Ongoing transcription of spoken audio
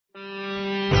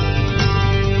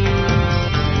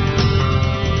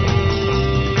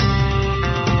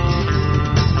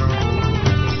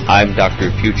I'm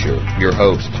Dr. Future, your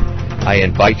host. I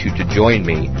invite you to join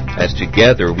me as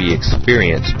together we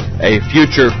experience a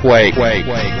future quake.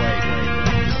 Welcome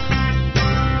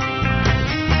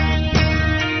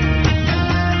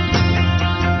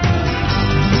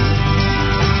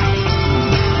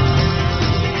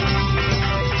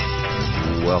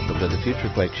to the Future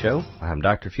Quake Show. I'm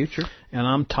Dr. Future. And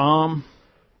I'm Tom,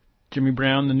 Jimmy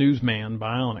Brown, the newsman,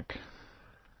 Bionic.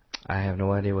 I have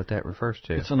no idea what that refers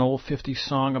to. It's an old 50s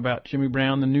song about Jimmy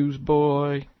Brown, the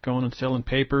newsboy, going and selling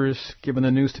papers, giving the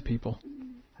news to people.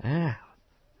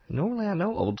 Normally I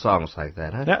know old songs like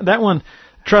that, huh? That one,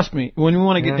 trust me, when you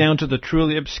want to get down to the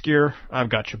truly obscure, I've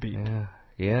got you beat.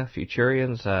 Yeah,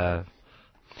 Futurians,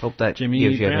 hope that Jimmy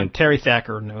gives you Brown, Terry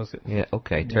Thacker knows it. Yeah,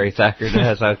 okay, Terry Thacker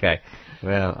does, okay.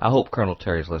 Well, I hope Colonel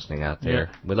Terry's listening out there.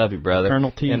 Yeah. We love you, brother.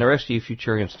 Colonel T. And the rest of you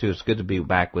Futurians, too. It's good to be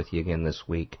back with you again this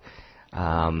week.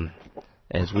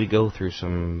 As we go through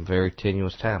some very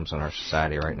tenuous times in our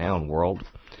society right now and world.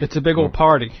 It's a big old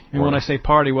party. And when I say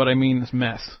party, what I mean is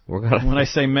mess. When I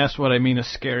say mess, what I mean is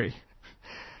scary.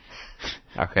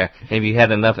 Okay. Have you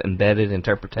had enough embedded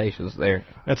interpretations there?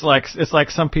 It's like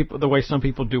some people, the way some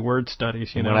people do word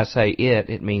studies, you know. When I say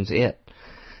it means it.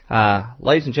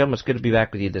 Ladies and gentlemen, it's good to be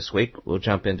back with you this week. We'll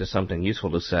jump into something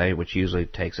useful to say, which usually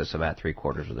takes us about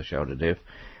 3/4 of the show to do.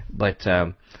 But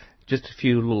just a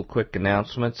few little quick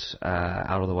announcements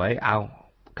out of the way. I've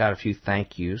got a few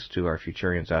thank yous to our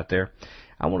Futurians out there.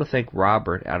 I want to thank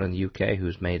Robert out in the UK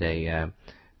who's made a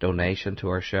donation to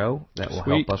our show that will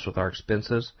help us with our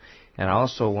expenses. And I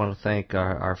also want to thank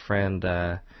our friend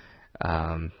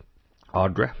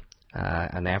Audra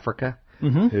in Africa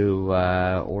who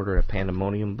ordered a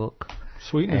Pandemonium book.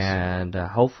 Sweetness. And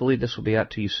hopefully this will be out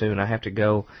to you soon. I have to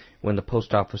go when the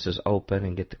post office is open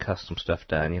and get the custom stuff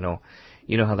done.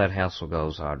 You know how that hassle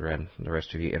goes, Audra, and the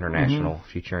rest of you international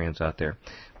Futurians out there.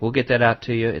 We'll get that out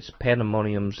to you. It's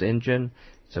Pandemonium's engine.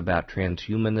 It's about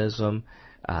transhumanism,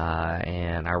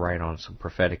 and I write on some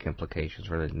prophetic implications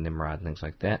related to Nimrod and things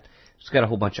like that. It's got a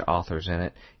whole bunch of authors in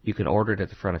it. You can order it at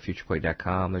the front of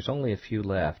FutureQuake.com. There's only a few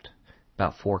left,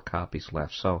 about 4 copies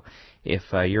left. So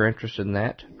if you're interested in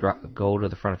that, go to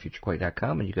the front of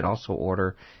FutureQuake.com, and you can also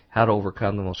order How to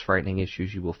Overcome the Most Frightening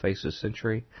Issues You Will Face This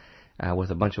Century,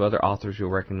 with a bunch of other authors you'll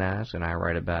recognize, and I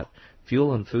write about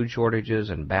fuel and food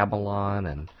shortages and Babylon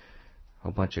and a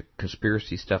whole bunch of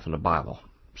conspiracy stuff in the Bible.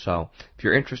 So if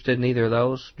you're interested in either of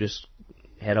those, just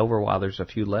head over while there's a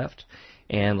few left.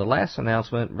 And the last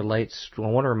announcement relates to, I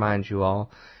want to remind you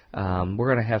all, we're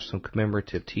going to have some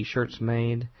commemorative T-shirts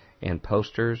made and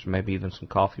posters, maybe even some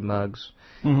coffee mugs.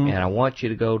 And I want you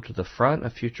to go to the front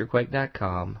of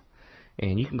FutureQuake.com,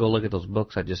 and you can go look at those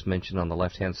books I just mentioned on the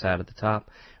left-hand side at the top.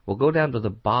 We'll go down to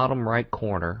the bottom right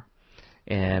corner,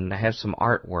 and I have some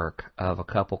artwork of a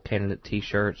couple candidate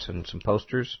T-shirts and some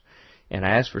posters. And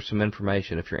I asked for some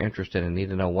information if you're interested and need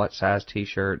to know what size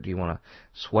T-shirt. Do you want a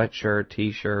sweatshirt,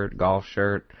 T-shirt, golf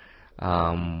shirt?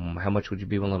 How much would you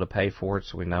be willing to pay for it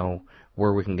so we know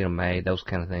where we can get them made, those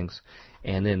kind of things.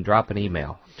 And then drop an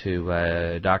email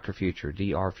to Dr. Future,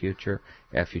 drfuture,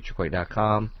 at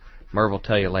FutureQuake.com. Merv will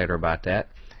tell you later about that.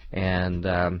 And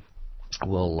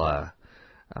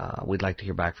we'd like to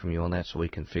hear back from you on that so we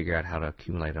can figure out how to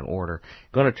accumulate an order.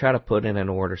 Going to try to put in an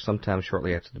order sometime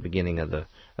shortly after the beginning of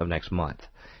next month.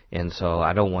 And so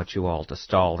I don't want you all to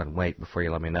stall and wait before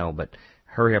you let me know, but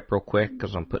hurry up real quick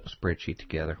because I'm putting a spreadsheet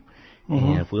together.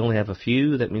 And if we only have a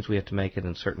few, that means we have to make it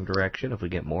in a certain direction. If we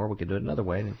get more, we can do it another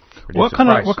way. And what kind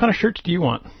of shirts do you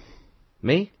want?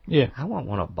 Me? Yeah. I want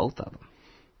one of both of them.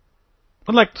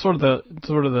 I'd like sort of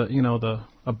the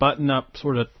a button up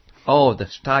sort of. Oh,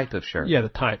 this type of shirt. Yeah, the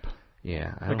type.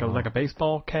 Yeah, like a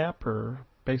baseball cap or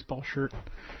baseball shirt,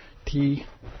 tee,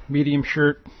 medium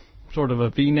shirt, sort of a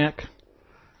V-neck.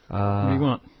 What do you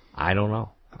want? I don't know.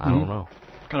 I don't know.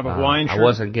 Kind of a wine shirt. I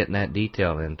wasn't getting that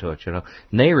detailed into it,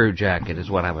 Nehru jacket is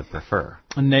what I would prefer.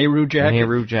 A Nehru jacket? A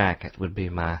Nehru jacket would be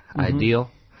my ideal.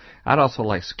 I'd also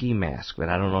like ski masks, but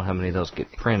I don't know how many of those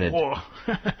get printed.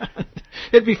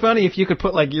 It'd be funny if you could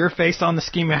put, like, your face on the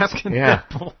ski mask and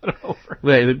pull it over.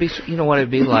 Well, it would be,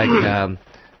 it'd be like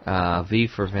V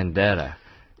for Vendetta.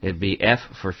 It'd be F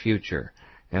for Future.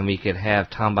 And we could have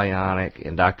Tom Bionic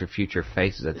and Dr. Future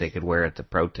faces that they could wear at the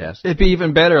protest. It'd be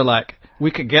even better, like, we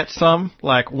could get some,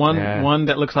 like one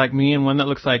that looks like me and one that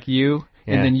looks like you.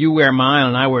 Yeah. And then you wear mine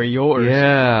and I wear yours.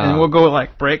 Yeah. And we'll go,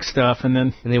 like, break stuff and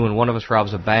then... And then when one of us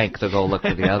robs a bank, they'll go look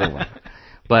for the other one.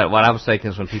 But what I was thinking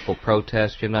is when people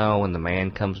protest, when the man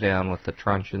comes down with the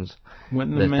truncheons...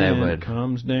 When the man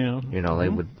comes down...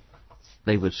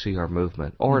 they would see our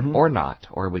movement. Or not.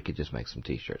 Or we could just make some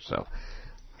T-shirts. So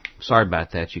sorry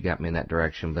about that. You got me in that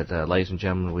direction. But, ladies and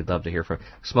gentlemen, we'd love to hear from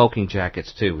smoking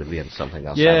jackets, too, would be something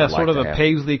else. Yeah, sort of a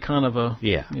paisley kind of a...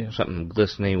 Yeah, something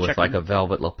glistening with like a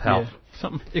velvet lapel. Yeah,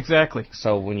 something, exactly.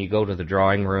 So when you go to the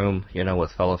drawing room,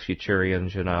 with fellow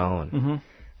Futurians, and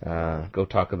go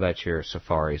talk about your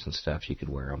safaris and stuff, you could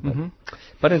wear them.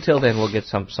 But until then, we'll get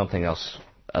something else,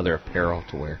 other apparel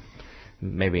to wear.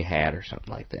 Maybe a hat or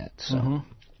something like that. So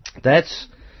that's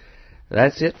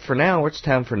it for now. It's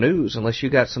time for news, unless you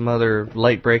got some other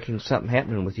late-breaking something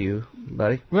happening with you,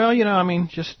 buddy. Well,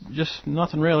 just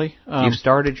nothing really. You've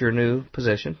started your new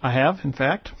position. I have, in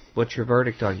fact. What's your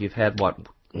verdict on? You've had,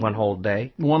 one whole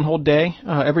day? One whole day.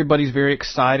 Everybody's very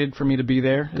excited for me to be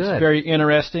there. Good. It's very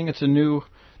interesting. It's a new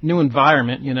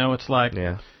environment, It's like...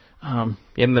 Yeah. You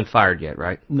haven't been fired yet,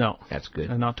 right? No. That's good.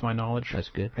 Not to my knowledge. That's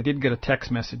good. I did get a text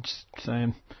message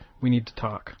saying, we need to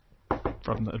talk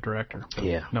from the director.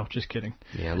 Yeah. No, just kidding.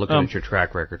 Yeah, looking at your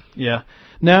track record. Yeah.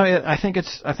 No, I think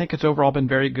it's overall been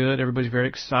very good. Everybody's very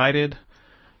excited.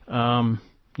 A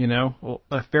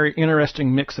very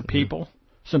interesting mix of people.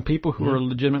 Some people who are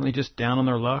legitimately just down on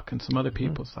their luck, and some other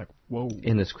people, it's like, whoa.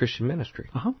 In this Christian ministry.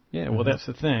 Yeah, well, that's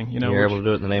the thing. You're able to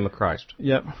do it in the name of Christ.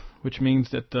 Yep, which means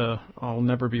that I'll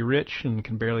never be rich and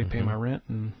can barely pay my rent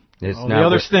and it's all the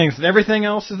other things. Everything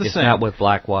else is the same. It's not with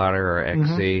Blackwater or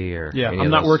XC or yeah, I'm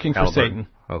not working for Satan.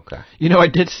 Okay. I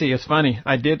did see, it's funny,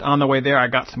 on the way there, I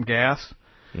got some gas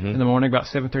in the morning about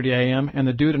 7:30 a.m., and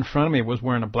the dude in front of me was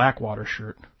wearing a Blackwater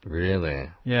shirt. Really?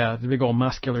 Yeah, the big old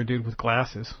muscular dude with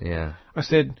glasses. Yeah. I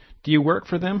said, do you work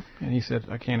for them? And he said,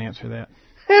 I can't answer that.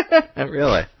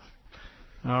 Really?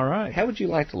 All right. How would you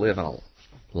like to live in a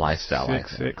lifestyle like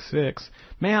that? 666.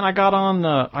 Man, I got on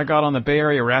the Bay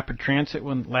Area Rapid Transit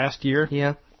last year.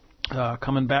 Yeah.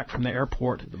 Coming back from the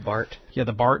airport. The BART. Yeah,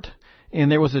 the BART.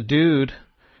 And there was a dude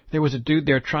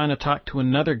there trying to talk to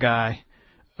another guy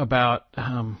about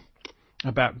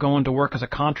going to work as a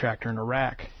contractor in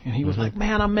Iraq. And he was like,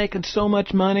 man, I'm making so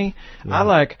much money.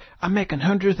 Yeah. I'm making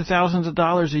hundreds of thousands of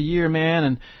dollars a year, man.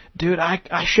 And dude,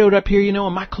 I showed up here,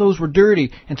 and my clothes were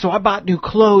dirty. And so I bought new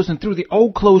clothes and threw the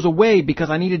old clothes away because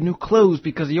I needed new clothes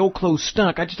because the old clothes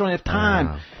stunk. I just don't have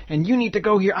time. And you need to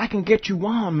go here. I can get you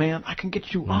on, man. I can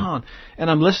get you on.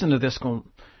 And I'm listening to this going,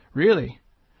 really?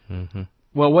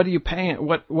 Well, what are you paying?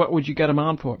 What would you get them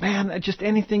on for? Man, just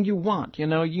anything you want. You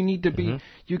need to be,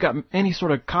 you got any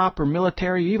sort of cop or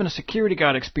military, even a security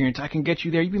guard experience. I can get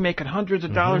you there. You'd be making hundreds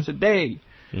of dollars a day.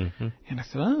 And I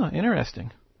said, oh,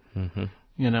 interesting.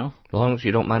 As long as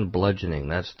you don't mind bludgeoning,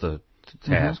 that's the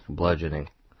task, bludgeoning.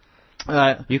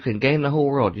 You can gain the whole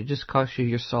world. It just costs you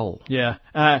your soul. Yeah.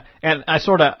 And I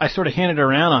sort of hinted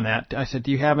around on that. I said,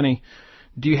 do you have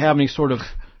any sort of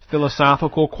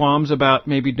philosophical qualms about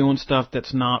maybe doing stuff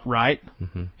that's not right?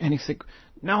 And he said,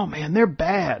 no, man, they're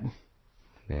bad.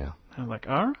 Yeah. I was like,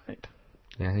 all right.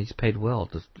 Yeah, he's paid well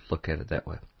to look at it that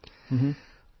way.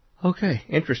 Okay,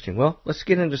 interesting. Well, let's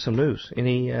get into some news.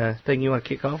 Any thing you want to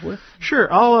kick off with? Sure.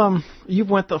 You've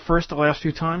went the last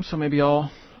few times, so maybe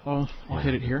I'll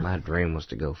hit it here. My dream was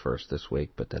to go first this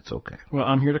week, but that's okay. Well,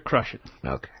 I'm here to crush it.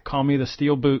 Okay. Call me the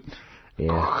steel boot.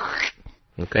 Yeah.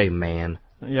 Okay, man.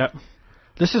 Yep.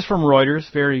 This is from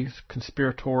Reuters, very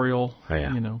conspiratorial,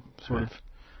 sort of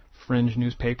fringe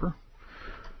newspaper.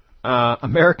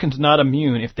 Americans not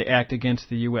immune if they act against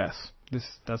the U.S.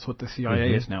 That's what the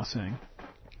CIA is now saying.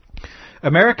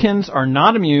 Americans are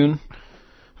not immune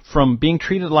from being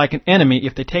treated like an enemy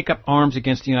if they take up arms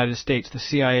against the United States, the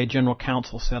CIA General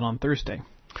Counsel said on Thursday.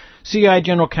 CIA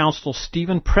General Counsel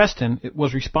Stephen Preston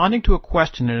was responding to a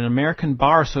question at an American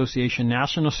Bar Association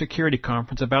National Security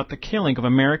Conference about the killing of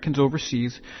Americans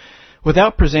overseas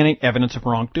without presenting evidence of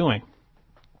wrongdoing.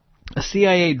 A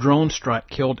CIA drone strike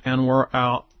killed Anwar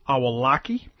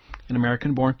al-Awlaki, an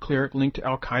American-born cleric linked to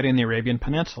al-Qaeda in the Arabian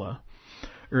Peninsula.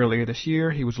 Earlier this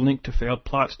year, he was linked to failed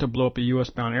plots to blow up a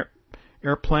U.S.-bound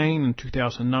airplane in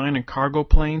 2009 and cargo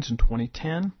planes in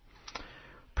 2010.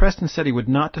 Preston said he would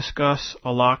not discuss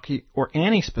Awlaki or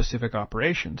any specific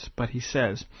operations, but he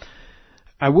says,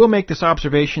 I will make this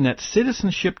observation that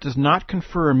citizenship does not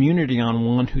confer immunity on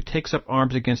one who takes up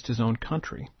arms against his own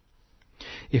country.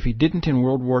 If he didn't in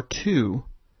World War II,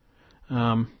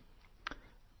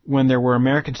 when there were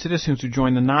American citizens who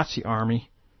joined the Nazi army,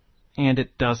 and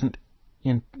it doesn't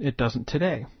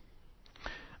today.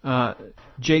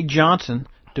 Jay Johnson,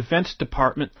 Defense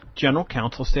Department General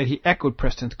Counsel, said he echoed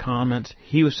Preston's comments.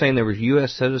 He was saying there was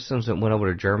U.S. citizens that went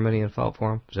over to Germany and fought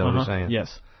for him? Is that what you're saying?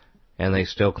 Yes. And they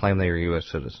still claim they were U.S.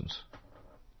 citizens?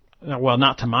 Well,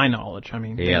 not to my knowledge. I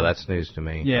mean, yeah, that's news to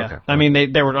me. Yeah. Okay. I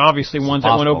mean, there were obviously ones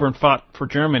that went over and fought for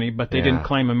Germany, but they didn't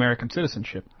claim American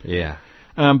citizenship. Yeah.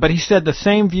 But he said the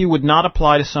same view would not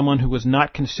apply to someone who was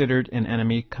not considered an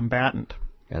enemy combatant.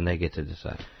 And they get to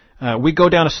decide. We go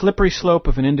down a slippery slope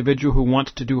of an individual who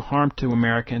wants to do harm to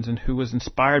Americans and who was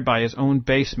inspired by his own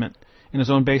basement,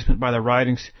 by the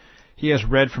writings he has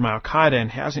read from Al-Qaeda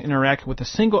and hasn't interacted with a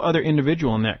single other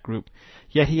individual in that group.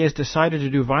 Yet he has decided to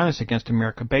do violence against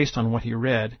America based on what he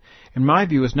read. In my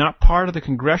view, is not part of the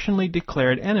congressionally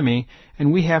declared enemy,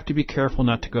 and we have to be careful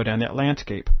not to go down that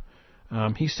landscape.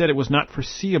 He said it was not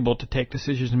foreseeable to take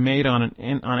decisions made on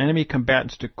enemy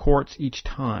combatants to courts each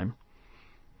time.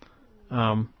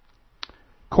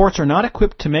 Courts are not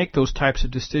equipped to make those types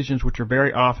of decisions, which are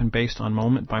very often based on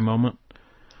moment by moment,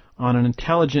 on an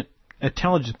intelligent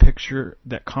picture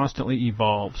that constantly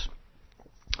evolves.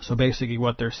 So basically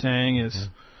what they're saying is,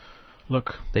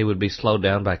 look... They would be slowed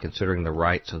down by considering the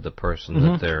rights of the person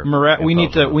that they're... we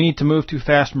need to move too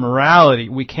fast. Morality.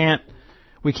 We can't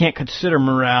consider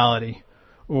morality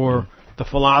or the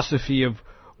philosophy of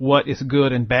what is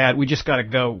good and bad. We just got to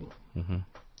go.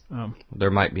 There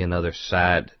might be another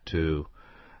side to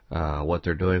what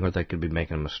they're doing, or they could be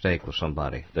making a mistake with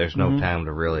somebody. There's no time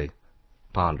to really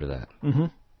ponder that.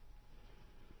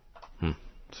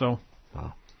 So...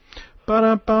 Wow.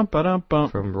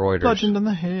 From Reuters. Legend in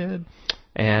the head.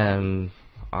 And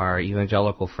our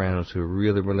evangelical friends who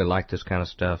really, really like this kind of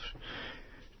stuff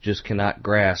just cannot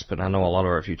grasp, and I know a lot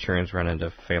of our Futurians run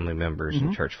into family members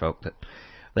and church folk that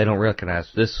they don't recognize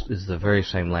this is the very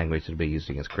same language that will be used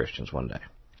against Christians one day.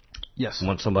 Yes.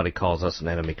 When somebody calls us an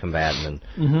enemy combatant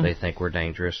and they think we're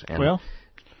dangerous, and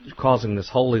causing this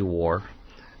holy war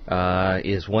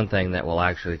is one thing that will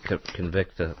actually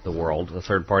convict the world, the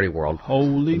third-party world,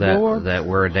 that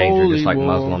we're a danger, just like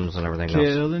Muslims and everything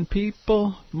else. Killing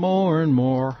people more and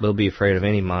more. They'll be afraid of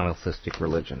any monotheistic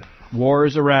religion.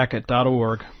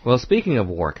 Warisaracket.org. Well, speaking of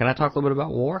war, can I talk a little bit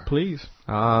about war? Please.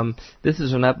 This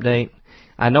is an update.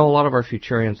 I know a lot of our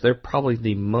Futurians, they're probably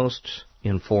the most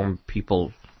informed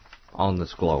people on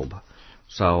this globe.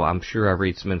 So I'm sure I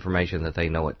read some information that they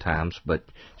know at times, but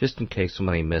just in case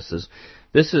somebody misses.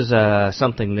 This is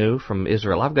something new from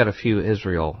Israel. I've got a few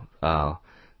Israel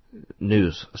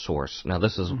news source. Now,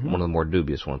 this is one of the more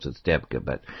dubious ones. It's Debka,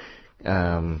 but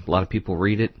a lot of people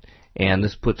read it, and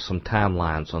this puts some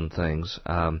timelines on things.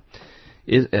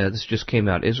 This just came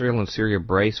out. Israel and Syria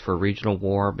brace for regional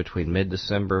war between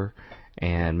mid-December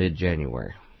and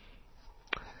mid-January.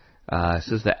 It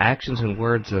says the actions and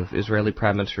words of Israeli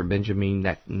Prime Minister Benjamin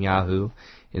Netanyahu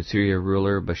and Syria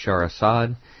ruler Bashar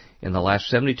Assad in the last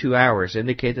 72 hours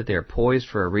indicate that they are poised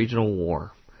for a regional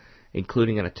war,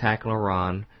 including an attack on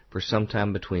Iran for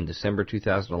sometime between December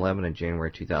 2011 and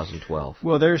January 2012.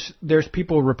 Well, there's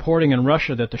people reporting in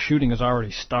Russia that the shooting has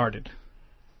already started.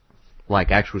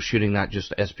 Like actual shooting, not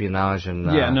just espionage and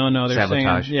they're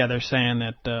sabotage. They're saying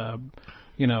that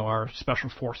our special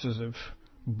forces have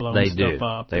blown stuff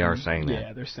up. They are saying that.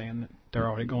 Yeah, they're saying that they're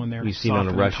already going there. You've seen on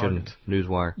the Russian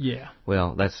newswire. Yeah.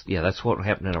 Well, that's what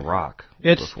happened in Iraq.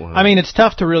 It's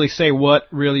tough to really say what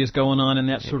really is going on in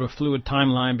that sort of fluid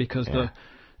timeline because the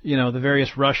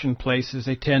various Russian places,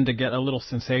 they tend to get a little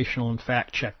sensational and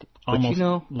fact checked. Almost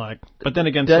but then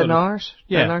again, doesn't ours?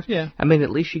 Yeah. I mean, at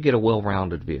least you get a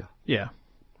well-rounded view. Yeah.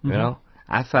 You know,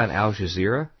 I find Al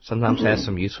Jazeera sometimes has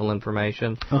some useful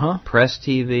information. Press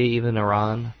TV, even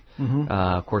Iran.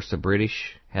 Of course, the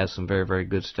British has some very, very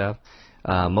good stuff.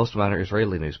 Most of mine are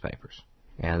Israeli newspapers,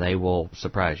 and they will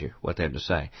surprise you what they have to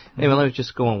say. Anyway, let me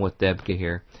just go on with Debka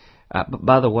here. But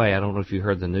by the way, I don't know if you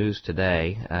heard the news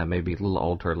today, maybe a little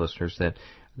old to our listeners, that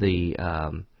the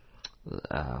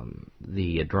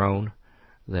drone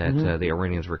that the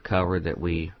Iranians recovered that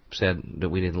we said that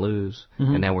we didn't lose,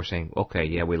 and now we're saying, okay,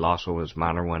 yeah, we lost one, it was a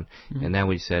minor one, and now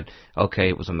we said, okay,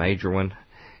 it was a major one.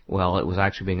 Well, it was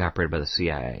actually being operated by the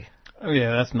CIA. Oh,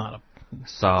 yeah, that's not a...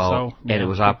 And it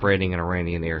was operating in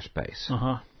Iranian airspace.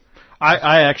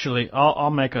 I actually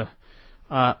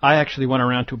went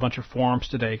around to a bunch of forums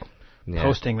today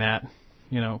posting that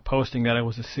it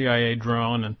was a CIA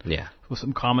drone and with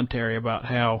some commentary about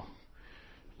how,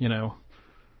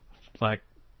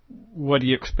 what do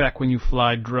you expect when you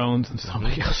fly drones in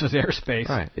somebody else's airspace?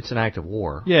 Right. It's an act of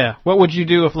war. Yeah. What would you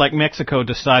do if, Mexico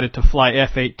decided to fly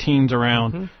F-18s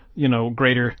around, the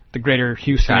greater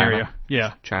Houston area?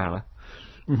 Yeah. China.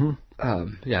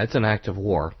 It's an act of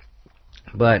war.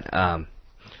 But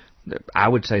I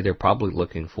would say they're probably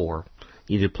looking for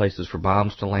either places for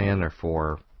bombs to land or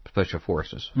for special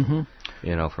forces,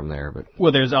 from there. But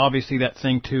well, there's obviously that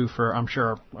thing, too, for, I'm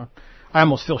sure... I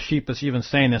almost feel sheepish even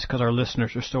saying this because our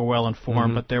listeners are so well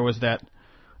informed, but there was that,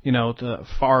 the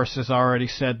Farce has already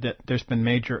said that there's been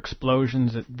major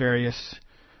explosions at various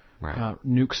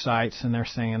nuke sites, and they're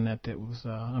saying that it was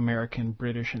American,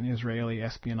 British, and Israeli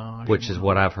espionage. Which is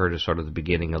what I've heard is sort of the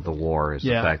beginning of the war, is the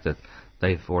fact that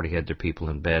they've already had their people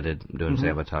embedded doing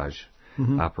sabotage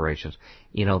operations.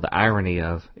 You know, the irony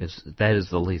is that is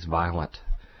the least violent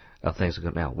of things.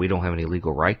 Now, we don't have any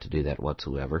legal right to do that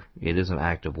whatsoever. It is an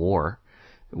act of war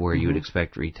where you would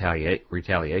expect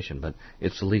retaliation, but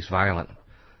it's the least violent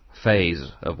phase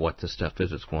of what this stuff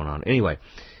is that's going on. Anyway,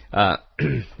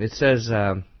 it says,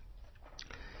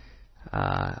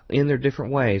 in their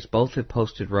different ways, both have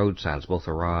posted road signs, both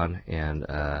Iran and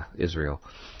Israel,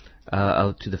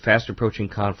 to the fast-approaching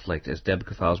conflict, as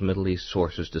Debka Files Middle East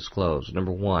sources disclose.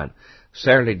 Number one,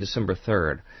 Saturday, December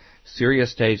 3rd, Syria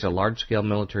staged a large-scale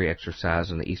military exercise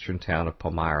in the eastern town of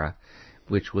Palmyra,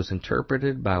 which was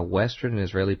interpreted by Western and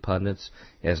Israeli pundits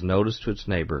as notice to its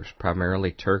neighbors,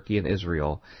 primarily Turkey and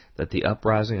Israel, that the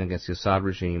uprising against the Assad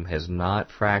regime has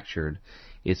not fractured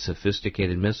its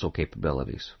sophisticated missile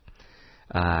capabilities.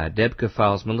 Debka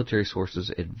Files military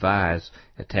sources advise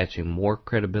attaching more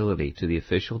credibility to the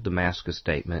official Damascus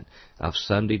statement of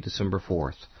Sunday, December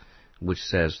 4th, which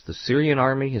says, the Syrian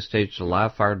army has staged a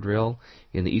live-fire drill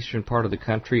in the eastern part of the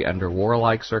country under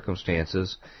warlike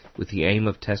circumstances with the aim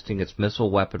of testing its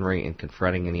missile weaponry and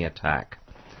confronting any attack.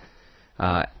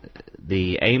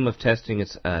 The aim of testing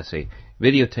its,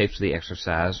 videotapes of the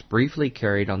exercise, briefly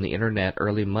carried on the internet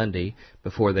early Monday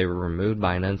before they were removed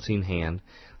by an unseen hand,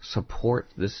 support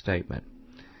this statement.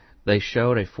 They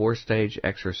showed a 4-stage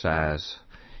exercise,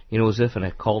 as if an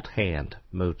occult hand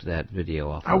moved that video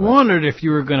off. I wondered if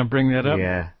you were going to bring that up.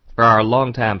 Yeah. For our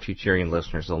long-time Futurian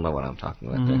listeners, they'll know what I'm talking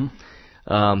about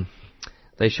there.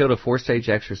 They showed a 4-stage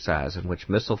exercise in which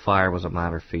missile fire was a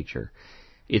minor feature.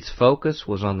 Its focus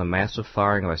was on the massive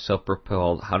firing of a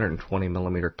self-propelled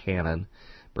 120mm cannon,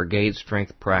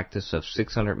 brigade-strength practice of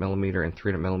 600mm and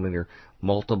 300mm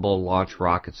multiple launch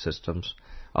rocket systems,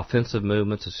 offensive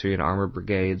movements of Syrian armored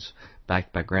brigades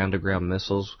backed by ground-to-ground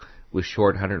missiles with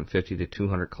short 150 to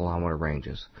 200 kilometer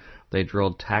ranges. They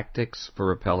drilled tactics for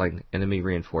repelling enemy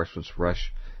reinforcements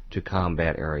rush to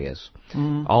combat areas.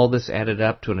 All this added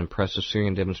up to an impressive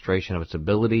Syrian demonstration of its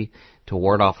ability to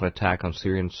ward off an attack on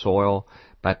Syrian soil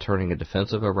by turning a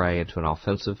defensive array into an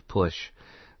offensive push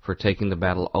for taking the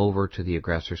battle over to the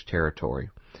aggressor's territory,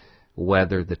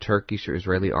 whether the Turkish or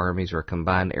Israeli armies or a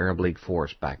combined Arab League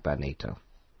force backed by NATO.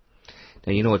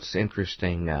 Now, it's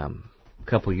interesting. A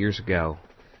couple years ago,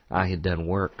 I had done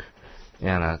work in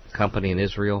a company in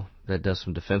Israel that does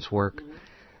some defense work.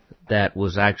 That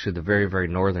was actually the very, very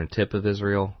northern tip of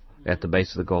Israel at the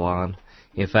base of the Golan.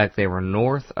 In fact, they were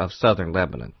north of southern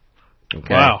Lebanon.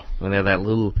 Okay? Wow. When they have that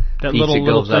little piece that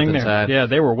goes up inside. There. Yeah,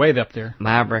 they were way up there.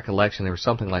 My recollection, they were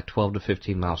something like 12 to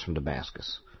 15 miles from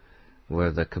Damascus,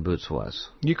 where the kibbutz was.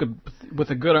 You could, with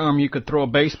a good arm, you could throw a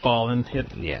baseball and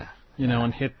hit. Yeah.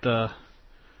 And hit the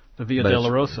Via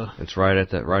Dolorosa. It's right at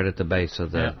the base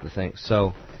of the thing.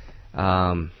 So,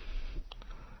 I'm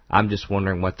just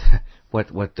wondering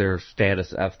what their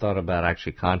status. I've thought about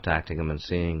actually contacting them and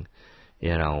seeing,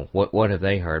 what have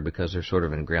they heard, because they're sort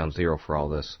of in ground zero for all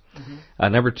this.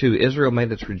 Number two, Israel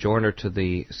made its rejoinder to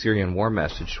the Syrian war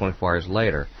message 24 hours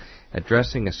later,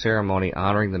 addressing a ceremony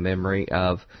honoring the memory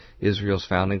of Israel's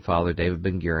founding father, David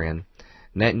Ben-Gurion.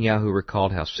 Netanyahu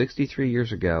recalled how 63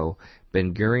 years ago,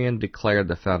 Ben-Gurion declared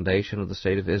the foundation of the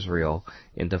State of Israel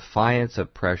in defiance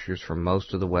of pressures from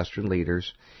most of the Western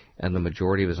leaders and the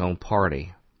majority of his own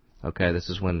party. Okay, this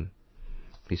is when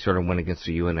he sort of went against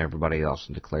the UN and everybody else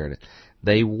and declared it.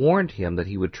 They warned him that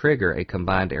he would trigger a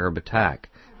combined Arab attack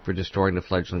for destroying the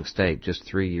fledgling state just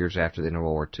 3 years after the end of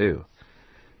World War II.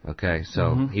 Okay,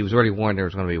 so he was already warned there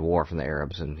was going to be war from the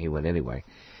Arabs, and he went anyway.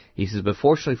 He says, but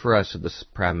fortunately for us, said the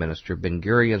Prime Minister,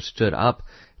 Ben-Gurion stood up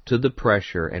to the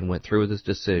pressure and went through with his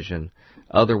decision.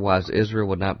 Otherwise, Israel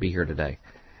would not be here today.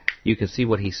 You can see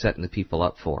what he's setting the people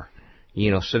up for.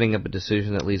 Setting up a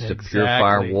decision that leads to pure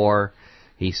fire war.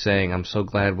 He's saying, I'm so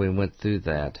glad we went through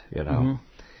that,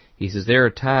 He says, there are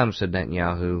times, said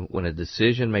Netanyahu, when a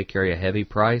decision may carry a heavy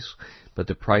price, but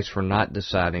the price for not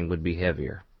deciding would be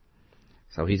heavier.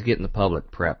 So he's getting the public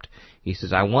prepped. He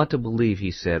says, I want to believe,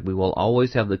 he said, we will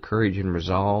always have the courage and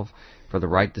resolve for the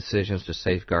right decisions to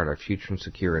safeguard our future and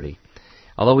security.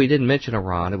 Although he didn't mention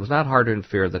Iran, it was not hard to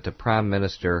infer that the Prime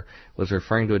Minister was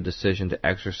referring to a decision to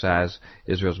exercise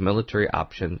Israel's military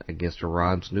option against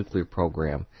Iran's nuclear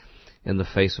program in the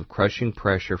face of crushing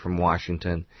pressure from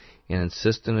Washington and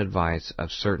insistent advice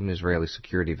of certain Israeli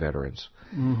security veterans.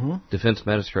 Defense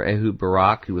Minister Ehud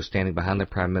Barak, who was standing behind the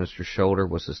Prime Minister's shoulder,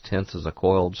 was as tense as a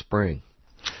coiled spring.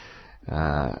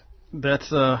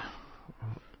 That's a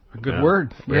good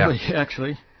word, really,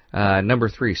 actually. Number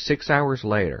three, 6 hours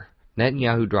later,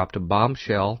 Netanyahu dropped a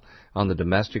bombshell on the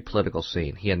domestic political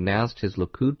scene. He announced his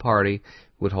Likud party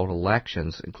would hold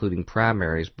elections, including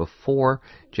primaries, before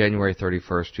January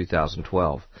 31st,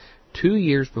 2012, 2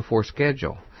 years before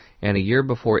schedule, and a year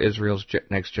before Israel's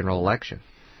next general election.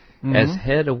 Mm-hmm. As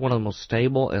head of one of the most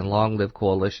stable and long-lived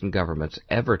coalition governments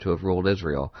ever to have ruled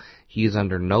Israel, he is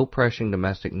under no pressing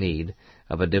domestic need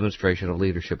of a demonstration of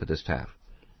leadership at this time.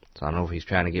 So I don't know if he's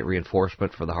trying to get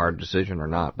reinforcement for the hard decision or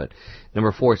not. But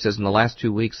number 4, it says, in the last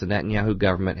 2 weeks, the Netanyahu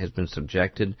government has been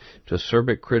subjected to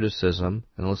acerbic criticism,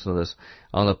 and listen to this,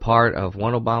 on the part of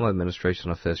one Obama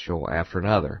administration official after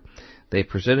another. They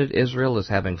presented Israel as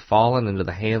having fallen into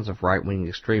the hands of right-wing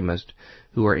extremists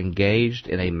who are engaged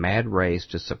in a mad race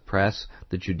to suppress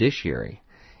the judiciary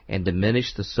and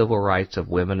diminish the civil rights of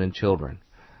women and children,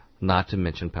 not to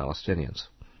mention Palestinians.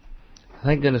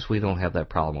 Thank goodness we don't have that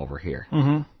problem over here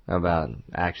about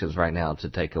actions right now to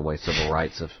take away civil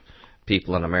rights of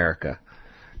people in America,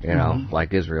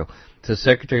 like Israel. To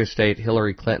Secretary of State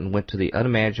Hillary Clinton went to the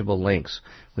unimaginable lengths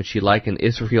when she likened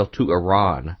Israel to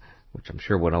Iran, which I'm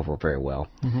sure went over very well,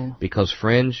 because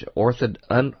fringe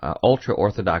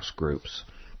ultra-Orthodox groups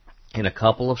in a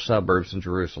couple of suburbs in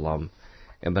Jerusalem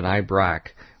and Bnei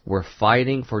Brak were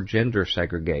fighting for gender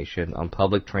segregation on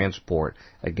public transport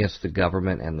against the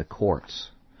government and the courts.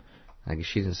 I guess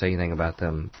she didn't say anything about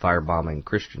them firebombing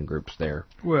Christian groups there.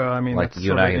 Well, I mean, like that's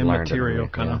sort of immaterial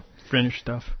kind of fringe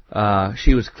stuff.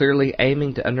 She was clearly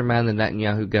aiming to undermine the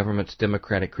Netanyahu government's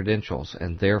democratic credentials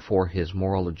and therefore his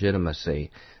moral legitimacy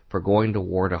for going to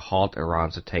war to halt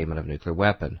Iran's attainment of nuclear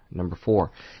weapon. Number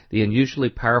 4, the unusually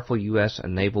powerful U.S.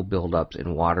 and naval buildups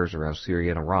in waters around Syria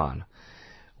and Iran.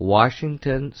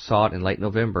 Washington sought in late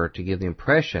November to give the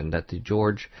impression that the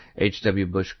George H.W.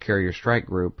 Bush carrier strike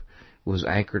group was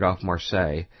anchored off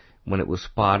Marseille when it was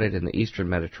spotted in the eastern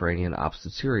Mediterranean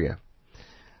opposite Syria.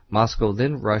 Moscow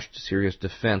then rushed to Syria's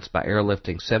defense by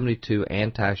airlifting 72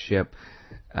 anti-ship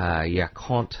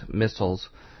Yakout missiles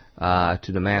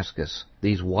to Damascus.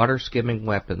 These water-skimming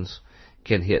weapons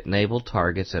can hit naval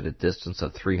targets at a distance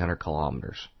of 300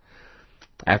 kilometers.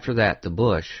 After that, the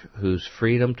Bush, whose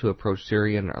freedom to approach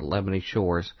Syrian or Lebanese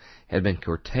shores had been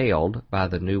curtailed by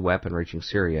the new weapon reaching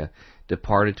Syria,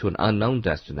 departed to an unknown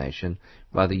destination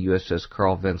while the USS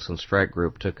Carl Vinson strike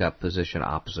group took up position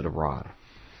opposite Iran.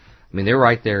 I mean, they're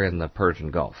right there in the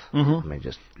Persian Gulf. I mean,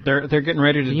 just they're getting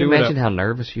ready to do it. Can you imagine how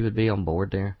nervous you would be on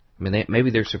board there? I mean, maybe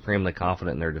they're supremely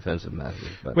confident in their defensive measures.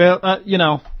 But well,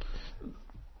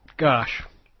 gosh.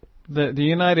 The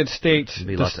United States... There'd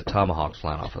be lots of tomahawks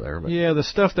flying off of there. But. Yeah, the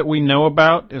stuff that we know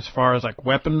about as far as like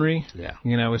weaponry, yeah.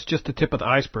 It's just the tip of the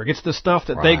iceberg. It's the stuff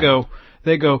that they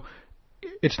go,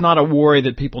 it's not a worry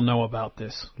that people know about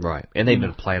this. Right, and they've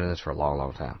been planning this for a long,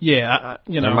 long time. Yeah,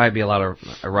 There might be a lot of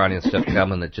Iranian stuff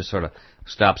coming that just sort of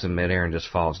stops in midair and just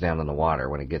falls down in the water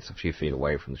when it gets a few feet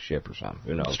away from the ship or something.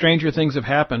 Who knows? Stranger things have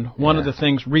happened. One of the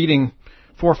things, reading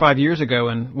 4 or 5 years ago,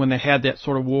 and when they had that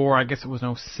sort of war, I guess it was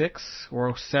in 06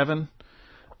 or 07,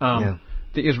 the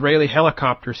Israeli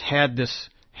helicopters had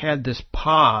this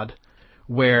pod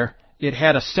where it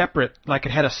had a separate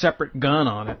gun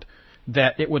on it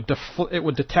that it would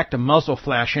detect a muzzle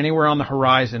flash anywhere on the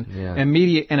horizon,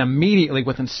 immediately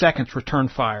within seconds return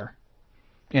fire.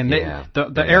 And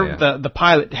the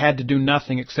pilot had to do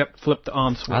nothing except flip the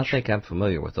on switch. I think I'm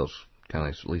familiar with those kind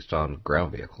of, at least on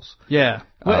ground vehicles. Yeah.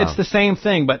 Well, it's the same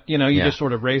thing, but, you just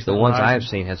sort of raise the ones I've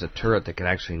seen has a turret that can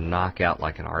actually knock out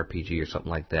like an RPG or something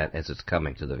like that as it's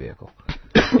coming to the vehicle.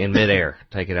 In midair.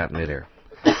 Take it out in midair.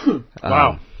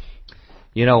 Wow.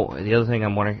 The other thing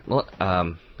I'm wondering,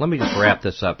 let me just wrap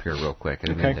this up here real quick. I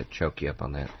didn't mean to choke you up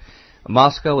on that.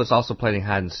 Moscow is also playing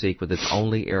hide and seek with its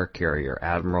only air carrier,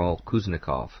 Admiral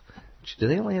Kuznikov. Do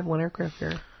they only have one aircraft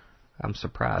carrier? I'm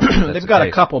surprised. They've got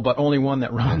a couple, but only one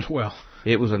that runs well.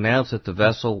 It was announced that the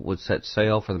vessel would set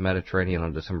sail for the Mediterranean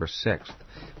on December 6th,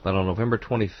 but on November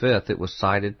 25th it was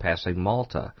sighted passing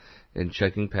Malta and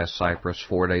checking past Cyprus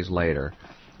 4 days later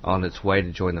on its way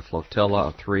to join the flotilla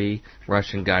of 3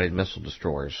 Russian-guided missile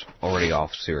destroyers already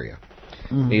off Syria.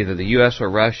 Neither the U.S.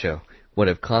 or Russia would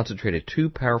have concentrated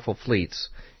 2 powerful fleets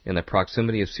in the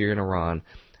proximity of Syria and Iran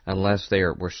unless they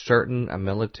were certain a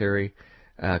military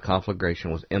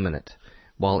conflagration was imminent.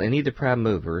 While any of the prime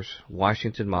movers,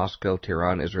 Washington, Moscow,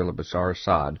 Tehran, Israel, or Bashar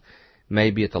Assad, may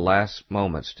be at the last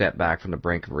moment step back from the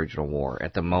brink of regional war,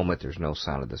 at the moment there's no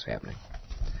sign of this happening.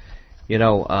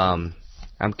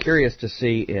 I'm curious to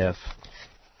see if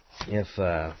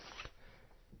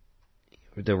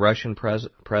the Russian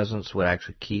presence would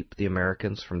actually keep the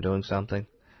Americans from doing something.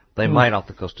 They might off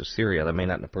the coast of Syria. They may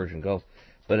not in the Persian Gulf.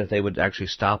 But if they would actually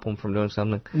stop them from doing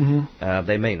something,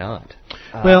 they may not.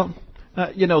 Well,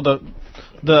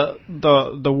 The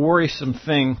worrisome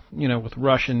thing, with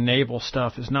Russian naval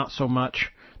stuff is not so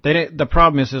much. The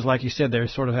problem is like you said, they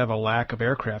sort of have a lack of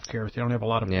aircraft carriers. They don't have a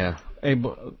lot of they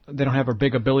don't have a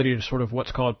big ability to sort of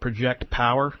what's called project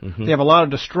power. Mm-hmm. They have a lot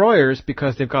of destroyers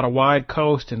because they've got a wide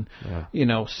coast and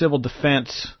civil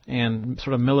defense and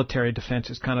sort of military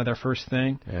defense is kind of their first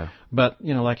thing. Yeah. But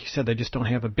like you said, they just don't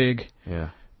have a big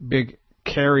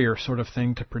carrier sort of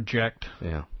thing to project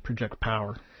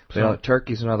power. So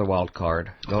Turkey's another wild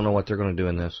card. Don't know what they're going to do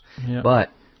in this. Yeah.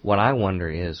 But what I wonder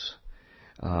is,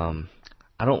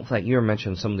 I don't think you were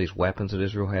mentioning some of these weapons that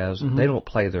Israel has. Mm-hmm. They don't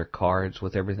play their cards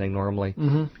with everything normally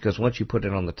because once you put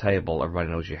it on the table, everybody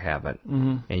knows you have it,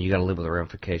 and you got to live with the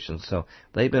ramifications. So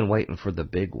they've been waiting for the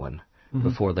big one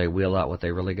before they wheel out what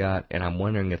they really got, and I'm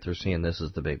wondering if they're seeing this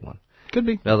as the big one. Could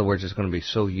be. In other words, it's going to be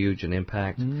so huge an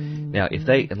impact. Now,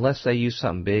 unless they use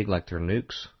something big like their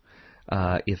nukes,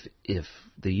 if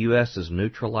the U.S. is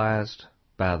neutralized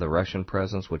by the Russian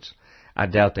presence, which I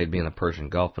doubt they'd be in the Persian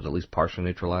Gulf, but at least partially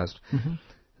neutralized,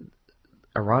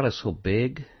 Iran is so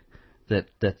big that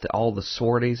all the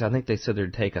sorties, I think they said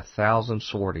they'd take 1,000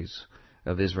 sorties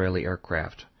of Israeli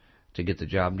aircraft to get the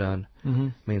job done. Mm-hmm.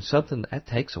 I mean, something that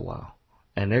takes a while.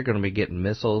 And they're going to be getting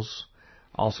missiles,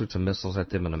 all sorts of missiles at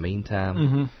them in the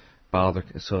meantime.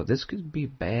 So this could be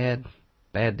a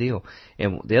bad deal.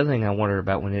 And the other thing I wondered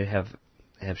about when you have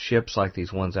ships like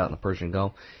these ones out in the Persian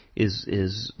Gulf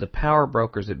is the power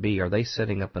brokers that be, are they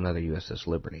setting up another USS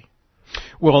Liberty?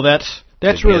 Well, that's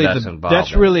really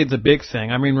the big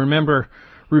thing. I mean, remember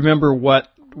what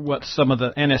some of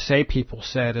the NSA people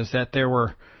said is that there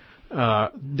were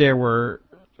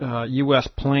U.S.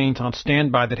 planes on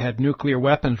standby that had nuclear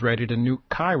weapons ready to nuke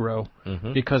Cairo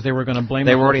because they were going to blame.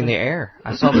 They were already in the air.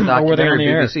 I saw the documentary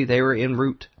BBC. They were en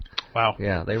route. Wow.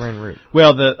 Yeah, they were en route.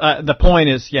 Well, the point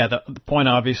is, the point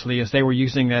obviously is they were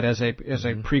using that as a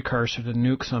precursor to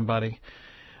nuke somebody.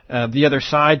 The other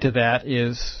side to that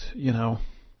is, who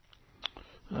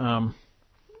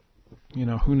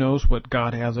knows what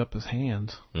God has up his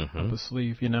hands, up his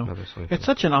sleeve, It's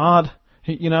such an odd,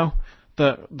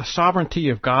 the sovereignty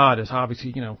of God is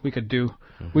obviously, we could do,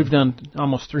 we've done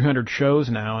almost 300 shows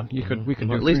now, and we could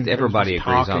do at least everybody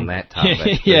agrees on that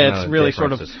topic. It's really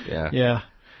sort of,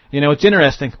 it's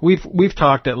interesting. We've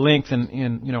talked at length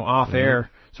in off air,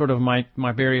 sort of my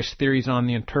various theories on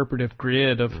the interpretive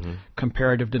grid of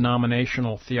comparative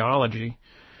denominational theology.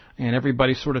 And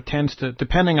everybody sort of tends to,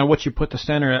 depending on what you put the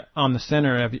center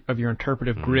of your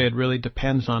interpretive grid, really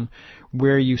depends on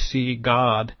where you see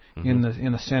God in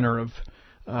the center of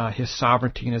his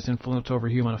sovereignty and his influence over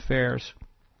human affairs.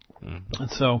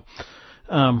 And so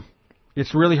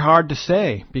it's really hard to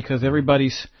say because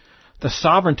the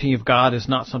sovereignty of God is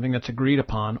not something that's agreed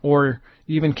upon or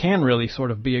even can really sort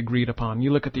of be agreed upon.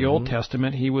 You look at the Old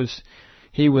Testament, he was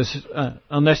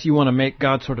unless you want to make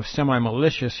God sort of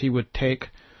semi-malicious, he would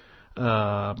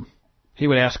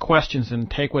ask questions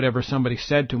and take whatever somebody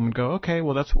said to him and go, okay,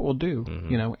 well, that's what we'll do.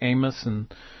 Amos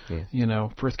and,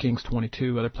 1 Kings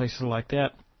 22, other places like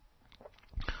that.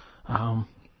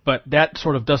 But that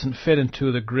sort of doesn't fit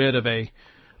into the grid of a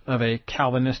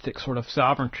Calvinistic sort of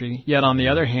sovereignty. Yet on the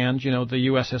other hand, the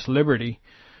USS Liberty,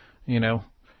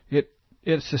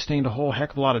 it sustained a whole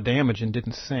heck of a lot of damage and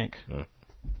didn't sink.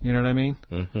 You know what I mean?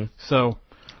 So...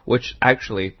 Which,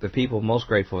 actually, the people most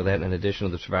grateful for that, in addition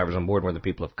to the survivors on board, were the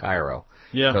people of Cairo.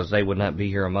 Yeah. Because they would not be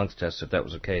here amongst us if that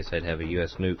was the case. They'd have a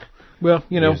U.S. nuke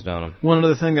used on them. One of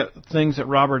the things that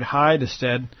Robert Hyde has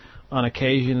said on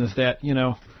occasion is that,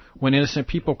 when innocent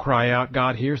people cry out,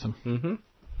 God hears them.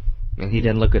 And he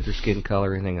doesn't look at their skin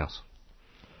color or anything else.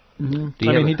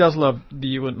 He does love the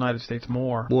United States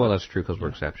more. Well, that's true because we're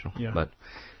exceptional. Yeah. But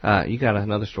you got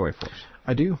another story for us.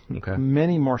 I do. Okay.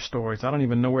 Many more stories. I don't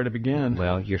even know where to begin.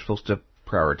 Well, you're supposed to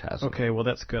prioritize them. Okay, well,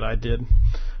 that's good. I did.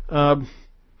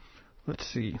 Let's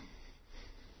see.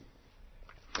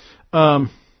 I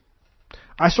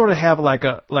sort of have like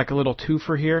a little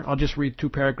twofer here. I'll just read 2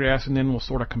 paragraphs, and then we'll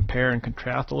sort of compare and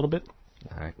contrast a little bit.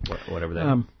 All right, whatever that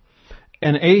is.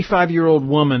 An 85-year-old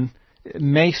woman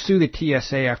may sue the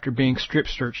TSA after being strip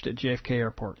searched at JFK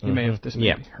Airport. You may have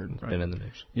heard. Right? Been in the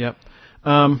news. Yep.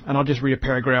 And I'll just read a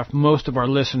paragraph. Most of our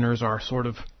listeners are sort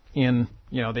of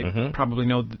they probably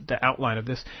know the outline of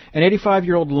this. An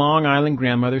 85-year-old Long Island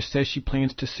grandmother says she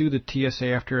plans to sue the TSA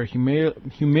after a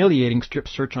humiliating strip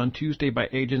search on Tuesday by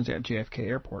agents at JFK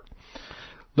Airport.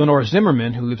 Lenore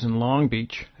Zimmerman, who lives in Long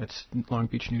Beach, that's Long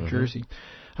Beach, New Jersey,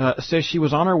 says she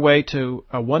was on her way to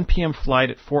a 1 p.m. flight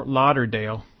at Fort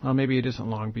Lauderdale. Well, maybe it isn't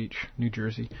Long Beach, New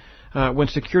Jersey, when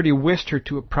security whisked her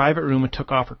to a private room and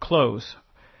took off her clothes.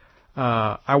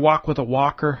 I walk with a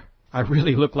walker, I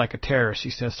really look like a terrorist, she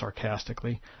says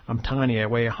sarcastically. I'm tiny. I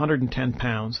weigh 110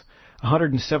 pounds,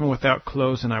 107 without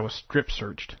clothes, and I was strip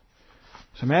searched.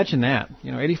 So imagine that.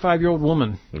 85-year-old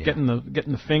woman getting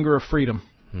the finger of freedom.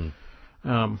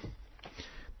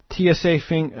 TSA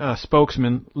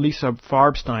spokesman Lisa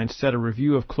Farbstein said a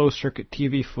review of closed-circuit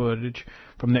TV footage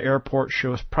from the airport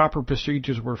shows proper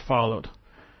procedures were followed.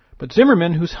 But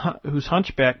Zimmerman, whose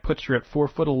hunchback puts her at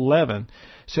 4'11",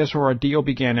 says her ordeal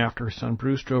began after her son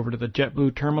Bruce drove her to the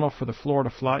JetBlue terminal for the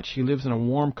Florida flight. She lives in a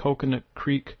warm Coconut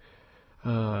Creek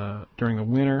during the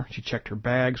winter. She checked her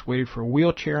bags, waited for a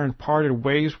wheelchair, and parted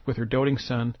ways with her doting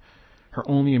son, her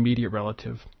only immediate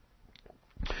relative.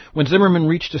 When Zimmerman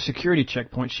reached a security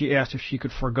checkpoint, she asked if she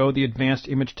could forego the advanced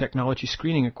image technology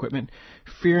screening equipment,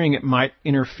 fearing it might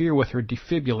interfere with her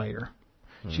defibrillator.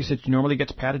 She said she normally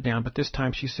gets patted down, but this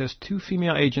time she says 2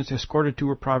 female agents escorted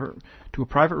to a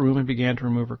private room and began to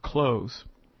remove her clothes.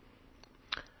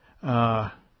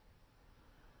 I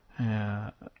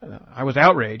was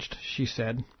outraged, she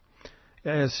said.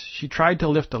 As she tried to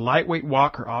lift a lightweight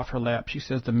walker off her lap, she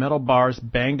says the metal bars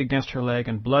banged against her leg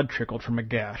and blood trickled from a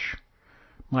gash.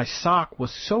 My sock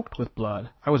was soaked with blood.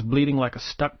 I was bleeding like a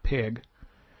stuck pig.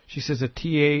 She says a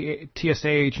TSA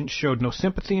agent showed no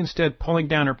sympathy, instead pulling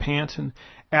down her pants and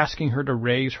asking her to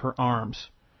raise her arms.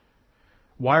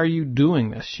 Why are you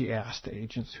doing this? She asked the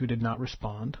agents, who did not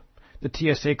respond. The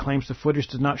TSA claims the footage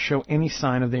does not show any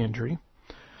sign of the injury.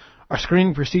 Our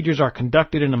screening procedures are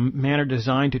conducted in a manner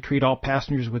designed to treat all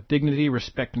passengers with dignity,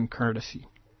 respect, and courtesy.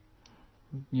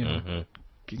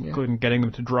 Including getting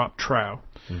them to drop trow.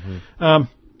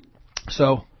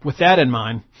 So, with that in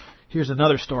mind, here's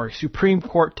another story. Supreme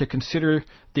Court to consider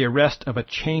the arrest of a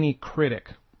Cheney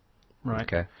critic. Right.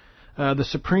 Okay. The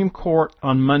Supreme Court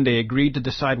on Monday agreed to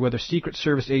decide whether Secret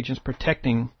Service agents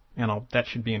protecting, that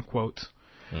should be in quotes,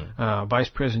 Vice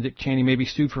President Dick Cheney may be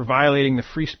sued for violating the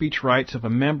free speech rights of a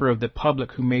member of the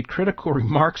public who made critical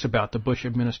remarks about the Bush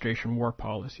administration war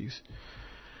policies.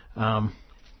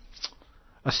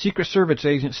 A Secret Service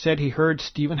agent said he heard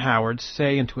Stephen Howard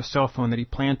say into a cell phone that he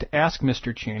planned to ask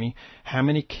Mr. Cheney how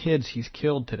many kids he's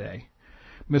killed today.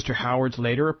 Mr. Howard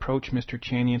later approached Mr.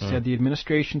 Cheney and said the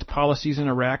administration's policies in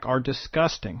Iraq are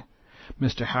disgusting.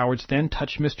 Mr. Howard then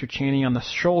touched Mr. Cheney on the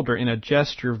shoulder in a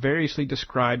gesture variously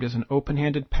described as an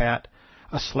open-handed pat,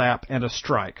 a slap, and a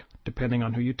strike, depending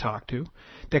on who you talk to,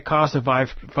 that caused the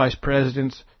Vice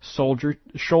President's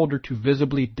shoulder to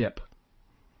visibly dip.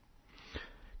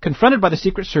 Confronted by the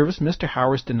Secret Service, Mr.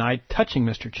 Howard denied touching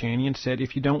Mr. Cheney and said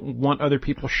if you don't want other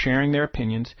people sharing their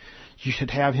opinions, you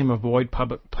should have him avoid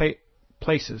public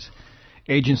places.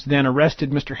 Agents then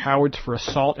arrested Mr. Howard for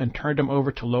assault and turned him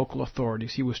over to local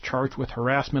authorities. He was charged with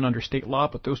harassment under state law,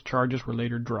 but those charges were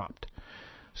later dropped.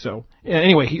 So,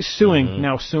 anyway, he's suing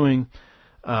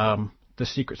the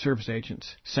Secret Service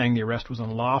agents, saying the arrest was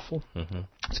unlawful.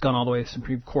 It's gone all the way to the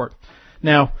Supreme Court.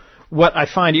 Now, what I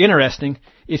find interesting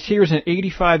is here's an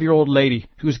 85-year-old lady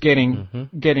who's getting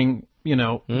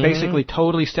basically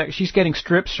totally she's getting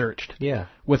strip searched. Yeah.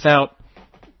 Without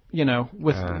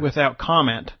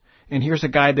comment. And here's a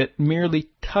guy that merely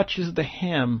touches the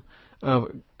hem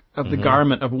of the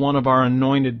garment of one of our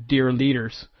anointed dear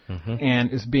leaders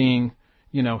and is being,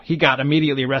 he got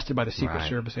immediately arrested by the Secret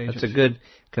Service agents. That's a good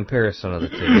comparison of the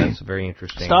two. That's very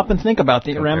interesting. Stop and think about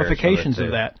the ramifications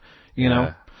of that,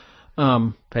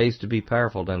 Pays to be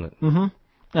powerful, doesn't it?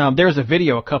 There was a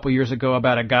video a couple years ago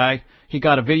about a guy. He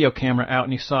got a video camera out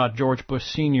and he saw George Bush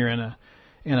Sr. in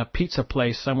a pizza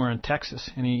place somewhere in Texas,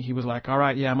 and he was like, all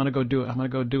right, I'm going to go do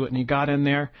it. And he got in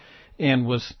there and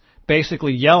was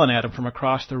basically yelling at him from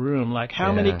across the room, like,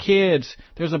 how many kids?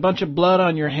 There's a bunch of blood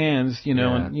on your hands,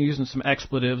 and using some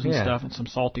expletives and stuff and some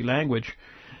salty language.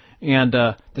 And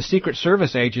the Secret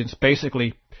Service agents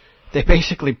basically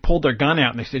pulled their gun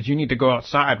out and they said, you need to go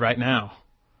outside right now.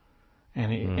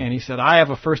 And he said, I have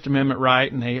a First Amendment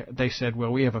right. And they said,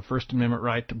 well, we have a First Amendment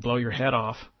right to blow your head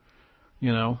off.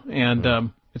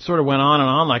 It sort of went on and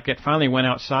on like it. Finally went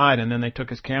outside, and then they took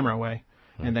his camera away,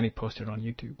 and then he posted it on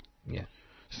YouTube. Yeah.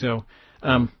 So,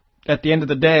 at the end of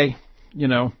the day,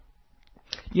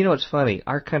 it's funny.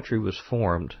 Our country was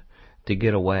formed to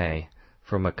get away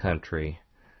from a country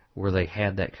where they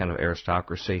had that kind of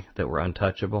aristocracy that were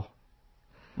untouchable,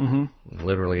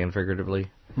 literally and figuratively.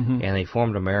 And they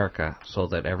formed America so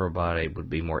that everybody would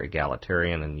be more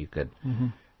egalitarian, and you could,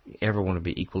 everyone would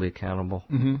be equally accountable.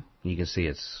 You can see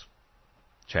it's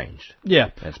changed. Yeah,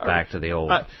 it's back to the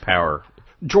old power.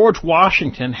 George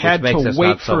Washington had to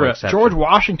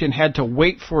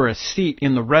wait for a seat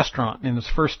in the restaurant in his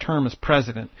first term as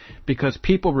president because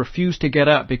people refused to get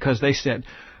up because they said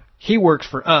he works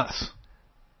for us.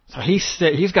 So he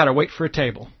said he's got to wait for a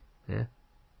table. Yeah.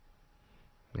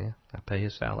 Yeah, I pay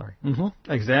his salary.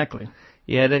 Exactly.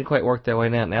 Yeah, it didn't quite work that way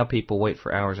now. Now people wait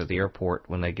for hours at the airport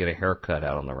when they get a haircut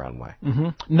out on the runway.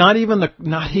 Not even the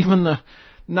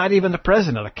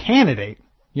president, a candidate.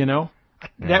 You know,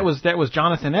 that was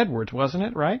Jonathan Edwards, wasn't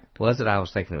it? Right? Was it? I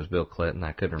was thinking it was Bill Clinton.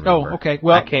 I couldn't remember. Oh, okay.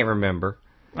 Well, I can't remember.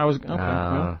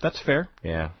 Well, that's fair.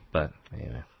 Yeah, but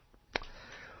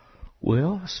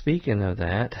Well, speaking of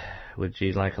that, would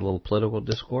you like a little political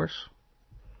discourse?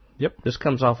 Yep. This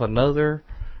comes off another,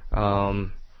 a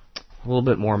little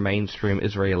bit more mainstream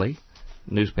Israeli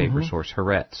newspaper source,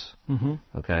 Haaretz.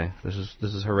 Okay, this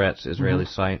is Haaretz, Israeli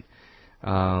site.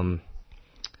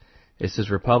 It says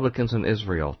Republicans in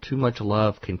Israel, too much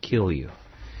love can kill you.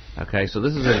 Okay, so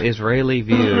this is an Israeli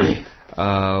view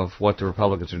of what the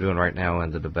Republicans are doing right now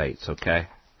in the debates. Okay.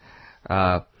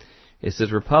 It says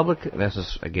this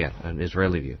is, again, an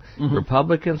Israeli view.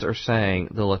 Republicans are saying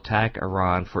they'll attack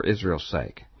Iran for Israel's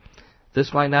sake.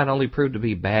 This might not only prove to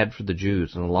be bad for the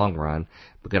Jews in the long run,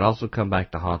 but could also come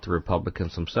back to haunt the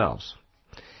Republicans themselves.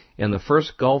 In the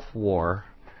first Gulf War,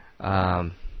 let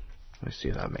me see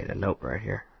if I made a note right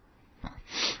here.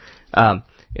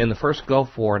 In the first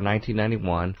Gulf War in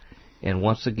 1991, and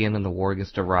once again in the war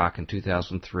against Iraq in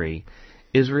 2003,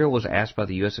 Israel was asked by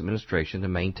the U.S. administration to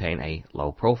maintain a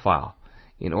low profile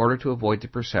in order to avoid the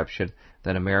perception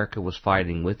that America was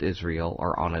fighting with Israel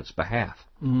or on its behalf.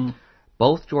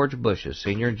 Both George Bushes,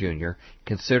 Sr. and Jr.,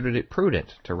 considered it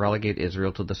prudent to relegate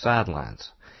Israel to the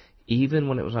sidelines, even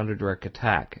when it was under direct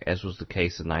attack, as was the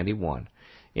case in 91,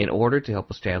 in order to help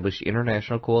establish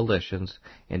international coalitions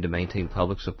and to maintain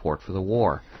public support for the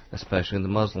war, especially in the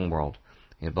Muslim world.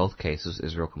 In both cases,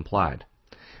 Israel complied.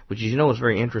 Which, you know, is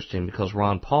very interesting because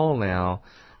Ron Paul now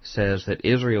says that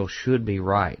Israel should be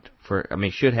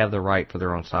should have the right for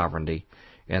their own sovereignty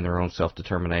and their own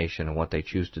self-determination and what they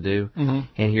choose to do. And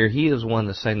here he is one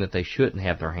that's saying that they shouldn't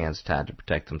have their hands tied to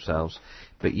protect themselves.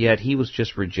 But yet he was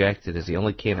just rejected as the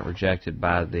only candidate rejected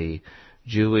by the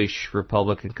Jewish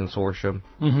Republican Consortium.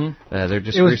 They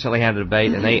just recently had a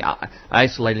debate, and they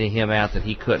isolated him out that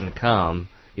he couldn't come,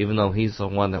 even though he's the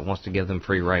one that wants to give them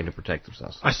free rein to protect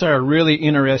themselves. I saw a really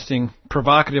interesting,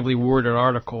 provocatively worded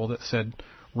article that said,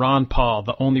 Ron Paul,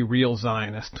 the only real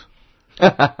Zionist.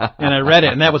 And I read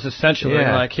it, and that was essentially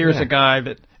here's a guy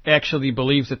that actually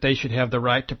believes that they should have the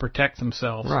right to protect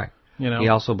themselves. Right. You know? He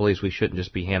also believes we shouldn't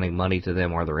just be handing money to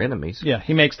them or their enemies. Yeah,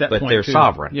 he makes that point, but they're too.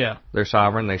 sovereign. Yeah. They're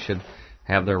sovereign. They should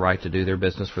have their right to do their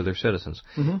business for their citizens.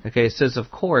 Okay, it says, of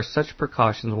course, such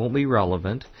precautions won't be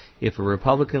relevant if a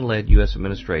Republican-led U.S.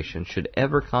 administration should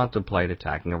ever contemplate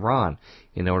attacking Iran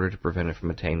in order to prevent it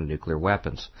from attaining nuclear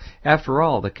weapons. After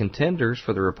all, the contenders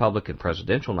for the Republican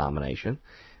presidential nomination,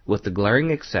 with the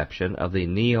glaring exception of the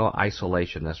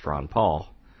neo-isolationist Ron Paul,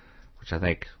 which I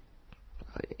think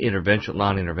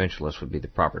non-interventionalist would be the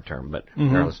proper term, but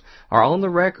regardless, are on the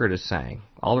record as saying,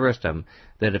 all the rest of them,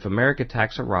 that if America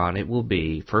attacks Iran, it will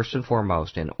be, first and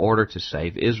foremost, in order to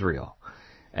save Israel,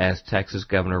 as Texas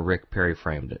Governor Rick Perry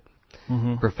framed it.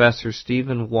 Professors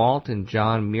Stephen Walt and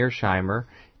John Mearsheimer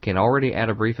can already add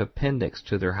a brief appendix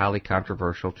to their highly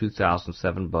controversial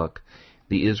 2007 book,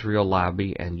 The Israel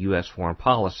Lobby and U.S. Foreign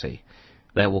Policy,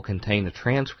 that will contain a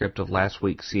transcript of last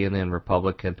week's CNN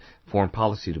Republican foreign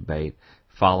policy debate,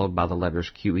 followed by the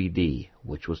letters QED,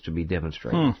 which was to be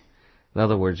demonstrated. In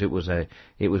other words, it was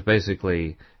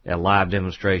basically a live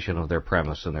demonstration of their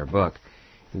premise in their book.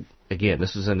 Again,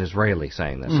 this is an Israeli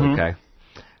saying this, okay?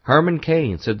 Herman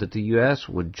Cain said that the U.S.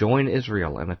 would join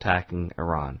Israel in attacking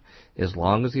Iran, as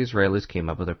long as the Israelis came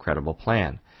up with a credible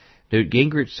plan. Newt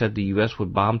Gingrich said the U.S.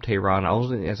 would bomb Tehran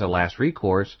only as a last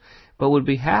recourse, but would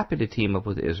be happy to team up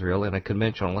with Israel in a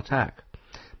conventional attack.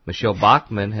 Michelle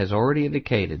Bachmann has already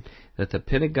indicated that the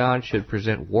Pentagon should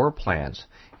present war plans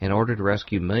in order to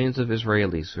rescue millions of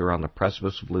Israelis who are on the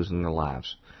precipice of losing their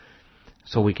lives,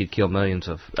 so we could kill millions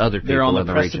of other people in the region. They're on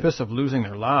the precipice of losing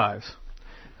their lives.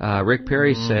 Rick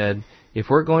Perry said, if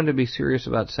we're going to be serious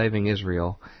about saving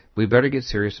Israel, we better get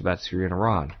serious about Syria and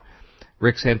Iran.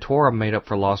 Rick Santorum made up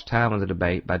for lost time in the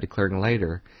debate by declaring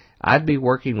later, I'd be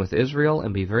working with Israel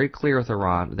and be very clear with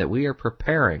Iran that we are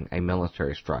preparing a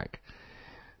military strike.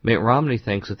 Mitt Romney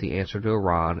thinks that the answer to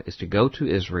Iran is to go to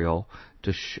Israel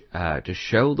to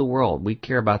show the world we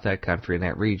care about that country and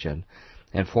that region.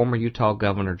 And former Utah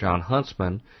Governor John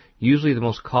Huntsman, usually the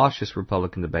most cautious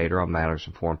Republican debater on matters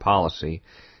of foreign policy,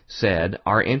 said,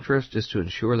 our interest is to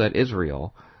ensure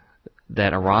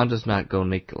that Iran does not go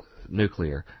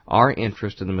nuclear. Our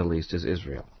interest in the Middle East is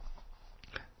Israel,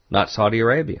 not Saudi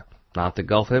Arabia. Not the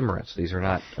Gulf Emirates. These are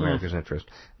not America's interest.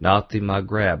 Not the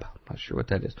Maghreb. Not sure what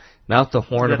that is. Not the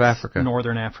Horn of Africa.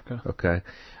 Northern Africa. Okay.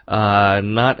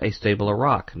 Not a stable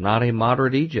Iraq. Not a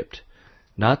moderate Egypt.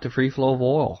 Not the free flow of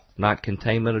oil. Not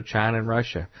containment of China and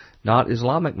Russia. Not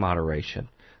Islamic moderation.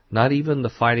 Not even the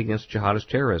fight against jihadist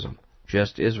terrorism.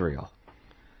 Just Israel.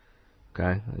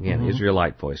 Okay? Again,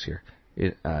 Israelite voice here.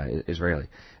 Israeli.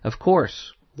 Of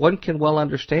course, one can well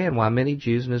understand why many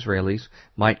Jews and Israelis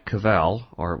might cavil,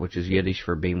 or which is Yiddish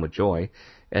for beam with joy,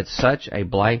 at such a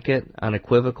blanket,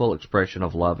 unequivocal expression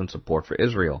of love and support for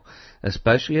Israel,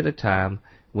 especially at a time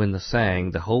when the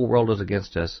saying, the whole world is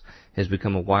against us, has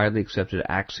become a widely accepted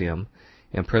axiom,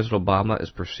 and President Obama is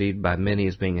perceived by many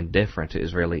as being indifferent to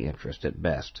Israeli interest at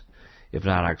best, if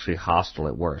not actually hostile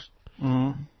at worst.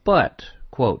 But,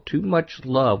 quote, too much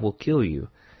love will kill you,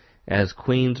 as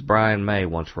Queen's Brian May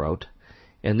once wrote,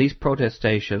 and these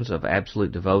protestations of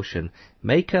absolute devotion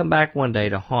may come back one day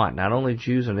to haunt not only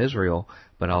Jews in Israel,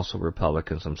 but also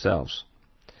Republicans themselves.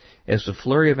 As the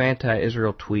flurry of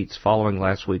anti-Israel tweets following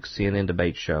last week's CNN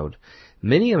debate showed,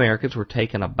 many Americans were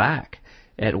taken aback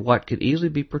at what could easily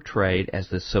be portrayed as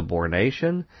the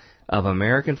subordination of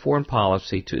American foreign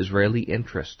policy to Israeli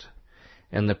interest,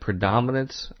 and the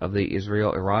predominance of the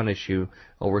Israel-Iran issue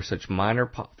over such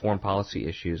minor foreign policy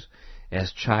issues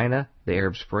as China, the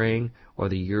Arab Spring, or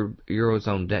the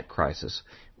Eurozone debt crisis,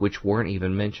 which weren't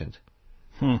even mentioned.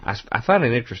 I find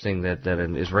it interesting that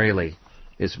an Israeli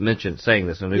is mentioned saying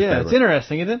this in the newspaper. Yeah, it's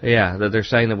interesting, isn't it? Yeah, that they're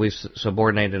saying that we've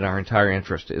subordinated our entire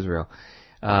interest to Israel.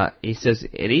 He says,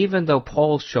 and even though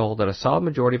polls show that a solid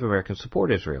majority of Americans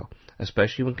support Israel,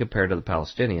 especially when compared to the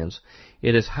Palestinians,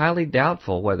 it is highly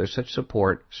doubtful whether such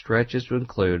support stretches to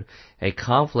include a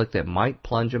conflict that might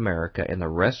plunge America and the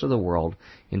rest of the world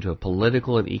into a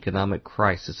political and economic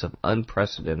crisis of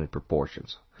unprecedented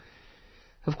proportions.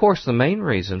 Of course, the main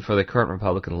reason for the current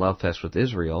Republican love fest with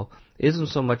Israel isn't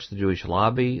so much the Jewish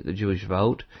lobby, the Jewish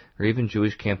vote, or even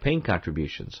Jewish campaign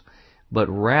contributions, but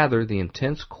rather the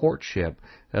intense courtship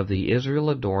of the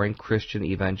Israel-adoring Christian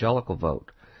evangelical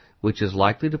vote, which is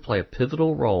likely to play a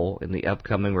pivotal role in the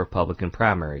upcoming Republican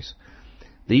primaries.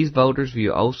 These voters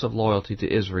view oaths of loyalty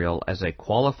to Israel as a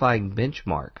qualifying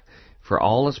benchmark for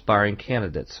all aspiring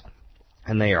candidates,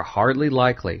 and they are hardly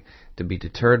likely to be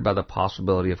deterred by the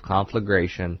possibility of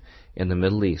conflagration in the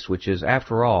Middle East, which is,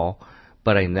 after all,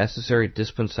 but a necessary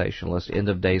dispensationalist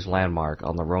end-of-days landmark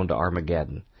on the road to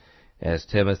Armageddon, as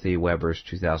Timothy Weber's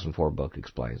 2004 book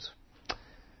explains.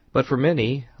 But for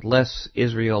many less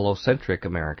Israelocentric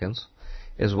Americans,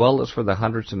 as well as for the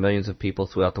hundreds of millions of people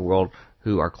throughout the world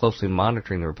who are closely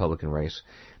monitoring the Republican race,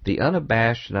 the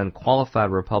unabashed and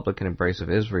unqualified Republican embrace of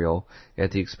Israel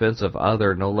at the expense of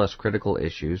other no less critical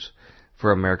issues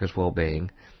for America's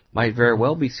well-being might very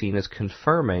well be seen as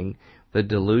confirming the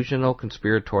delusional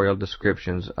conspiratorial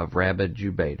descriptions of rabid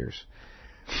Jew-baiters.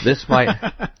 This might,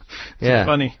 yeah,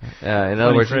 funny. In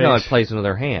other words, phrase. It plays into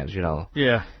their hands,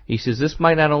 Yeah. He says this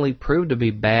might not only prove to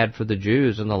be bad for the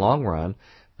Jews in the long run,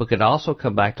 but could also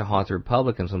come back to haunt the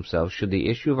Republicans themselves should the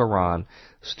issue of Iran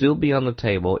still be on the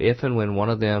table if and when one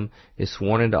of them is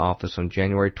sworn into office on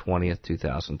January 20th,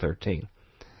 2013.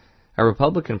 A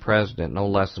Republican president, no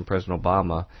less than President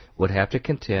Obama, would have to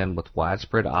contend with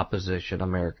widespread opposition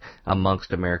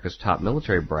amongst America's top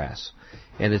military brass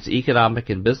and its economic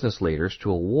and business leaders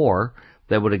to a war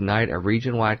that would ignite a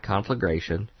region-wide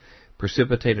conflagration,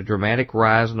 precipitate a dramatic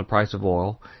rise in the price of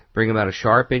oil, bring about a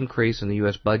sharp increase in the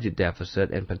U.S. budget deficit,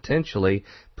 and potentially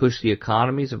push the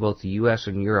economies of both the U.S.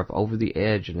 and Europe over the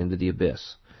edge and into the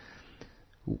abyss.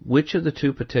 Which of the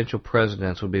two potential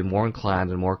presidents would be more inclined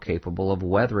and more capable of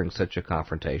weathering such a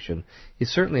confrontation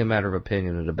is certainly a matter of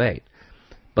opinion and debate.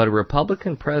 But a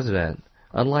Republican president,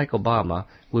 unlike Obama,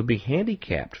 would be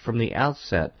handicapped from the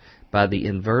outset by the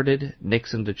inverted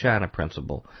Nixon to China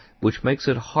principle, which makes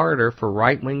it harder for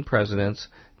right-wing presidents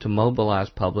to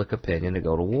mobilize public opinion to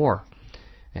go to war.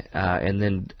 And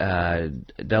then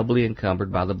doubly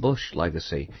encumbered by the Bush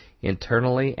legacy,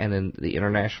 internally and in the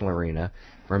international arena,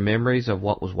 for memories of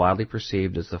what was widely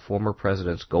perceived as the former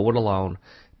president's go-it-alone,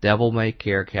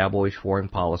 devil-may-care, cowboyish foreign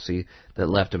policy that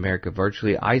left America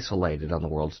virtually isolated on the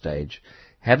world stage,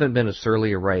 haven't been as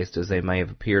surely erased as they may have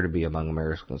appeared to be among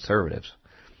American conservatives.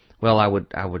 Well, I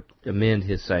would amend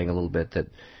his saying a little bit that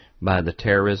by the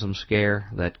terrorism scare,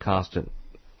 that constant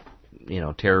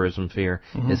terrorism fear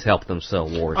has helped them sell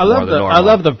wars more than normal. I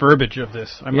love the verbiage of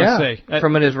this, I must say.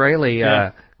 From an Israeli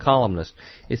columnist.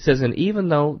 It says, and even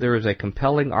though there is a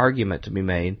compelling argument to be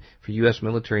made for U.S.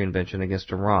 military intervention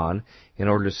against Iran in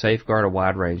order to safeguard a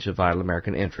wide range of vital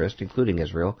American interests, including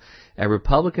Israel, a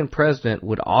Republican president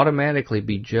would automatically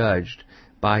be judged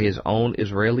by his own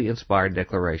Israeli-inspired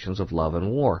declarations of love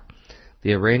and war.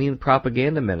 The Iranian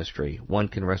propaganda ministry, one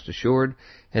can rest assured,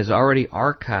 has already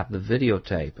archived the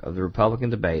videotape of the Republican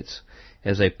debates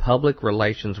as a public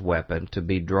relations weapon to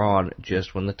be drawn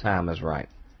just when the time is right.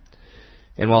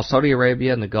 And while Saudi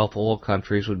Arabia and the Gulf oil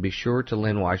countries would be sure to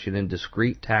lend Washington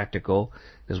discreet tactical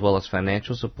as well as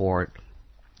financial support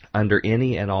under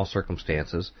any and all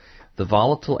circumstances, the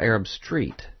volatile Arab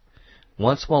street,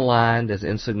 once maligned as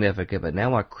insignificant but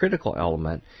now a critical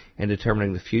element in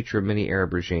determining the future of many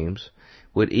Arab regimes,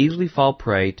 would easily fall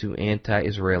prey to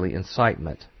anti-Israeli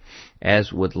incitement,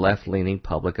 as would left-leaning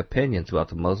public opinion throughout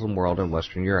the Muslim world and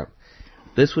Western Europe.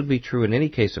 This would be true in any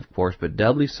case, of course, but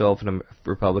doubly so if a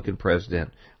Republican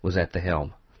president was at the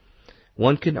helm.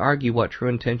 One can argue what true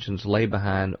intentions lay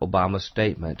behind Obama's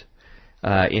statement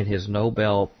in his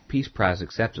Nobel Peace Prize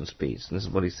acceptance speech. And this is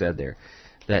what he said there,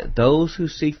 that those who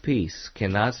seek peace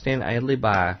cannot stand idly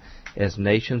by as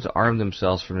nations arm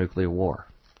themselves for nuclear war.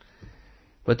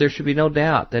 But there should be no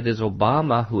doubt that it is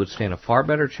Obama who would stand a far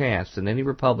better chance than any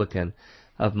Republican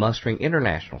of mustering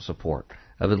international support,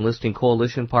 of enlisting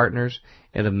coalition partners,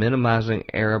 and of minimizing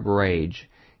Arab rage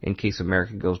in case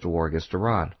America goes to war against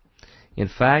Iran. In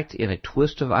fact, in a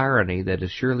twist of irony that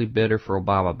is surely bitter for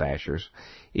Obama bashers,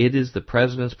 it is the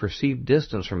president's perceived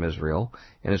distance from Israel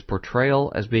and his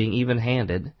portrayal as being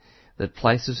even-handed that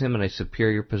places him in a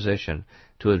superior position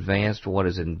to advance what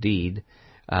is indeed,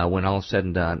 when all is said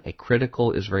and done, a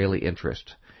critical Israeli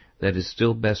interest that is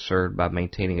still best served by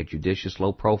maintaining a judicious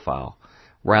low profile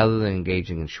rather than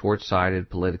engaging in short-sighted,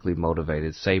 politically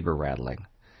motivated saber-rattling.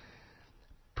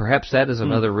 Perhaps that is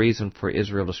another reason for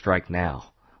Israel to strike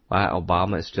now, why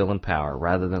Obama is still in power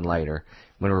rather than later,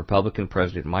 when a Republican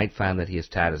president might find that he has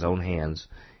tied his own hands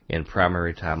in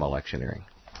primary time electioneering.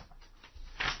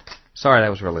 Sorry that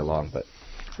was really long, but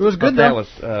it was good. That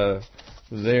was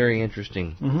very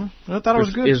interesting. I thought it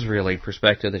was good. Israeli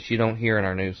perspective that you don't hear in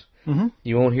our news.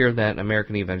 You won't hear that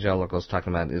American evangelicals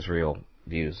talking about Israel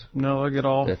views. No, they get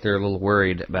all that they're a little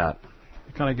worried about.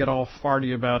 They kind of get all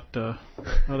farty about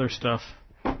other stuff.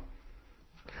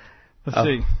 Let's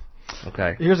see.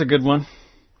 Okay. Here's a good one.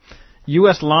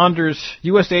 U.S.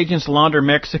 agents launder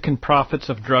Mexican profits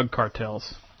of drug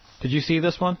cartels. Did you see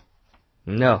this one?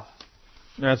 No.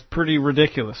 That's pretty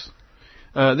ridiculous.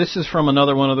 This is from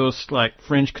another one of those like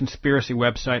fringe conspiracy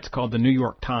websites called the New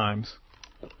York Times.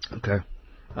 Okay.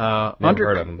 Never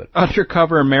heard of them, but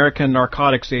undercover American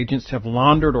narcotics agents have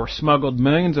laundered or smuggled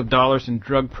millions of dollars in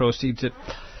drug proceeds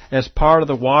as part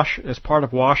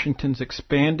of Washington's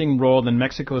expanding role in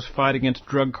Mexico's fight against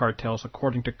drug cartels,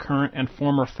 according to current and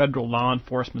former federal law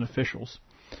enforcement officials.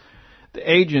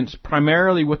 The agents,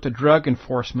 primarily with the Drug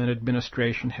Enforcement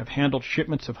Administration, have handled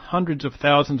shipments of hundreds of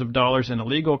thousands of dollars in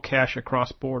illegal cash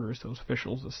across borders, those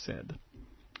officials have said.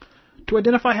 To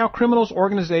identify how criminals'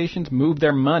 organizations move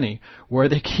their money, where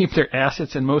they keep their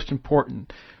assets, and most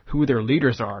important, who their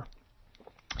leaders are.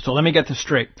 So let me get this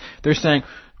straight. They're saying,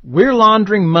 we're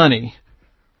laundering money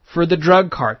for the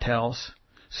drug cartels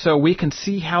so we can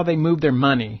see how they move their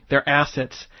money, their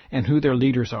assets, and who their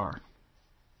leaders are.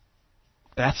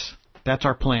 That's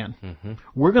our plan.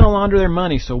 We're going to launder their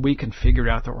money so we can figure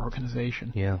out their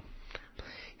organization. Yeah.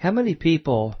 How many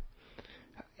people,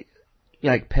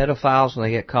 like pedophiles, when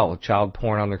they get caught with child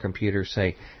porn on their computer,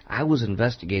 say, I was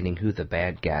investigating who the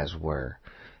bad guys were,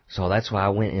 so that's why I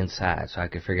went inside so I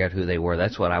could figure out who they were.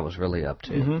 That's what I was really up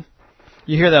to.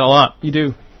 You hear that a lot. You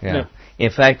do. Yeah. In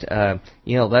fact,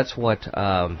 that's what,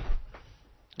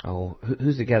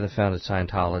 who's the guy that founded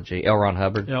Scientology? L. Ron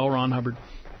Hubbard. L. Ron Hubbard.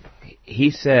 He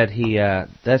said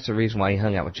that's the reason why he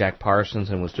hung out with Jack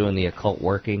Parsons and was doing the occult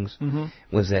workings,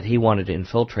 was that he wanted to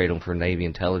infiltrate them for Navy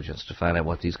intelligence to find out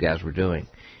what these guys were doing.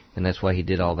 And that's why he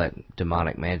did all that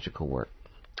demonic magical work.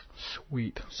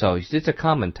 Sweet. So it's a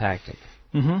common tactic,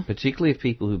 particularly of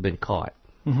people who've been caught.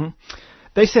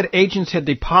 They said agents had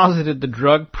deposited the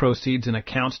drug proceeds in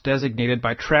accounts designated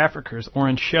by traffickers or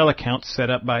in shell accounts set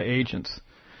up by agents.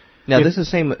 Now, this is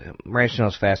the same rationale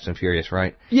as Fast and Furious,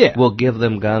 right? Yeah. We'll give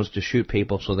them guns to shoot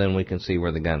people so then we can see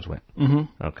where the guns went.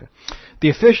 Okay.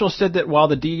 The officials said that while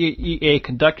the DEA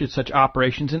conducted such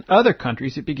operations in other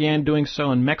countries, it began doing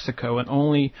so in Mexico and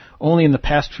only in the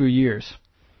past few years.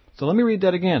 So let me read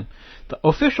that again. The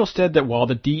officials said that while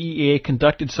the DEA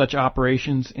conducted such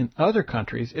operations in other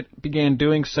countries, it began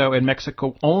doing so in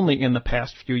Mexico only in the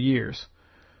past few years,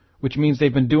 which means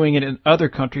they've been doing it in other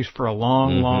countries for a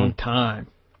long, long time.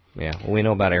 Yeah, well, we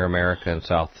know about Air America and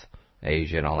South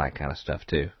Asia and all that kind of stuff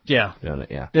too. Yeah,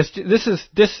 yeah.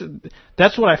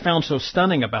 That's what I found so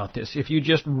stunning about this. If you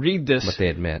just read this, what they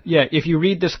admit. Yeah, if you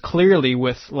read this clearly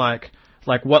with like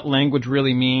like what language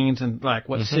really means and like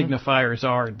what signifiers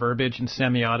are and verbiage and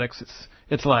semiotics.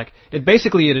 It's like it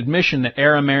basically an admission that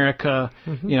Air America,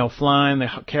 flying the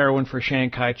Carowin for Chiang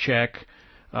Kai-shek,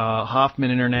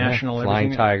 Hoffman International,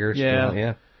 Flying Tigers,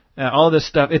 all of this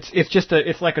stuff.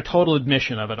 It's like a total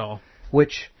admission of it all.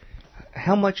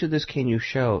 How much of this can you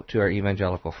show to our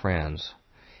evangelical friends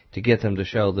to get them to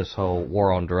show this whole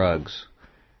war on drugs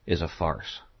is a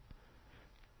farce?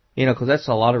 Because that's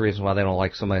a lot of reasons why they don't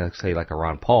like somebody like, say, like a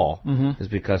Ron Paul, is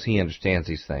because he understands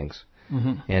these things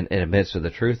and admits to the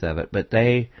truth of it. But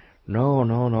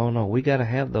no, we got to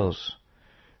have those,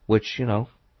 which,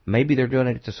 maybe they're doing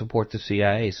it to support the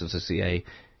CIA, since the CIA,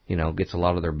 gets a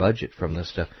lot of their budget from this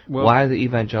stuff. Well, why do the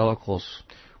evangelicals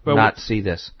not see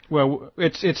this? Well,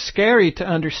 it's scary to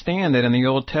understand that in the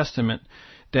Old Testament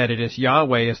that it is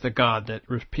Yahweh is the God that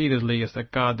repeatedly is the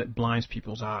God that blinds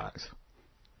people's eyes.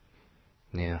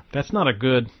 Yeah, that's not a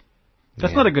good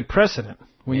precedent.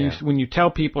 When you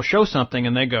tell people show something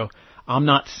and they go, I'm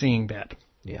not seeing that.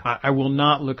 Yeah, I will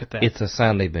not look at that. It's a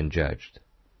sign they've been judged.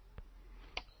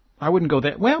 I wouldn't go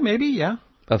that. Well, maybe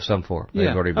of some form. They've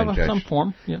already been judged. Of some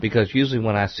form. Yeah. Because usually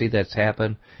when I see that's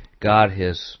happen, God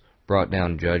has brought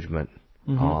down judgment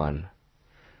on.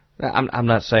 I'm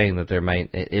not saying that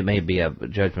it may be a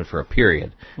judgment for a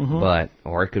period,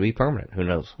 or it could be permanent. Who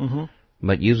knows?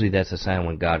 But usually that's a sign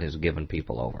when God has given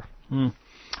people over.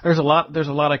 There's a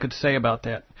lot I could say about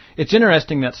that. It's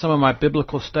interesting that some of my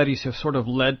biblical studies have sort of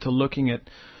led to looking at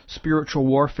spiritual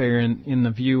warfare in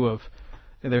the view of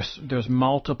there's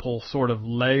multiple sort of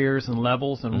layers and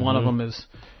levels, and one of them is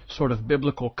sort of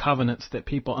biblical covenants that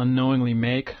people unknowingly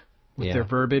make with their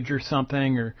verbiage or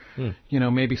something, or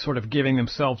maybe sort of giving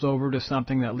themselves over to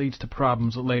something that leads to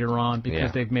problems later on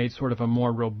because they've made sort of a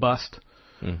more robust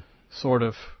sort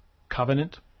of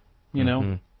covenant,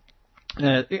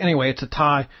 anyway, it's a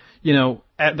tie,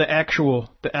 at the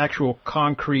actual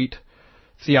concrete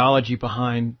theology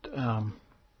behind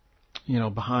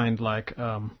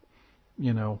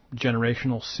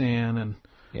generational sin and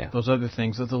those other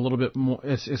things. It's a little bit more.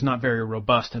 It's not very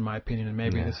robust in my opinion, and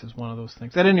maybe this is one of those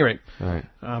things. At any rate, right.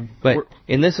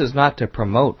 And this is not to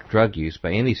promote drug use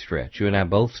by any stretch. You and I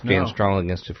both stand strong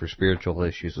against it for spiritual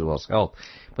issues as well as health.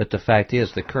 But the fact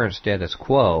is, the current status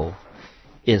quo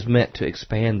is meant to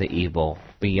expand the evil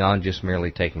beyond just merely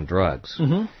taking drugs.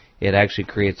 It actually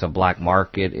creates a black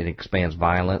market, it expands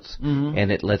violence,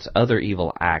 and it lets other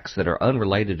evil acts that are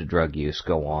unrelated to drug use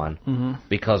go on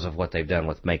because of what they've done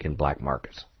with making black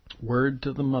markets. Word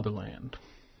to the motherland.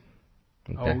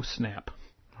 Okay. Oh, snap.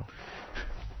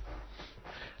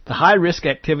 The high-risk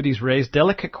activities raise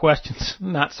delicate questions.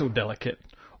 Not so delicate.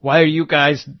 Why are you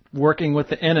guys working with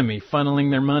the enemy, funneling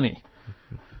their money?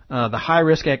 The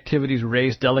high-risk activities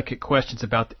raise delicate questions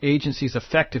about the agency's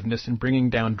effectiveness in bringing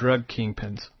down drug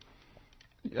kingpins.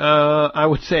 I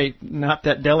would say not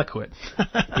that delicate.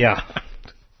 Yeah.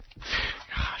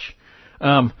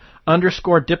 Gosh.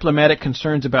 Underscore diplomatic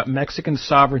concerns about Mexican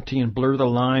sovereignty and blur the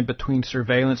line between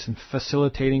surveillance and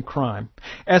facilitating crime.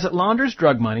 As it launders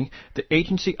drug money, the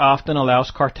agency often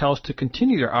allows cartels to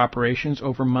continue their operations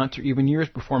over months or even years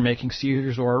before making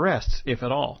seizures or arrests, if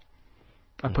at all.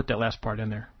 I put that last part in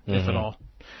there, if at all.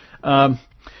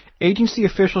 Agency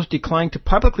officials declined to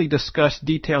publicly discuss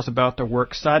details about their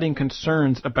work, citing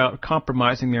concerns about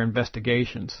compromising their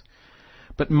investigations.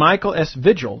 But Michael S.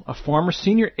 Vigil, a former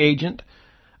senior agent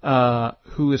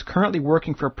who is currently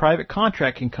working for a private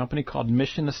contracting company called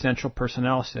Mission Essential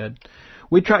Personnel, said,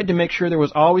 "We tried to make sure there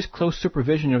was always close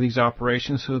supervision of these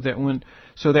operations so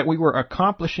that we were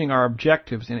accomplishing our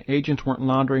objectives and agents weren't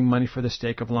laundering money for the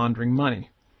sake of laundering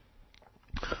money."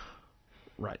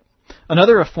 Right.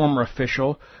 Another former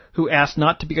official who asked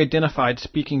not to be identified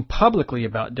speaking publicly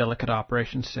about delicate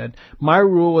operations said, "My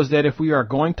rule is that if we are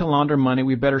going to launder money,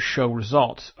 we better show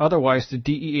results. Otherwise, the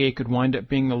DEA could wind up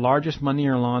being the largest money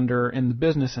launderer in the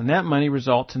business, and that money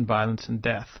results in violence and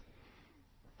death."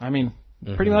 I mean,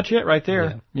 pretty much it right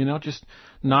there. Yeah. Just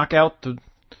knock out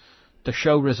the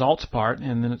show results part,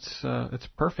 and then it's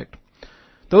perfect.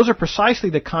 Those are precisely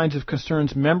the kinds of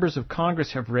concerns members of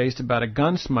Congress have raised about a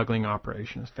gun smuggling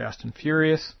operation, Fast and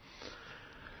Furious.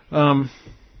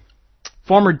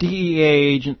 Former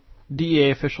DEA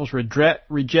officials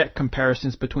reject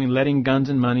comparisons between letting guns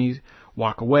and money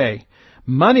walk away.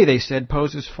 Money, they said,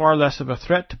 poses far less of a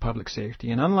threat to public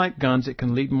safety, and unlike guns, it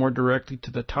can lead more directly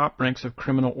to the top ranks of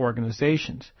criminal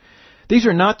organizations. These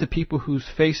are not the people whose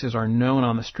faces are known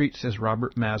on the street, says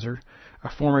Robert Mazur, a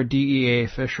former DEA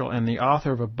official and the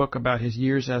author of a book about his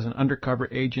years as an undercover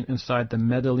agent inside the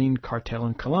Medellin cartel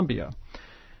in Colombia.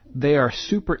 They are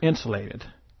super insulated,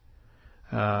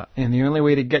 and the only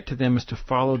way to get to them is to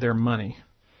follow their money.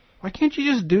 Why can't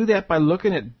you just do that by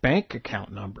looking at bank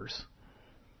account numbers?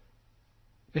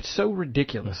 It's so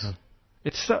ridiculous. Mm-hmm.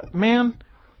 It's so, man,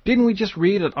 didn't we just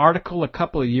read an article a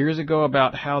couple of years ago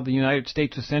about how the United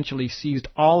States essentially seized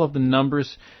all of the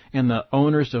numbers and the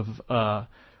owners of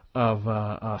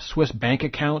Swiss bank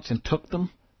accounts and took them?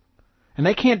 And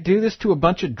they can't do this to a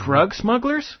bunch of drug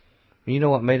smugglers? You know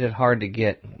what made it hard to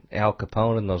get Al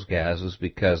Capone and those guys was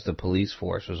because the police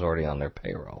force was already on their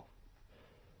payroll.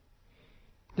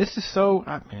 This is so,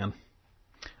 man.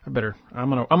 I'm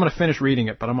gonna finish reading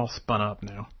it, but I'm all spun up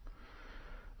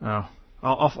now.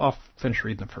 I'll finish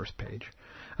reading the first page.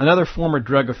 Another former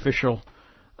drug official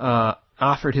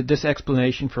offered this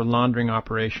explanation for laundering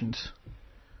operations.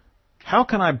 How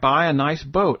can I buy a nice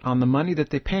boat on the money that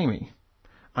they pay me?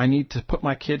 I need to put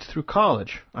my kids through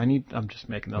college. I'm just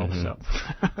making all this up.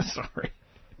 Sorry.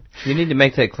 You need to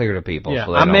make that clear to people. Yeah,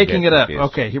 so I'm making it confused.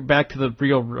 up. Okay, here back to the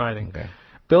real writing. Okay.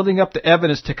 Building up the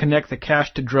evidence to connect the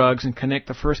cash to drugs and connect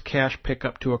the first cash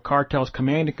pickup to a cartel's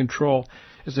command and control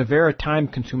is a very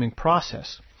time-consuming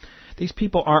process. These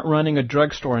people aren't running a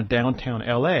drugstore in downtown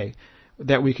L.A.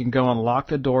 that we can go and lock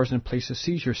the doors and place a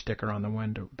seizure sticker on the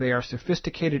window. They are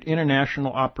sophisticated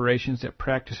international operations that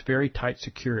practice very tight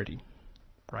security.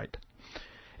 Right.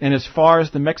 And as far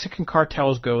as the Mexican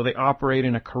cartels go, they operate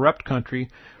in a corrupt country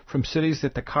from cities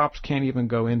that the cops can't even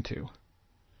go into.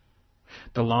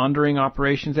 The laundering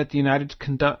operations that the United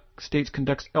States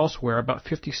conducts elsewhere, about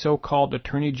 50 so-called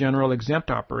Attorney General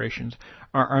exempt operations,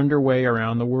 are underway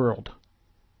around the world.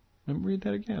 Let me read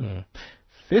that again.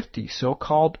 50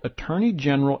 so-called Attorney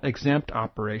General exempt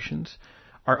operations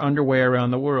are underway around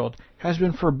the world, has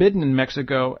been forbidden in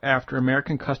Mexico after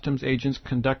American customs agents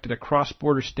conducted a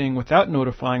cross-border sting without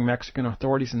notifying Mexican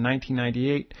authorities in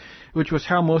 1998, which was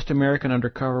how most American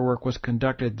undercover work was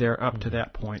conducted there up to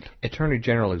that point. Attorney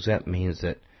General exempt means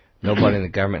that nobody in the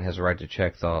government has a right to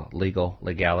check the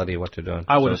legality of what they're doing.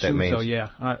 I would assume so, yeah.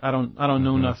 I don't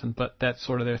know nothing, but that's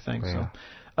sort of their thing. Yeah.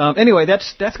 So, anyway,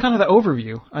 that's kind of the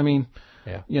overview. I mean,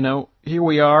 here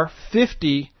we are,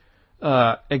 50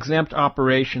 exempt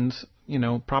operations,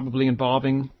 probably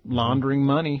involving laundering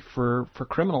money for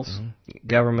criminals. Mm-hmm.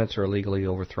 Governments are illegally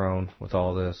overthrown with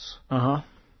all this.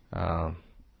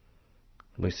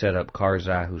 We set up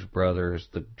Karzai, whose brother is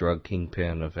the drug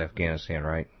kingpin of Afghanistan,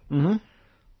 right? Mm-hmm.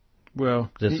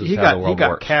 Well, he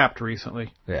got capped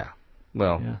recently. Yeah.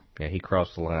 Well, yeah, he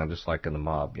crossed the line just like in the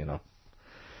mob,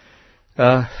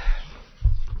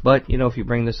 But, if you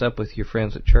bring this up with your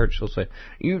friends at church, they'll say,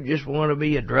 you just want to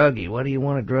be a druggie. Why do you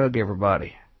want to drug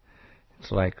everybody?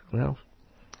 It's like, well,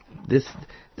 this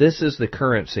is the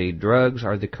currency. Drugs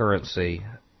are the currency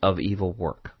of evil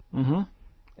work. Mm-hmm.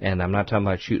 And I'm not talking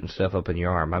about shooting stuff up in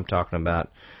your arm. I'm talking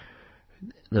about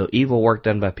the evil work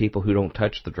done by people who don't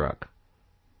touch the drug,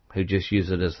 who just use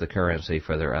it as the currency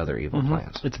for their other evil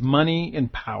plans. It's money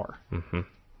and power. Mm-hmm.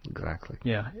 Exactly.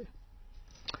 Yeah.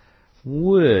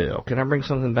 Well, can I bring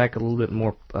something back a little bit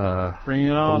more bring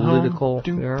it on political?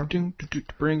 Home.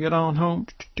 Bring it on home.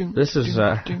 This is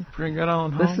bring it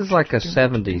on home. This is like a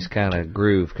 70s kind of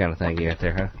groove kind of thing you got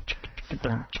there,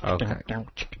 huh? Okay.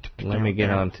 Let me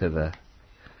get on to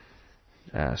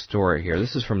the story here.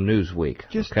 This is from Newsweek.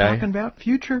 Just talking about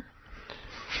future.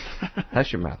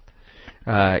 Hush your mouth.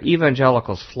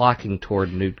 Evangelicals flocking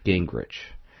toward Newt Gingrich.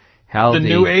 How the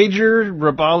New Ager,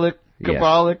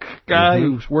 Kabbalic guy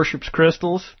who worships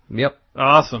crystals. Yep.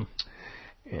 Awesome.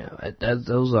 Yeah,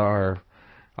 those are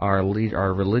our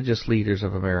religious leaders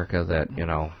of America that,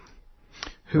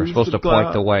 are supposed to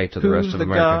point the way to the rest of America. Who's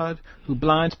the God who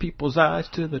blinds people's eyes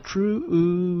to the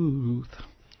truth?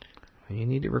 You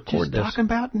need to record this. Just talking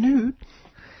about Newt.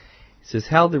 It says,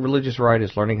 how the religious right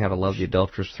is learning how to love the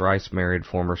adulterous, thrice-married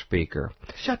former speaker.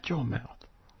 Shut your mouth.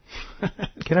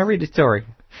 Can I read the story?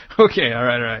 Okay, all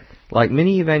right. Like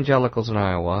many evangelicals in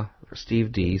Iowa,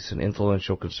 Steve Deese, an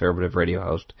influential conservative radio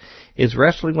host, is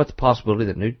wrestling with the possibility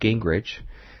that Newt Gingrich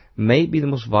may be the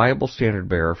most viable standard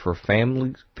bearer for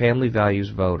family values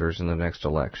voters in the next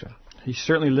election. He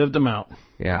certainly lived them out.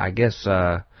 Yeah, I guess.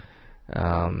 Who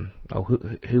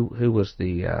was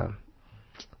the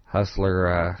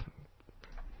hustler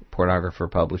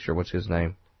pornographer publisher? What's his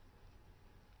name?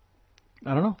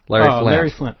 I don't know.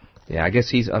 Larry Flint. Yeah, I guess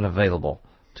he's unavailable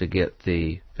to get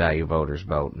the value voters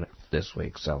vote this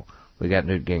week. So we got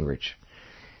Newt Gingrich.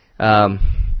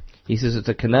 He says it's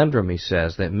a conundrum, he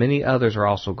says, that many others are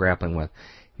also grappling with.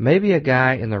 Maybe a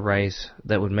guy in the race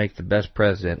that would make the best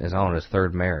president is on his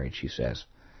third marriage, he says.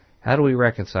 How do we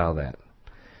reconcile that?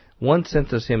 One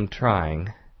sentence him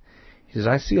trying. He says,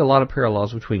 I see a lot of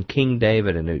parallels between King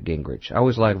David and Newt Gingrich. I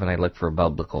always like when they look for a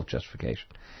biblical justification.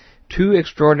 Two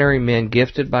extraordinary men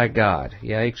gifted by God.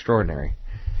 Yeah, extraordinary.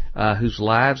 whose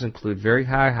lives include very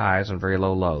high highs and very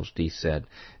low lows, Deese said.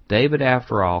 David,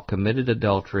 after all, committed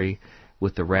adultery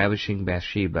with the ravishing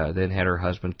Bathsheba, then had her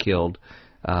husband killed,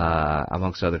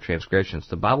 amongst other transgressions.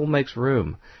 The Bible makes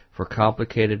room for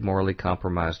complicated, morally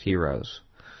compromised heroes.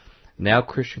 Now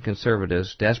Christian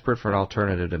conservatives, desperate for an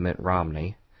alternative to Mitt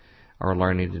Romney, are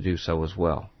learning to do so as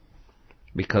well.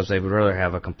 Because they would rather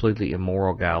have a completely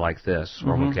immoral guy like this,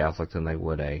 Roman Catholic, than they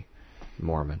would a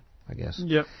Mormon, I guess.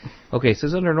 Yep. Okay, it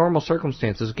says under normal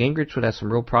circumstances, Gingrich would have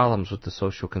some real problems with the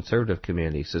social conservative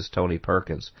community, says Tony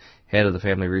Perkins, head of the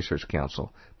Family Research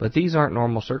Council. But these aren't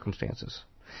normal circumstances.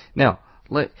 Now,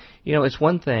 it's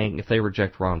one thing if they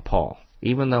reject Ron Paul.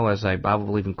 Even though as a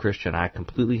Bible-believing Christian, I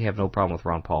completely have no problem with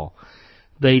Ron Paul.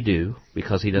 They do,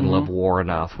 because he doesn't love war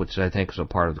enough, which I think is a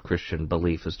part of the Christian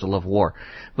belief, is to love war.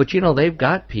 But, they've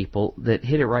got people that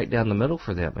hit it right down the middle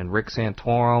for them, and Rick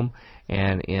Santorum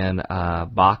and in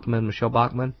Michelle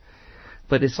Bachmann.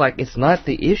 But it's like, it's not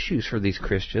the issues for these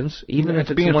Christians, even if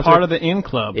it's being part of the in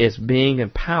club. It's being in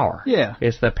power. Yeah.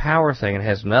 It's the power thing. It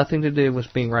has nothing to do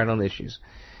with being right on the issues.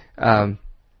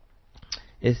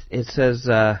 It says,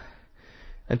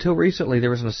 until recently, there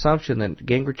was an assumption that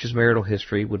Gingrich's marital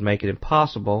history would make it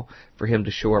impossible for him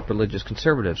to shore up religious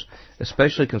conservatives,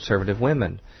 especially conservative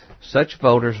women. Such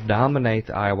voters dominate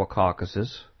the Iowa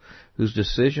caucuses, whose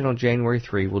decision on January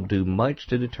 3 will do much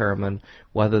to determine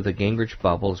whether the Gingrich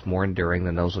bubble is more enduring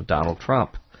than those of Donald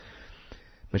Trump.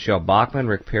 Michelle Bachmann,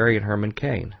 Rick Perry, and Herman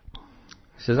Cain.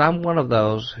 He says, I'm one of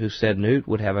those who said Newt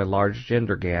would have a large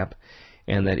gender gap,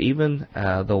 and that even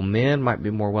though men might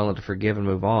be more willing to forgive and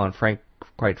move on,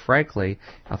 quite frankly,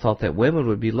 I thought that women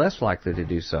would be less likely to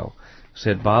do so,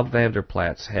 said Bob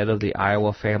Vanderplatz, head of the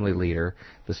Iowa Family Leader,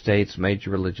 the state's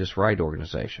major religious right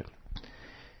organization.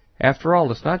 After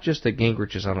all, it's not just that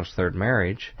Gingrich is on his third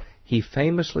marriage. He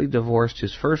famously divorced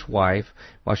his first wife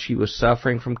while she was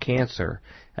suffering from cancer,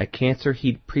 a cancer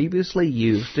he'd previously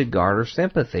used to garner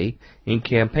sympathy in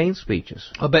campaign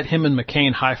speeches. I'll bet him and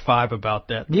McCain high-five about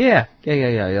that. Yeah.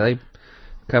 They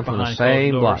come from the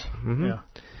same block.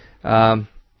 Yeah.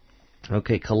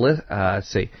 Okay, let's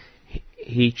see.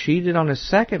 He cheated on his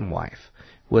second wife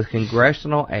with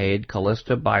congressional aide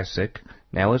Callista Bisick,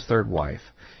 now his third wife,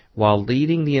 while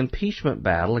leading the impeachment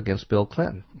battle against Bill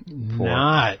Clinton.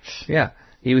 Nuts. Yeah,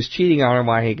 he was cheating on her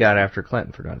while he got after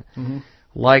Clinton for doing it.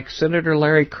 Like Senator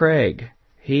Larry Craig,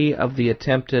 he of the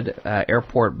attempted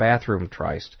airport bathroom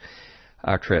tryst.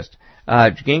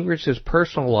 Gingrich's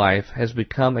personal life has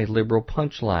become a liberal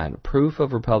punchline, proof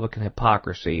of Republican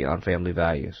hypocrisy on family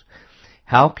values.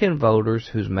 How can voters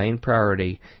whose main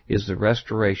priority is the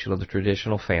restoration of the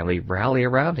traditional family rally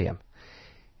around him?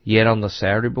 Yet on the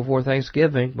Saturday before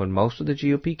Thanksgiving, when most of the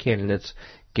GOP candidates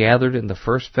gathered in the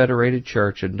First Federated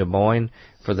Church in Des Moines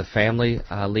for the Family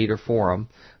Leader Forum,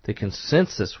 the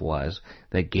consensus was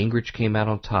that Gingrich came out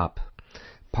on top.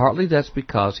 Partly that's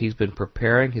because he's been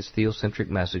preparing his theocentric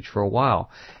message for a while,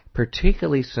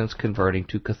 particularly since converting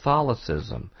to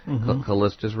Catholicism,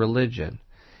 Callista's religion,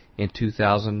 in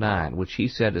 2009, which he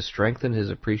said has strengthened his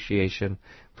appreciation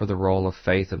for the role of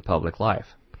faith in public life.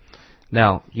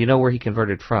 Now, you know where he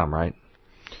converted from, right?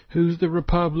 Who's the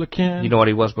Republican? You know what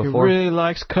he was before? He really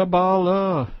likes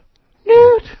Kabbalah.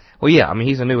 Newt! Well, yeah, I mean,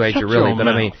 he's a New Ager, really, but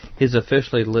I mean, his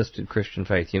officially listed Christian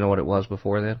faith, you know what it was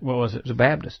before that? What was it? It was a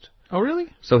Baptist. Oh, really?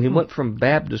 So he went from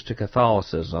Baptist to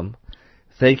Catholicism,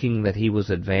 thinking that he was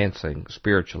advancing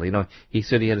spiritually. You know, he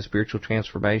said he had a spiritual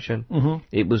transformation.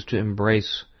 It was to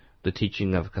embrace the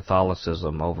teaching of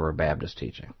Catholicism over a Baptist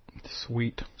teaching.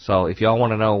 Sweet. So if y'all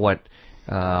want to know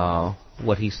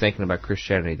what he's thinking about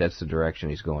Christianity, that's the direction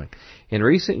he's going. In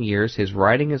recent years, his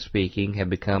writing and speaking have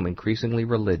become increasingly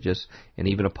religious and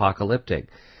even apocalyptic,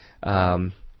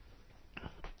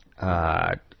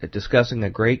 discussing a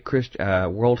great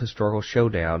world historical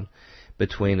showdown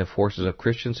between the forces of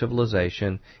Christian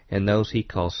civilization and those he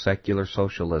calls secular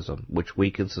socialism, which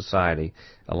weakens society,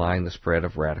 allowing the spread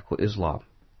of radical Islam.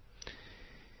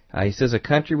 He says, a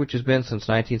country which has been since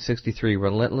 1963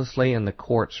 relentlessly in the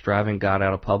courts driving God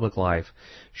out of public life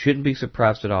shouldn't be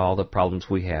surprised at all the problems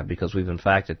we have, because we've in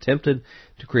fact attempted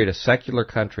to create a secular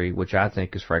country, which I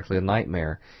think is frankly a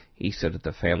nightmare, he said at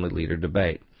the Family Leader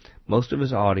debate. Most of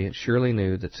his audience surely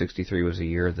knew that 63 was the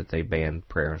year that they banned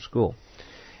prayer in school.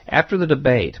 After the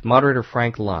debate, moderator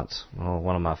Frank Luntz,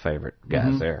 one of my favorite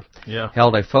guys there,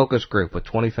 held a focus group with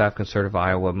 25 conservative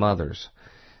Iowa mothers.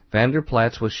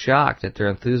 Vanderplatz was shocked at their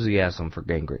enthusiasm for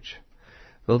Gingrich.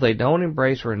 Though they don't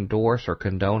embrace or endorse or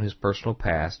condone his personal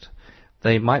past,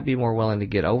 they might be more willing to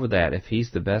get over that if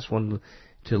he's the best one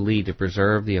to lead to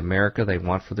preserve the America they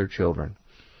want for their children.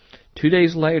 2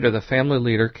 days later, the family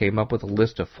leader came up with a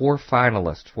list of 4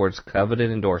 finalists for its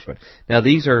coveted endorsement. Now,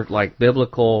 these are like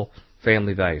biblical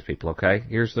family values people, okay?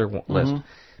 Here's their list.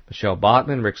 Michelle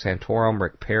Bachmann, Rick Santorum,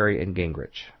 Rick Perry, and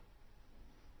Gingrich.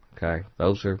 Okay,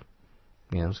 those are,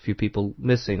 there's a few people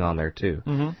missing on there, too.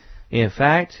 In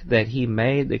fact, that he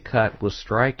made the cut was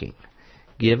striking,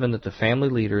 given that the family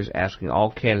leader is asking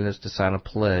all candidates to sign a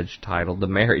pledge titled the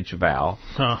Marriage Vow,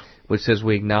 which says,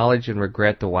 we acknowledge and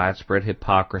regret the widespread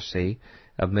hypocrisy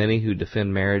of many who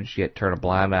defend marriage yet turn a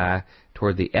blind eye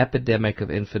toward the epidemic of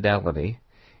infidelity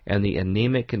and the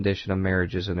anemic condition of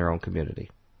marriages in their own community.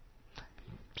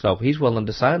 So he's willing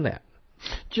to sign that.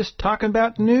 Just talking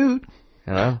about Newt.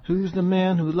 Hello? Who's the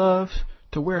man who loves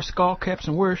to wear skull caps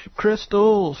and worship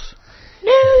crystals?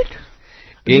 Newt!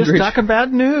 Just talking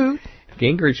about Newt.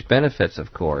 Gingrich benefits,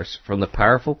 of course, from the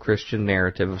powerful Christian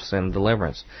narrative of sin and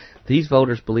deliverance. These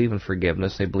voters believe in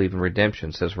forgiveness. They believe in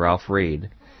redemption, says Ralph Reed,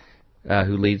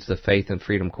 who leads the Faith and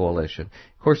Freedom Coalition.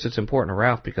 Of course, it's important to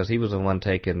Ralph because he was the one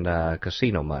taking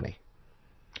casino money.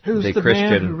 Who's the Christian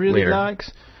man who really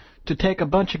likes to take a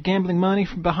bunch of gambling money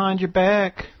from behind your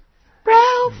back?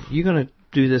 Ralph! You going to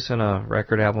do this in a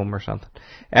record album or something?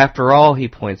 After all, he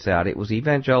points out, it was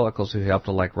evangelicals who helped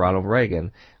elect Ronald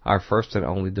Reagan, our first and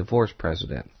only divorced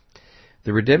president.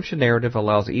 The redemption narrative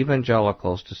allows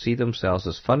evangelicals to see themselves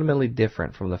as fundamentally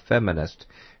different from the feminists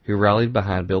who rallied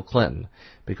behind Bill Clinton,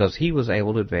 because he was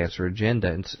able to advance her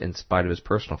agenda in spite of his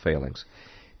personal failings.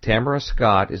 Tamara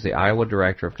Scott is the Iowa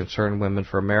director of Concerned Women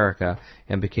for America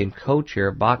and became co-chair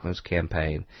of Bachmann's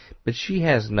campaign, but she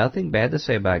has nothing bad to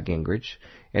say about Gingrich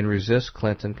and resists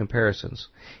Clinton comparisons.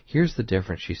 Here's the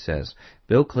difference, she says.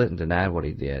 Bill Clinton denied what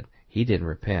he did. He didn't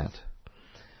repent.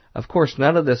 Of course,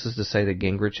 none of this is to say that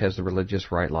Gingrich has the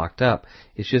religious right locked up.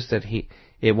 It's just that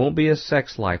it won't be his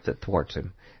sex life that thwarts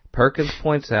him. Perkins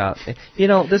points out,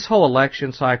 this whole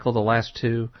election cycle, the last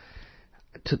two,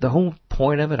 the whole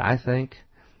point of it, I think,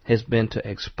 has been to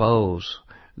expose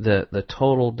the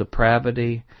total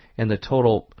depravity and the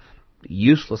total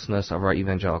uselessness of our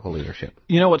evangelical leadership.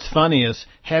 You know what's funny is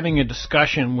having a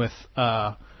discussion with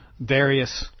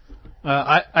various.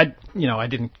 I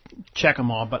didn't check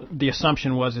them all, but the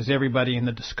assumption was everybody in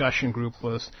the discussion group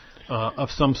was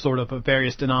of some sort of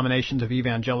various denominations of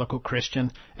evangelical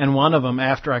Christian, and one of them,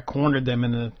 after I cornered them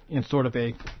in sort of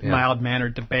a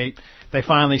mild-mannered debate, they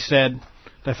finally said,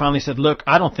 "Look,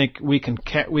 I don't think we can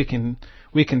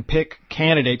pick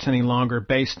candidates any longer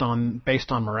based on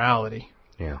morality."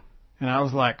 Yeah. And I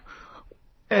was like,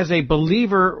 as a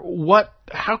believer,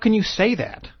 how can you say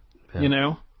that?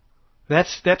 Yeah.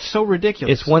 That's so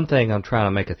ridiculous. It's one thing I'm trying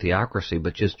to make a theocracy,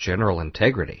 but just general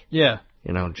integrity. Yeah.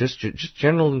 Just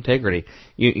general integrity.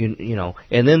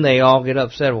 And then they all get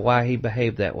upset with why he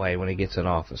behaved that way when he gets in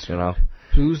office,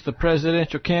 Who's the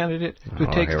presidential candidate who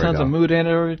takes tons of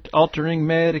mood-altering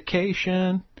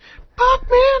medication?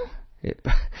 Bachman!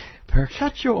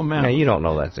 Shut your mouth. Now, you don't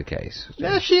know that's the case.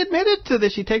 Yeah, she admitted to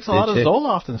this. She takes a lot of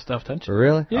Zoloft and stuff, doesn't she?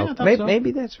 Really? Yeah,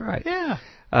 maybe that's right. Yeah.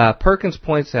 Perkins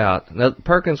points out,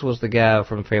 Perkins was the guy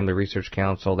from Family Research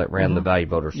Council that ran the Value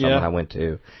Voters Summit I went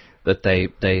to, that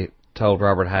they told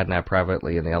Robert Hyde and I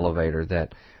privately in the elevator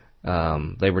that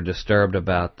they were disturbed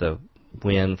about the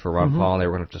win for Ron Paul, and they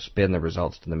were going to have to spin the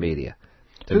results to the media.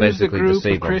 Who's the group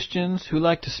of Christians who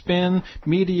like to spin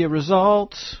media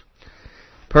results?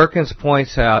 Perkins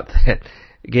points out that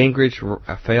Gingrich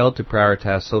failed to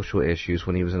prioritize social issues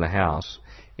when he was in the House,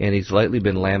 and he's lately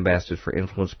been lambasted for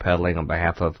influence peddling on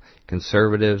behalf of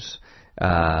conservatives,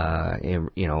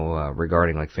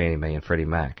 regarding like Fannie Mae and Freddie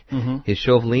Mac. His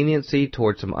show of leniency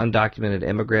towards some undocumented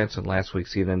immigrants in last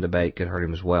week's CNN debate could hurt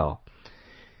him as well.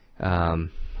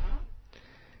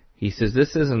 He says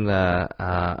this isn't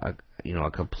a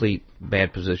complete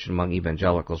bad position among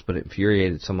evangelicals, but it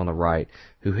infuriated some on the right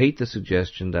who hate the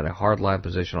suggestion that a hardline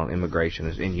position on immigration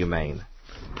is inhumane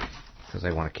because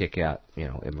they want to kick out,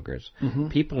 immigrants.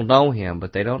 People know him,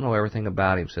 but they don't know everything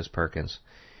about him, says Perkins.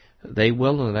 They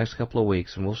will in the next couple of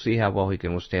weeks, and we'll see how well he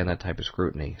can withstand that type of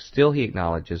scrutiny. Still, he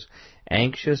acknowledges,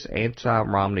 anxious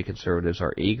anti-Romney conservatives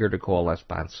are eager to coalesce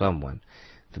behind someone.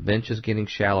 The bench is getting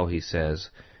shallow, he says.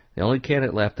 The only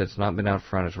candidate left that's not been out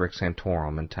front is Rick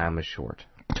Santorum, and time is short.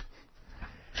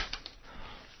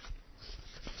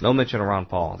 No mention of Ron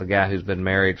Paul, the guy who's been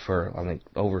married for, I think,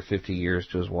 over 50 years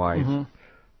to his wife,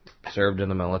 served in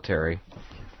the military.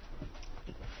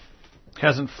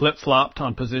 Hasn't flip-flopped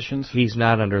on positions. He's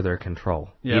not under their control.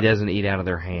 Yep. He doesn't eat out of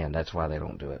their hand. That's why they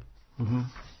don't do it. I'm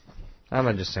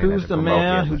not just saying Who's the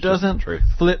man who doesn't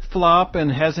flip-flop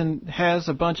and has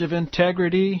a bunch of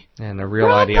integrity? And a real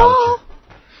ideology.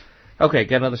 Okay,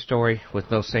 got another story with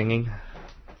no singing.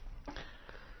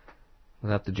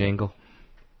 without the jingle?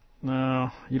 No,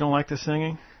 you don't like the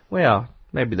singing? Well,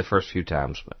 maybe the first few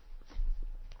times, but...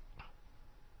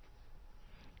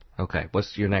 Okay,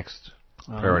 what's your next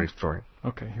priority story?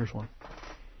 Okay, here's one.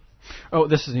 Oh,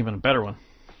 this is even a better one.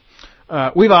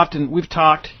 We've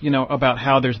talked, about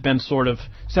how there's been sort of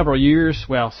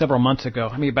several months ago,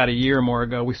 about a year or more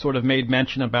ago, we sort of made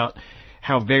mention about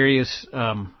how various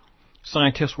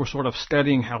scientists were sort of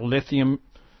studying how lithium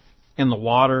in the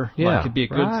water could be a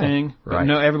good thing. Right.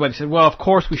 No, everybody said, well, of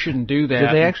course we shouldn't do that.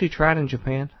 Did they actually try it in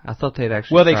Japan? I thought they'd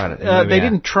actually tried it. They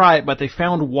didn't try it, but they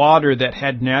found water that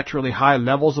had naturally high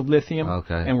levels of lithium.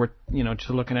 Okay. And we're, just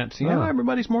looking at it and seeing,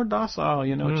 everybody's more docile,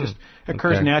 it just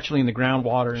occurs naturally in the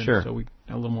groundwater, and so we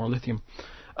have a little more lithium.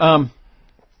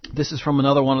 This is from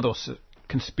another one of those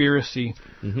conspiracy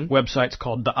websites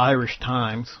called the Irish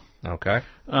Times. Okay.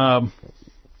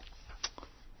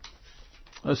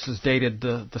 This is dated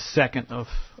the 2nd of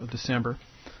December.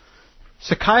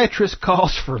 Psychiatrist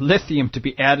calls for lithium to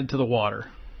be added to the water.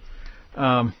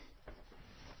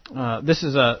 This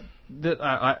is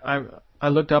I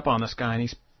looked up on this guy, and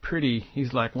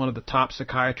he's like one of the top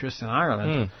psychiatrists in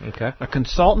Ireland. Okay. A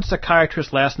consultant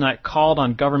psychiatrist last night called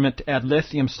on government to add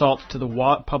lithium salts to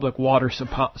the public water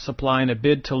supply in a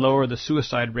bid to lower the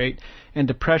suicide rate and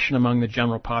depression among the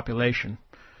general population.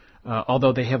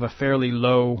 Although they have a fairly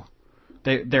low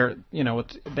They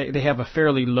have a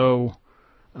fairly low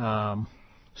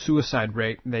suicide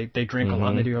rate. They drink a lot.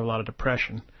 And they do have a lot of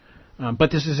depression. But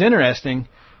this is interesting,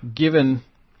 given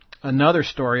another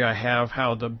story I have,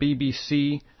 how the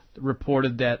BBC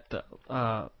reported that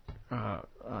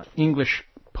English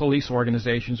police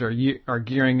organizations are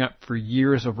gearing up for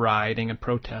years of rioting and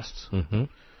protests.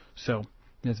 So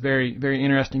it's very, very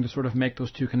interesting to sort of make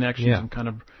those two connections and kind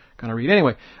of read.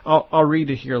 Anyway, I'll read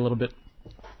it here a little bit.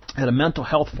 At a mental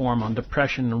health forum on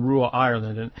depression in rural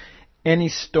Ireland in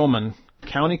Ennistomon,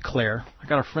 County Clare. I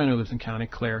got a friend who lives in County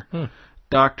Clare.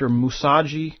 Dr.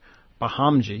 Mossad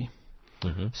Bahamji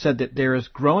said that there is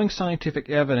growing scientific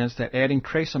evidence that adding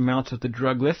trace amounts of the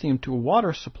drug lithium to a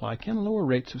water supply can lower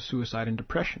rates of suicide and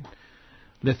depression.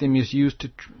 Lithium is used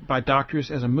by doctors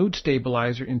as a mood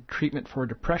stabilizer in treatment for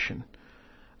depression.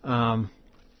 Now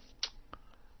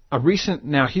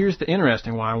here's the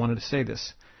interesting why I wanted to say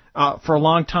this. For a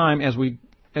long time, as we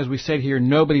said here,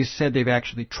 nobody said they've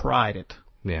actually tried it.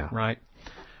 Yeah. Right?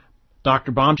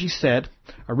 Dr. Bahamji said,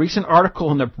 a recent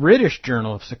article in the British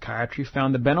Journal of Psychiatry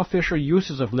found the beneficial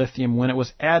uses of lithium when it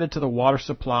was added to the water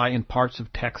supply in parts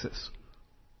of Texas.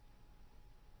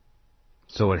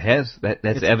 So it has,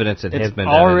 that's evidence it has been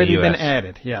done already in the US. Been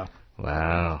added, yeah.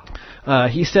 Wow.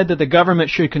 He said that the government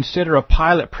should consider a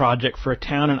pilot project for a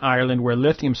town in Ireland where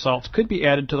lithium salts could be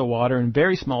added to the water in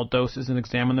very small doses and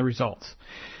examine the results.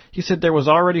 He said there was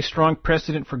already strong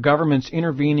precedent for governments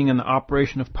intervening in the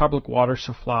operation of public water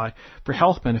supply for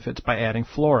health benefits by adding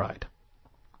fluoride.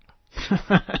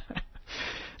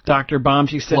 Dr.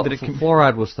 Bahamji said that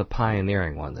fluoride was the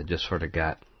pioneering one that just sort of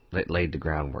laid the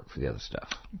groundwork for the other stuff.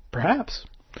 Perhaps.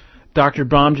 Dr.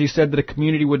 Bahamji said that a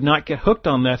community would not get hooked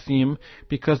on lithium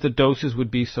because the doses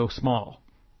would be so small.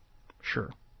 Sure.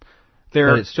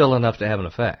 But it's still enough to have an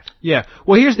effect. Yeah.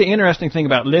 Well, here's the interesting thing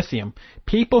about lithium.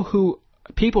 People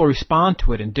respond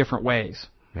to it in different ways.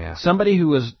 Yeah. Somebody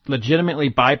who is legitimately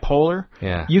bipolar,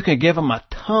 you can give them a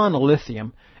ton of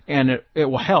lithium, and it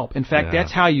will help. In fact,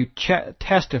 that's how you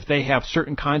test if they have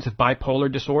certain kinds of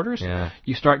bipolar disorders. Yeah.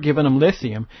 You start giving them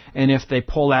lithium, and if they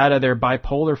pull out of their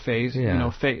bipolar phase,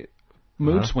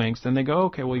 mood swings, then they go,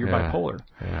 okay, well, you're bipolar.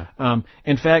 Yeah.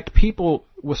 In fact, people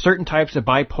with certain types of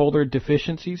bipolar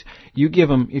deficiencies,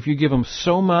 if you give them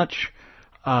so much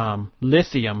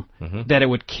lithium that it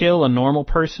would kill a normal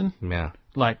person,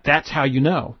 like that's how you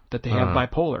know that they have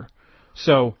bipolar.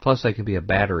 So plus, they could be a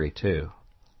battery too.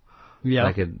 Yeah,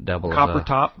 like a double copper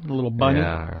top, a little bunny.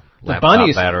 Yeah, the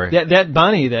bunny battery. That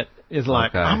bunny that is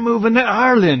like, I'm moving to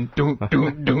Ireland. Doom,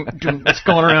 doom, doom, doom. It's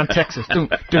going around Texas. Doom,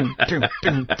 doom, doom,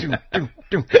 doom, doom,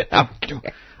 doom,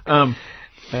 doom.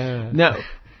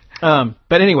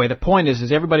 But anyway, the point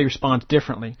is everybody responds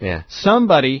differently. Yeah.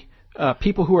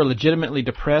 People who are legitimately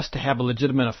depressed, to have a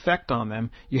legitimate effect on them,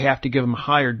 you have to give them a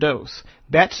higher dose.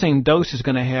 That same dose is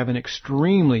going to have an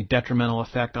extremely detrimental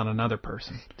effect on another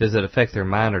person. Does it affect their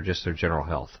mind or just their general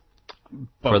health?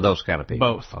 Both. For those kind of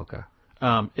people? Both. Okay.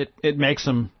 It makes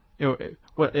them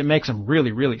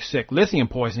really, really sick. Lithium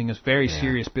poisoning is very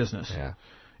serious business. Yeah.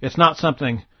 It's not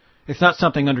something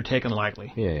undertaken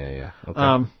lightly. Yeah.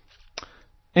 Okay.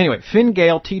 Anyway, Finn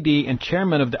Gale, TD, and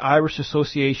chairman of the Irish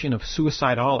Association of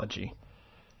Suicidology,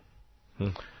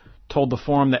 told the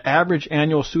forum the average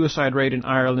annual suicide rate in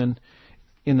Ireland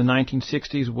in the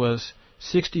 1960s was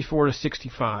 64 to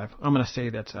 65. I'm going to say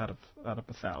that's out of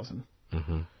 1,000.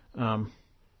 Mm-hmm.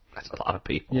 That's a lot of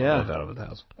people. Yeah. Out of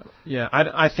 1,000. Yeah,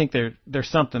 I think there's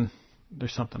something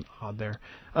odd there.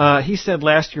 He said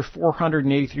last year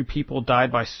 483 people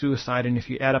died by suicide, and if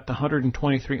you add up the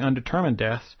 123 undetermined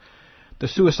deaths, the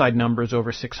suicide number is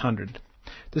over 600.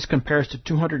 This compares to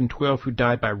 212 who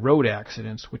died by road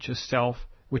accidents, which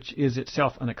is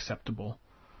itself unacceptable.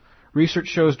 Research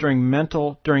shows during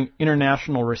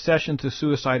international recessions, the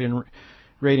suicide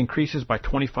rate increases by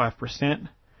 25%.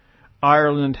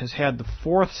 Ireland has had the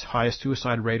fourth highest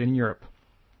suicide rate in Europe.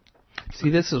 See,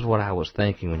 this is what I was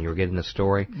thinking when you were getting the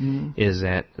story, is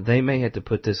that they may have to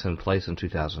put this in place in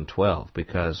 2012,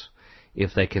 because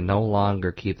if they can no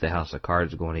longer keep the House of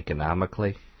Cards going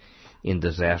economically, and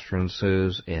disaster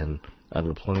ensues and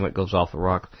unemployment goes off the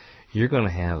rock, you're going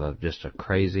to have just a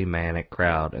crazy, manic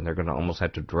crowd, and they're going to almost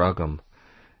have to drug them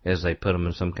as they put them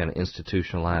in some kind of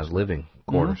institutionalized living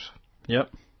quarters. Yep.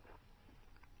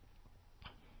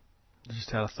 I just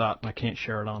had a thought, and I can't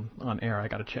share it on air. I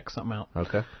got to check something out.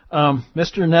 Okay.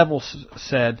 Mr. Neville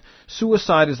said,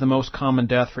 suicide is the most common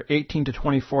death for 18 to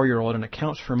 24-year-old and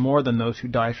accounts for more than those who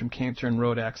die from cancer and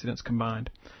road accidents combined.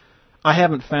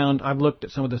 I've looked at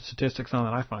some of the statistics on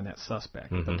that. I find that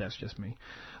suspect, but that's just me.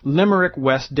 Limerick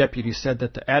West deputy said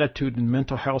that the attitude in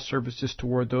mental health services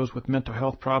toward those with mental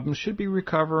health problems should be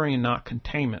recovery and not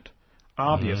containment,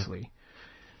 obviously.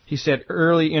 He said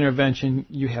early intervention,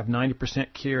 you have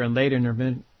 90% cure, and late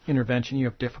intervention, you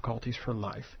have difficulties for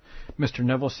life. Mr.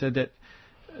 Neville said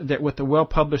that with the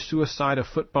well-published suicide of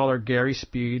footballer Gary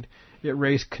Speed, it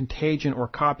raised contagion or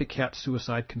copycat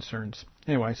suicide concerns.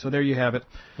 Anyway, so there you have it.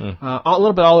 A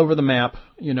little bit all over the map,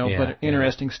 but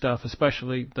interesting stuff,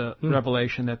 especially the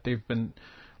revelation that they've been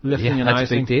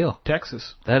lithiumizing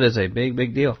Texas. That is a big,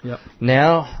 big deal. Yep.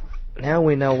 Now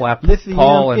we know why Lithium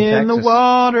Paul in Texas, the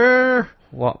water.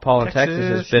 Paul in Texas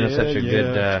has been in such a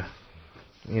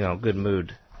good, good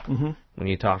mood when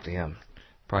you talk to him.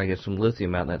 Probably get some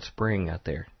lithium out in that spring out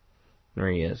there. There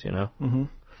he is,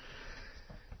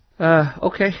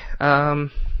 Okay.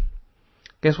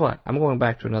 Guess what? I'm going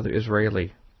back to another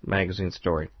Israeli magazine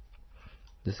story.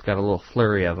 This got a little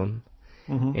flurry of them.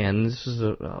 And this is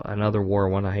another war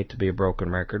one. I hate to be a broken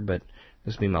record, but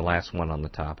this will be my last one on the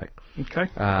topic. Okay.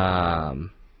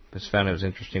 Just found it was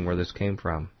interesting where this came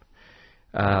from.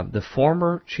 The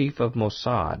former chief of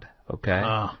Mossad,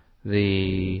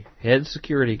 the head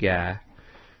security guy,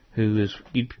 who is,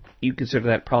 you consider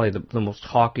that probably the most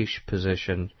hawkish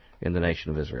position in the nation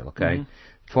of Israel, okay?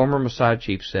 Former Mossad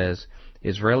chief says,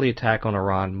 Israeli attack on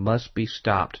Iran must be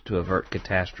stopped to avert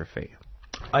catastrophe.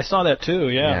 I saw that too,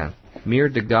 yeah.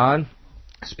 Mid-Dec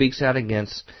speaks out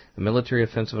against the military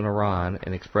offensive in Iran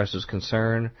and expresses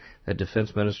concern that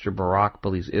Defense Minister Barak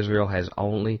believes Israel has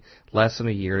only less than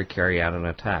a year to carry out an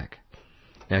attack.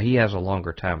 Now, he has a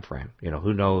longer time frame.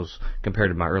 Who knows, compared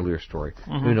to my earlier story,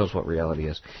 who knows what reality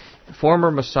is.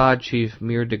 Former Mossad chief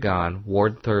Mid-Dec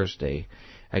warned Thursday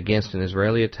against an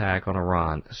Israeli attack on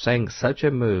Iran, saying such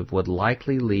a move would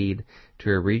likely lead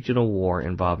to a regional war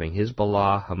involving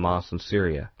Hezbollah, Hamas, and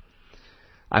Syria.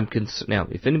 Now,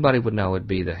 if anybody would know, it'd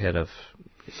be the head of,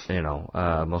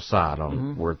 Mossad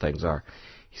on where things are.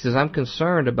 He says, I'm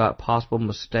concerned about possible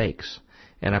mistakes,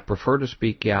 and I prefer to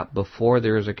speak out before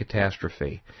there is a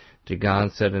catastrophe,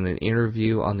 Dagan said in an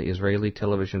interview on the Israeli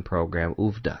television program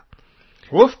Uvda.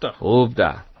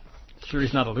 Uvda. Sure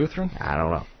he's not a Lutheran? I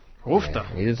don't know.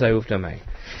 Ufta. He didn't say Ufta, mate.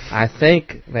 I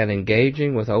think that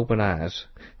engaging with open eyes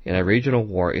in a regional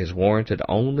war is warranted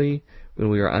only when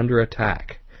we are under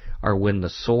attack or when the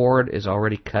sword is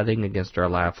already cutting against our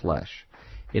live flesh.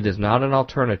 It is not an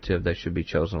alternative that should be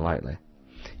chosen lightly.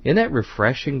 Isn't that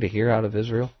refreshing to hear out of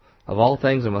Israel? Of all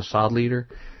things, a Mossad leader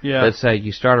that say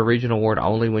you start a regional war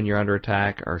only when you're under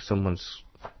attack or someone's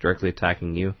directly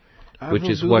attacking you, which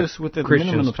is what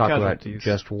Christians talk about,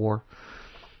 just war.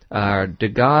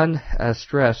 Dagan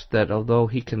stressed that although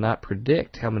he cannot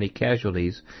predict how many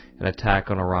casualties an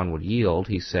attack on Iran would yield,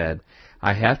 he said,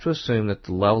 I have to assume that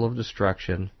the level of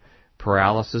destruction,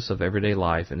 paralysis of everyday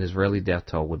life, and Israeli death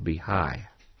toll would be high.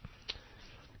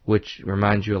 Which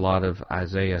reminds you a lot of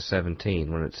Isaiah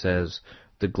 17, when it says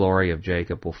the glory of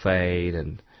Jacob will fade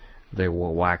and they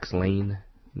will wax lean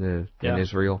in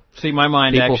Israel. See, my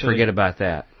mind People forget about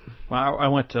that. Well, I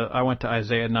went to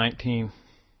Isaiah 19.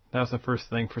 That was the first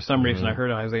thing. For some reason, I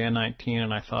heard Isaiah 19,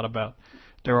 and I thought about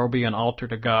there will be an altar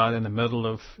to God in the middle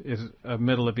of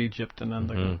Egypt, and then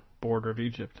the border of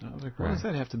Egypt. And I was like, what does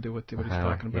that have to do with what he's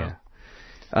talking about?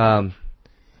 Yeah.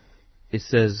 It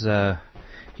says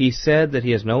he said that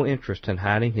he has no interest in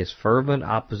hiding his fervent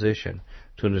opposition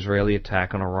to an Israeli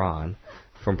attack on Iran,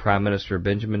 from Prime Minister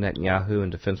Benjamin Netanyahu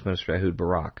and Defense Minister Ehud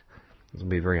Barak. This will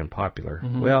be very unpopular.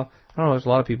 Mm-hmm. Well, I don't know, there's a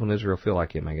lot of people in Israel feel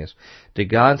like him, I guess.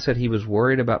 Dagan said he was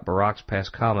worried about Barak's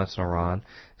past comments on Iran,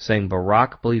 saying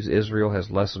Barak believes Israel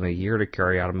has less than a year to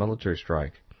carry out a military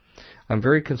strike. I'm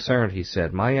very concerned, he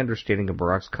said. My understanding of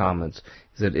Barak's comments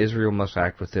is that Israel must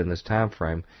act within this time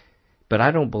frame, but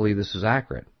I don't believe this is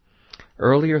accurate.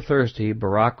 Earlier Thursday,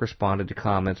 Barak responded to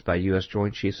comments by U.S.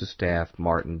 Joint Chiefs of Staff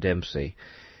Martin Dempsey,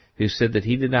 who said that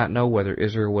he did not know whether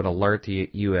Israel would alert the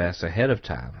U.S. ahead of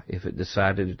time if it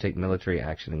decided to take military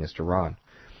action against Iran.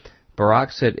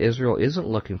 Barak said Israel isn't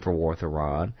looking for war with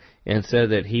Iran and said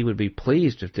that he would be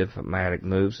pleased if diplomatic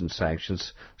moves and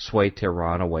sanctions swayed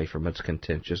Tehran away from its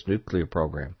contentious nuclear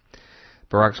program.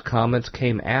 Barak's comments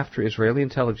came after Israeli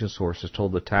intelligence sources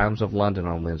told the Times of London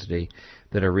on Wednesday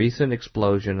that a recent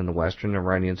explosion in the western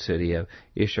Iranian city of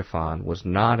Isfahan was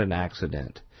not an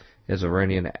accident, as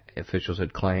Iranian officials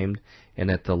had claimed, and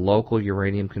that the local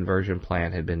uranium conversion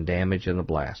plant had been damaged in the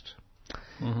blast.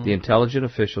 Mm-hmm. The intelligence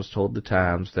officials told the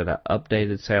Times that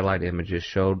updated satellite images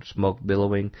showed smoke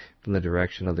billowing from the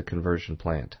direction of the conversion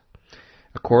plant.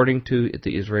 According to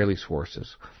the Israeli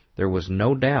sources, there was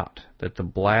no doubt that the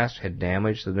blast had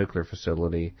damaged the nuclear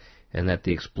facility and that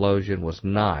the explosion was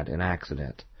not an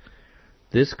accident.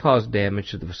 This caused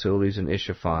damage to the facilities in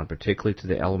Isfahan, particularly to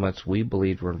the elements we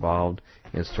believed were involved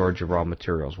in storage of raw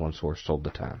materials, one source told the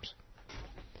Times.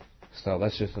 So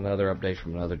that's just another update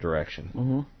from another direction.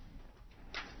 Mm-hmm.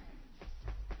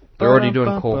 They're already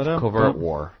doing covert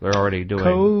war. They're already doing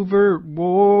covert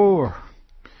war.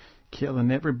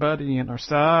 Killing everybody in our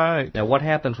sight. Now, what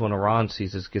happens when Iran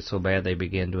sees this get so bad they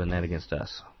begin doing that against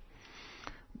us?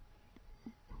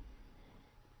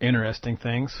 Interesting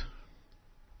things.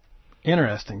 You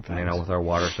know, with our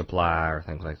water supply or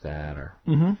things like that, or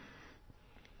mm-hmm.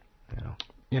 You know,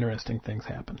 interesting things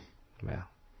happen. Yeah.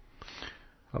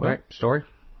 All right, story.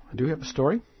 I do have a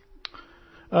story.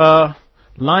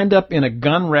 Lined up in a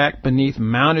gun rack beneath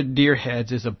mounted deer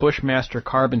heads is a Bushmaster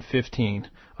Carbon 15,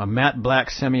 a matte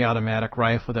black semi-automatic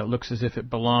rifle that looks as if it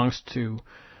belongs to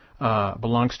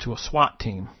a SWAT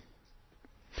team.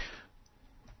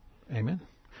 Amen.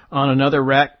 On another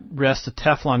rack rests a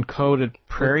Teflon-coated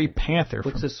Prairie Panther.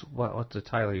 What's the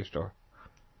title of your story?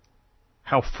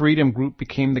 How Freedom Group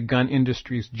became the gun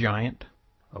industry's giant.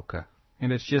 Okay.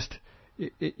 And it's just,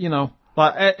 you know,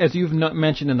 as you've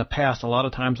mentioned in the past, a lot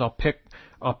of times I'll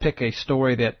pick a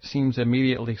story that seems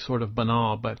immediately sort of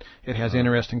banal, but it has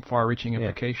interesting, far-reaching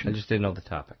implications. I just didn't know the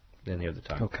topic. Didn't hear the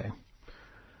topic. Okay.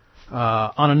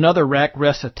 On another rack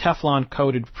rests a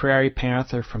Teflon-coated Prairie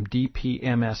Panther from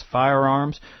DPMS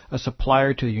Firearms, a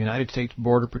supplier to the United States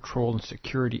Border Patrol and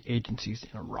security agencies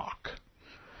in Iraq.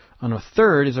 On a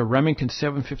third is a Remington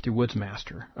 750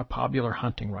 Woodsmaster, a popular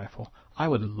hunting rifle. I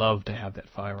would love to have that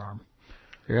firearm.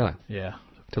 Really? Yeah.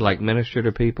 To, like, minister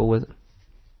to people with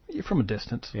it? From a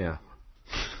distance. Yeah.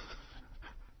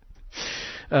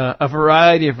 A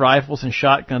variety of rifles and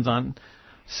shotguns on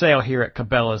sale here at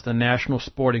Cabela's, the national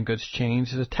sporting goods chain,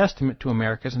 is a testament to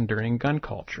America's enduring gun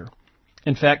culture.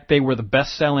 In fact, it was the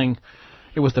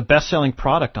best-selling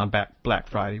product on Black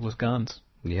Friday was guns.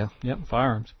 Yeah. Yep,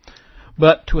 firearms.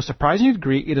 But to a surprising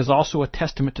degree, it is also a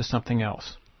testament to something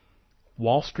else: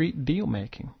 Wall Street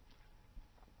deal-making.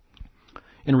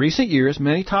 In recent years,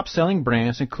 many top-selling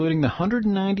brands, including the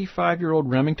 195-year-old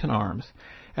Remington Arms,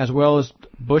 as well as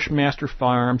Bushmaster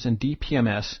Firearms and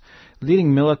DPMS,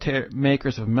 leading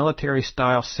makers of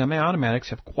military-style semi-automatics,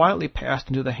 have quietly passed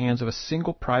into the hands of a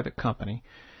single private company.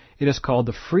 It is called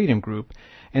the Freedom Group,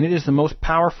 and it is the most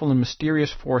powerful and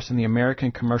mysterious force in the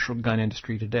American commercial gun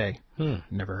industry today.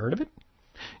 Never heard of it?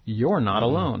 You're not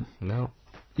alone. No.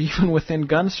 Even within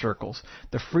gun circles,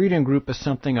 the Freedom Group is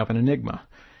something of an enigma.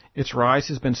 Its rise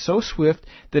has been so swift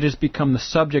that it has become the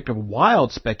subject of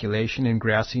wild speculation and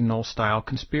grassy knoll-style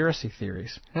conspiracy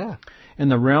theories. Yeah. In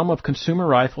the realm of consumer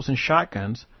rifles and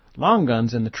shotguns, long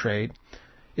guns in the trade,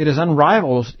 it is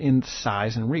unrivaled in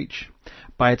size and reach.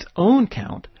 By its own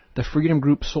count, the Freedom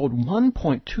Group sold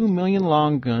 1.2 million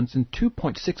long guns and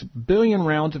 2.6 billion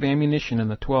rounds of ammunition in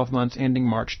the 12 months ending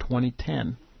March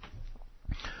 2010,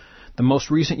 the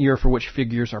most recent year for which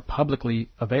figures are publicly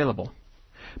available.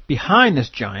 Behind this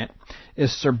giant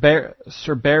is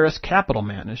Cerberus Capital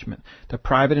Management, the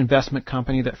private investment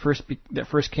company that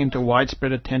first came to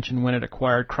widespread attention when it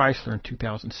acquired Chrysler in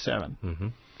 2007. Mm-hmm.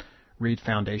 Read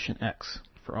Foundation X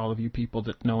for all of you people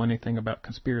that know anything about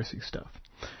conspiracy stuff.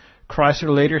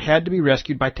 Chrysler later had to be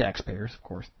rescued by taxpayers, of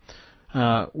course.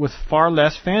 With far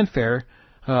less fanfare,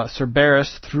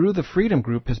 Cerberus, through the Freedom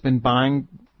Group, has been buying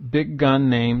big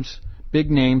names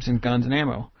in guns and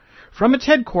ammo. From its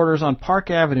headquarters on Park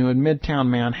Avenue in Midtown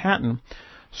Manhattan,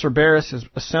 Cerberus has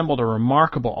assembled a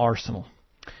remarkable arsenal.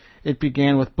 It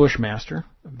began with Bushmaster,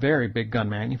 a very big gun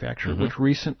manufacturer, which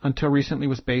until recently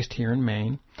was based here in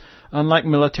Maine. Unlike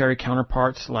military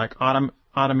counterparts like automatic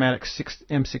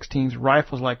M16s,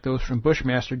 rifles like those from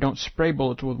Bushmaster don't spray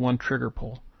bullets with one trigger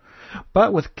pull.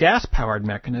 But with gas-powered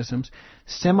mechanisms,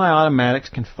 semi-automatics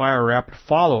can fire rapid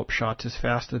follow-up shots as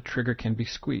fast as the trigger can be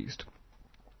squeezed.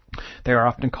 They are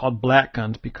often called black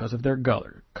guns because of their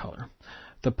color.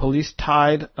 The police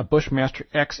tied a Bushmaster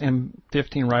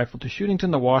XM15 rifle to shootings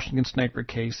in the Washington sniper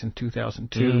case in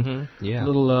 2002. Yeah.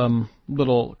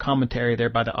 Little commentary there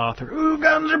by the author. Ooh,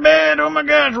 guns are bad. Oh my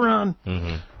gosh, run.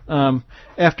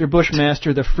 After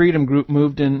Bushmaster, the Freedom Group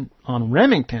moved in on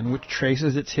Remington, which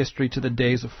traces its history to the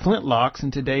days of flintlocks,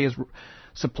 and today is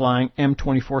supplying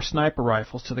M24 sniper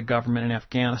rifles to the government in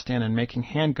Afghanistan and making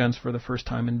handguns for the first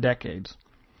time in decades.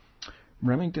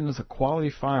 Remington is a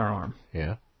quality firearm.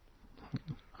 Yeah.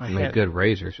 They made good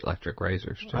razors, electric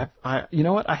razors, too. You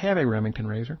know what? I have a Remington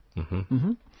razor.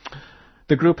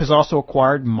 The group has also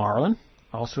acquired Marlin,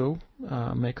 also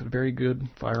makes a very good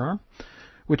firearm,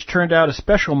 which turned out a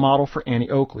special model for Annie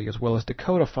Oakley, as well as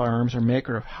Dakota Firearms, a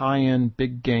maker of high-end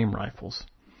big game rifles.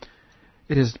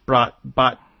 It has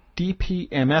bought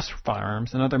DPMS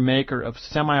Firearms, another maker of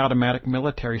semi-automatic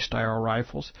military-style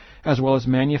rifles, as well as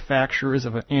manufacturers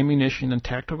of ammunition and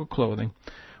tactical clothing.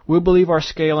 We believe our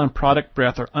scale and product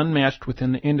breadth are unmatched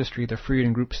within the industry, the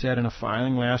Freedom Group said in a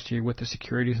filing last year with the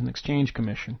Securities and Exchange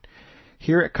Commission.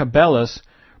 Here at Cabela's,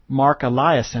 Mark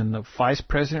Eliason, the Vice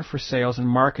President for Sales and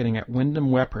Marketing at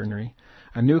Wyndham Weaponry,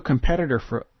 a new competitor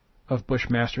of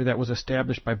Bushmaster that was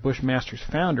established by Bushmaster's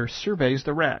founder, surveys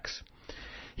the racks.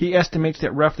 He estimates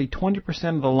that roughly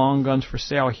 20% of the long guns for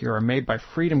sale here are made by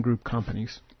Freedom Group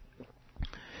companies.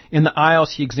 In the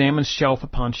aisles, he examines shelf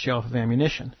upon shelf of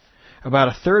ammunition. About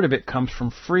a third of it comes from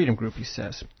Freedom Group, he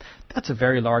says. That's a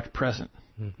very large presence.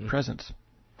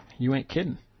 You ain't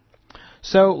kidding.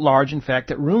 So large, in fact,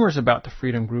 that rumors about the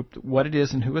Freedom Group, what it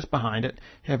is and who is behind it,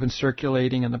 have been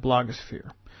circulating in the blogosphere.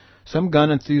 Some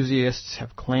gun enthusiasts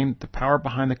have claimed the power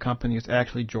behind the company is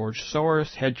actually George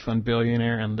Soros, hedge fund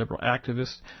billionaire and liberal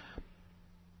activist.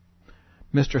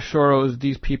 Mr. Soros,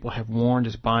 these people have warned,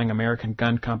 is buying American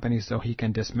gun companies so he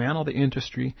can dismantle the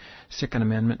industry. Second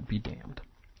Amendment be damned.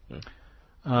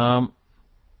 The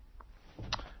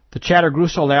chatter grew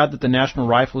so loud that the National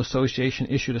Rifle Association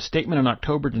issued a statement in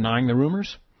October denying the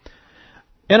rumors.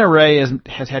 NRA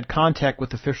has had contact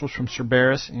with officials from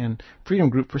Cerberus and Freedom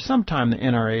Group for some time. The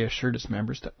NRA assured its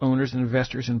members that owners and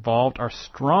investors involved are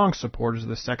strong supporters of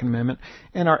the Second Amendment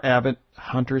and are avid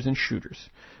hunters and shooters.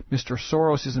 Mr.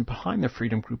 Soros isn't behind the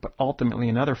Freedom Group, but ultimately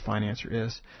another financier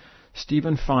is.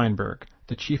 Stephen Feinberg,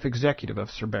 the chief executive of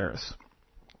Cerberus.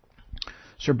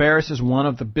 Cerberus is one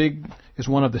of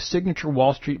the signature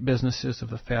Wall Street businesses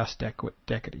of the past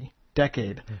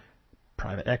decade.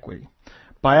 Private equity.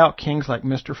 Buyout kings like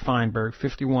Mr. Feinberg,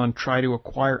 51, try to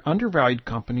acquire undervalued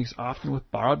companies, often with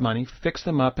borrowed money, fix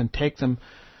them up, and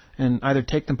either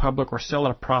take them public or sell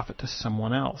at a profit to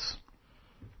someone else.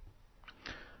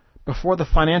 Before the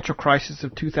financial crisis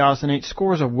of 2008,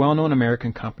 scores of well-known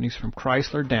American companies from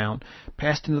Chrysler down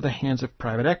passed into the hands of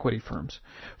private equity firms.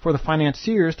 For the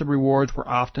financiers, the rewards were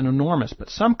often enormous, but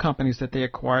some companies that they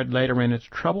acquired later ran into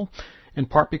trouble, in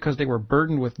part because they were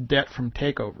burdened with debt from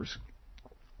takeovers.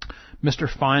 Mr.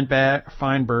 Feinberg,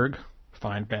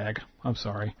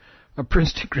 a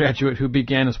Princeton graduate who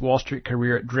began his Wall Street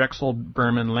career at Drexel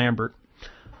Berman Lambert,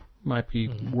 might be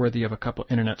worthy of a couple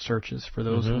of internet searches for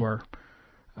those who are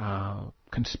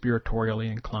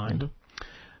conspiratorially inclined.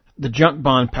 The junk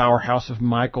bond powerhouse of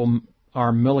Michael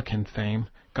R. Milliken fame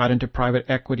got into private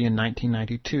equity in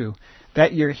 1992.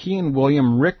 That year, he and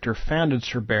William Richter founded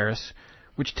Cerberus,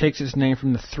 which takes its name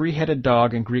from the three-headed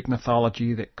dog in Greek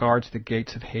mythology that guards the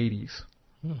gates of Hades.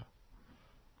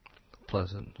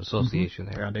 Pleasant association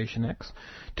there. Foundation X.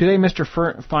 Today, Mr.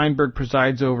 Feinberg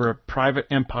presides over a private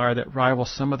empire that rivals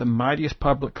some of the mightiest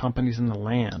public companies in the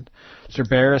land.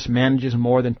 Cerberus manages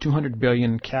more than $200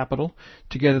 billion in capital.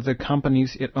 Together, the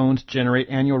companies it owns generate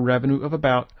annual revenue of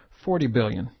about $40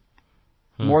 billion,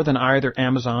 more than either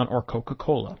Amazon or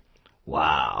Coca-Cola.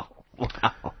 Wow.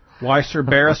 Why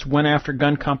Cerberus went after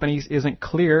gun companies isn't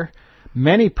clear.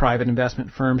 Many private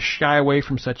investment firms shy away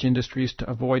from such industries to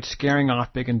avoid scaring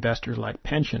off big investors like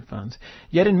pension funds.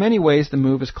 Yet in many ways, the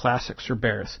move is classic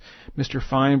Cerberus. Mr.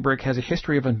 Feinberg has a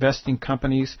history of investing in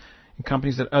companies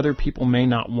that other people may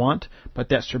not want, but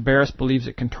that Cerberus believes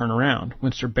it can turn around.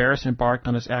 When Cerberus embarked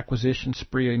on its acquisition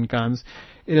spree in guns,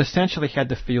 it essentially had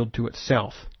the field to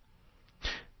itself.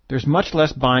 There's much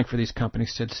less buying for these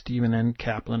companies, said Stephen N.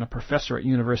 Kaplan, a professor at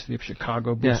University of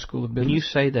Chicago Booth School of Business. When you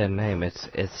say that name, it's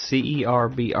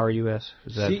Cerberus?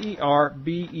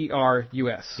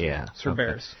 Cerberus. Yeah.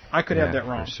 Cerberus. Okay. I could have that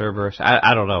wrong. Cerberus.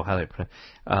 I don't know how they pronounce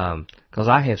it. Because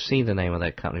I have seen the name of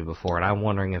that company before, and I'm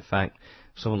wondering, in fact,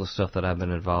 some of the stuff that I've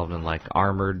been involved in, like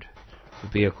armored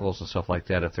vehicles and stuff like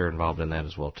that, if they're involved in that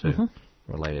as well, too.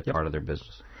 Related part of their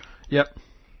business. Yep.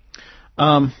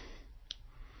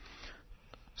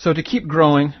 So to keep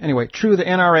growing, anyway, true, the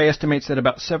NRA estimates that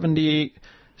about 70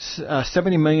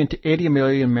 million to 80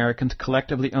 million Americans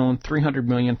collectively own 300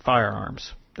 million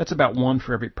firearms. That's about one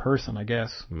for every person, I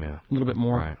guess. Yeah. A little bit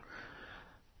more. Right.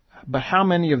 But how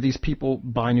many of these people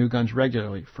buy new guns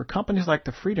regularly? For companies like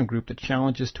the Freedom Group, the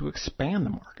challenge is to expand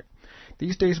the market.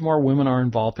 These days, more women are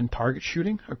involved in target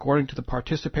shooting, according to the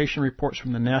participation reports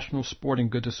from the National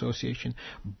Sporting Goods Association.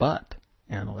 But,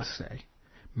 analysts say,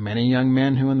 many young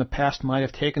men who in the past might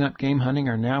have taken up game hunting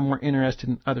are now more interested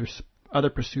in other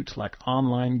pursuits like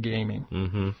online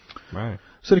gaming. Right.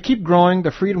 So to keep growing,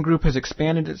 the Freedom Group has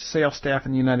expanded its sales staff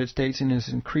in the United States and is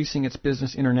increasing its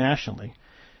business internationally.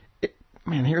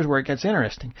 Here's where it gets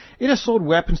interesting. It has sold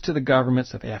weapons to the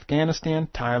governments of Afghanistan,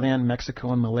 Thailand,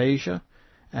 Mexico, and Malaysia.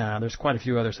 There's quite a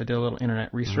few others. I did a little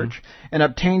internet research. And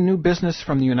obtained new business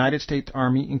from the United States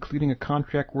Army, including a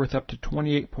contract worth up to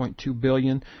 $28.2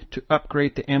 billion to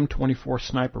upgrade the M24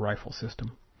 sniper rifle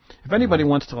system. If anybody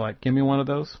wants to, give me one of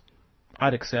those,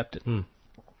 I'd accept it. Okay.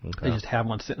 They just have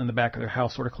one sitting in the back of their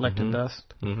house sort of collecting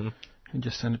dust. And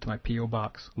just send it to my P.O.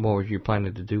 box. What were you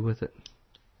planning to do with it?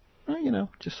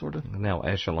 Just sort of. Now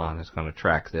Echelon is going to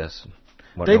track this.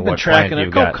 They've been tracking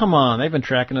it. Oh, come on. They've been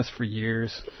tracking us for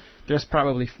years. There's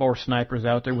probably 4 snipers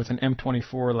out there with an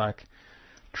M24,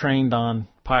 trained on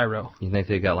pyro. You think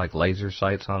they got, laser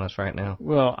sights on us right now?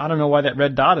 Well, I don't know why that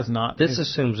red dot is not. This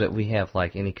assumes that we have,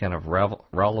 any kind of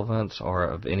relevance or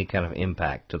of any kind of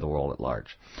impact to the world at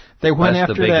large. That's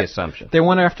the big assumption. They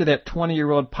went after that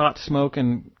 20-year-old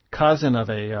pot-smoking cousin of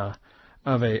a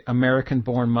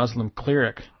American-born Muslim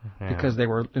cleric because they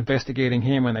were investigating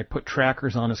him and they put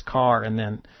trackers on his car, and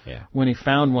then when he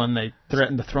found one, they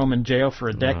threatened to throw him in jail for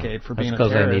a decade for being a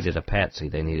terrorist. That's because they needed a patsy.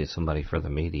 They needed somebody for the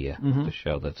media to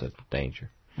show that's a danger.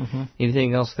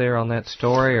 Anything else there on that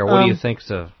story, or what do you think's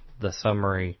the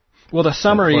summary? Well, the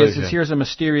summary is here's a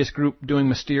mysterious group doing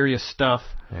mysterious stuff.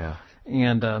 Yeah.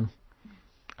 And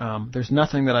there's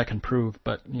nothing that I can prove,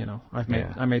 but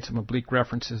I made some oblique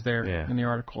references there in the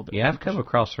article. I've come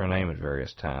across their name at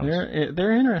various times.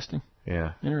 They're interesting.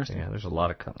 Yeah, interesting. Yeah, there's a lot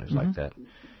of companies like that.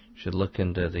 Should look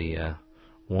into the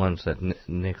ones that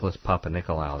Nicholas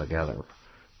Papanikolaou together,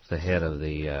 the head of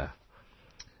the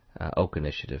Oak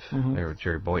Initiative. There with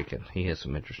Jerry Boykin. He has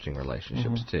some interesting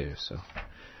relationships too. So,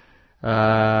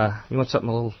 you want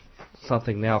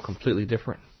something now completely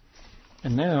different?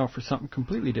 And now for something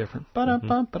completely different.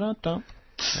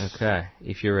 Okay,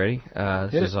 if you're ready,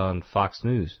 this is on Fox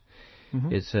News.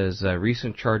 It says,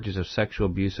 recent charges of sexual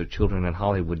abuse of children in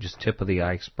Hollywood just tip of the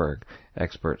iceberg,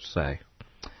 experts say.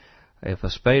 If a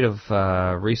spate of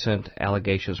recent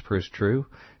allegations proves true,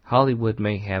 Hollywood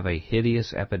may have a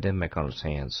hideous epidemic on its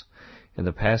hands. In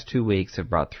the past 2 weeks, have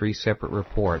brought 3 separate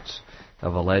reports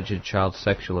of alleged child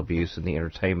sexual abuse in the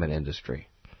entertainment industry.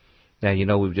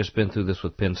 Now, we've just been through this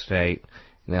with Penn State,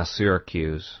 now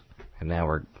Syracuse, and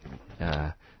now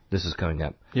this is coming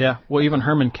up. Yeah, well, even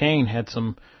Herman Cain had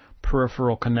some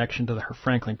peripheral connection to the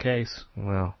Franklin case.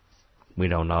 Well, we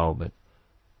don't know, but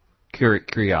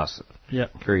curiosity.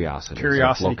 Yep. Curiosity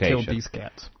killed these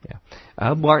cats. Yeah.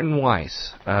 Martin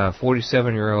Weiss, a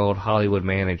 47-year-old Hollywood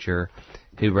manager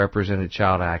who represented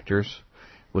child actors,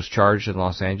 was charged in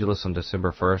Los Angeles on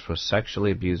December 1st with sexually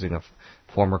abusing a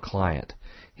former client.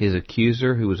 His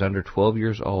accuser, who was under 12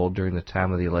 years old during the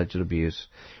time of the alleged abuse,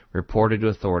 reported to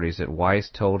authorities that Weiss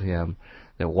told him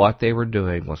that what they were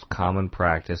doing was common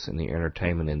practice in the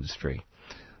entertainment industry.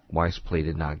 Weiss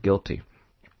pleaded not guilty.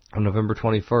 On November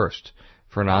 21st,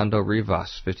 Fernando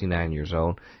Rivas, 59 years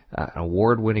old, an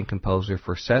award-winning composer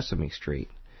for Sesame Street,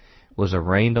 was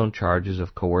arraigned on charges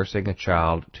of coercing a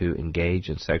child to engage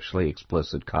in sexually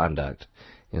explicit conduct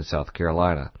in South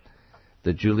Carolina.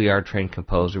 The Juilliard-trained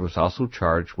composer was also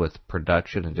charged with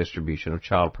production and distribution of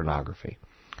child pornography.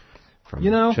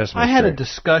 I had a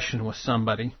discussion with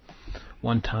somebody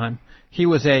one time. He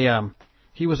was a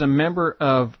member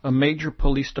of a major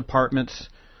police department's,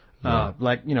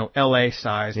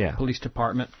 L.A.-sized police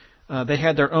department. They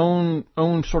had their own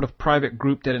sort of private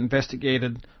group that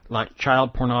investigated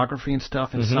child pornography and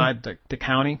stuff inside the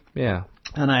county. Yeah.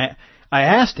 And I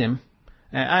asked him.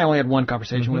 I only had one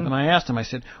conversation with him. I asked him, I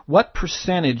said, what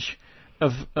percentage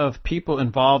of people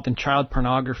involved in child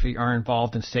pornography are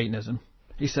involved in Satanism.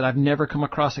 He said, I've never come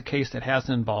across a case that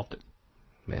hasn't involved it.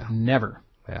 Yeah. Never.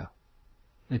 Yeah.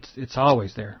 It's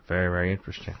always there. Very, very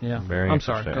interesting. Yeah. Very I'm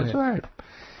interesting. sorry. Go ahead.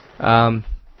 That's all right.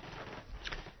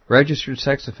 Registered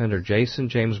sex offender Jason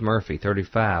James Murphy,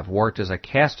 35, worked as a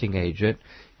casting agent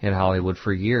in Hollywood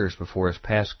for years before his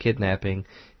past kidnapping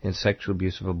and sexual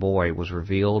abuse of a boy was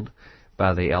revealed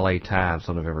by the LA Times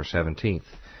on November 17th.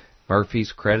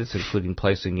 Murphy's credits including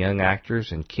placing young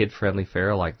actors in kid-friendly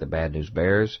fare like The Bad News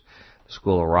Bears, The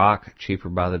School of Rock, Cheaper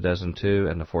by the Dozen 2,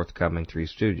 and the forthcoming Three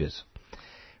Stooges.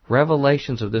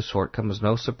 Revelations of this sort come as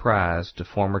no surprise to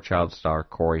former child star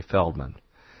Corey Feldman.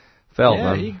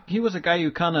 Yeah, he was a guy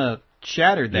who kind of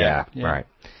shattered that. Yeah, right.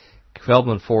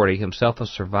 Feldman, 40, himself a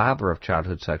survivor of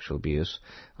childhood sexual abuse,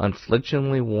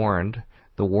 unflinchingly warned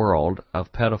the world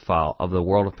of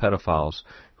pedophiles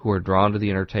who are drawn to the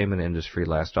entertainment industry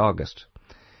last August.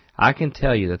 I can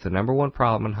tell you that the number one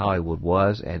problem in Hollywood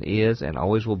was and is and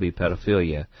always will be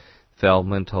pedophilia,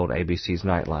 Feldman told ABC's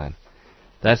Nightline.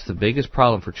 That's the biggest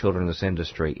problem for children in this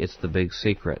industry. It's the big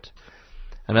secret.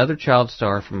 Another child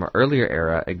star from an earlier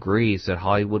era agrees that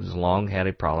Hollywood has long had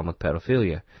a problem with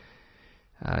pedophilia.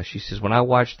 She says, when I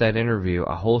watched that interview,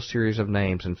 a whole series of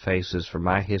names and faces from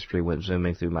my history went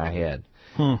zooming through my head.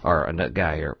 Or a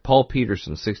guy here. Paul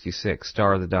Peterson, 66,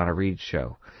 star of The Donna Reed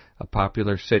Show, a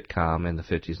popular sitcom in the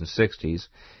 50s and 60s,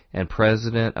 and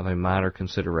president of a minor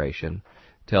consideration,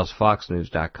 tells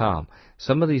FoxNews.com.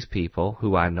 Some of these people,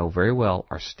 who I know very well,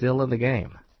 are still in the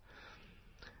game.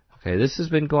 Okay, this has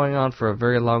been going on for a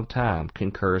very long time,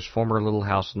 concurs former Little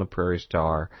House on the Prairie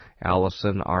star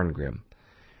Allison Arngrim.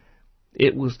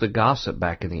 It was the gossip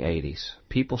back in the 80s.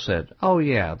 People said, oh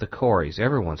yeah, the Coreys,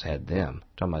 everyone's had them.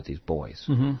 Talking about these boys.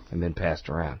 And been passed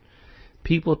around.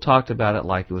 People talked about it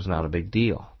like it was not a big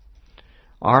deal.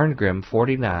 Arngrim,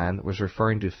 49, was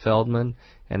referring to Feldman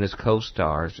and his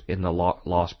co-stars in the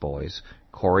Lost Boys,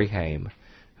 Corey Haim,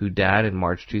 who died in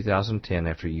March 2010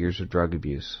 after years of drug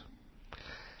abuse.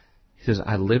 He says,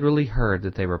 I literally heard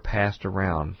that they were passed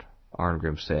around,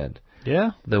 Arngrim said.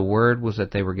 Yeah? The word was that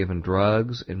they were given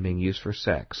drugs and being used for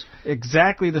sex.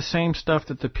 Exactly the same stuff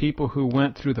that the people who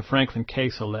went through the Franklin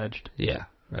case alleged. Yeah,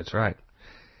 that's right.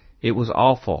 It was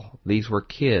awful. These were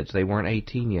kids. They weren't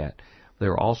 18 yet. There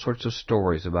were all sorts of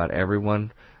stories about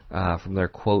everyone from their,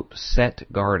 quote,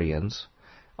 set guardians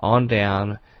on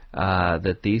down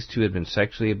that these two had been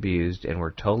sexually abused and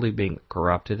were totally being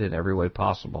corrupted in every way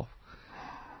possible.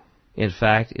 In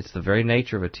fact, it's the very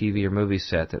nature of a TV or movie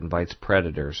set that invites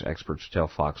predators, experts tell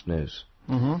Fox News.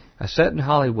 A set in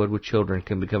Hollywood with children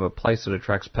can become a place that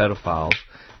attracts pedophiles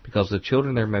because the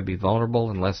children there may be vulnerable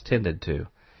and less tended to,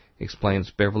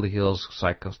 explains Beverly Hills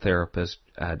psychotherapist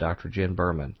Dr. Jen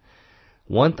Berman.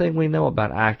 One thing we know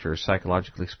about actors,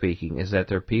 psychologically speaking, is that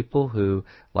they're people who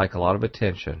like a lot of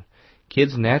attention.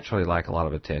 Kids naturally like a lot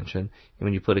of attention, and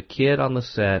when you put a kid on the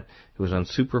set who is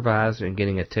unsupervised and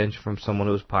getting attention from someone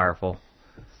who is powerful,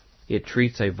 it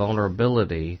treats a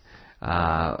vulnerability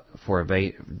for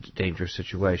a dangerous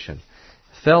situation.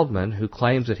 Feldman, who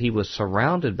claims that he was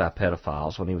surrounded by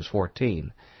pedophiles when he was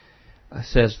 14,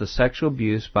 says the sexual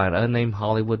abuse by an unnamed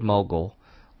Hollywood mogul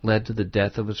led to the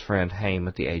death of his friend Haim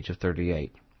at the age of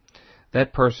 38.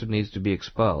 That person needs to be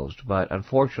exposed, but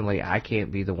unfortunately I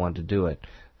can't be the one to do it,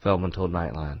 Feldman told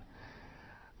Nightline.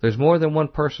 There's more than one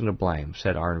person to blame,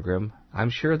 said Arngrim.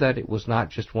 I'm sure that it was not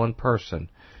just one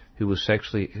person who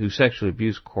sexually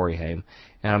abused Corey Haim,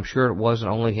 and I'm sure it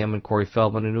wasn't only him and Corey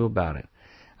Feldman who knew about it.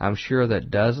 I'm sure that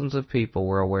dozens of people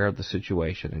were aware of the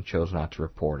situation and chose not to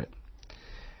report it.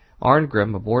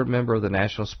 Arngrim, a board member of the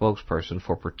national spokesperson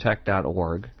for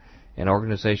Protect.org, an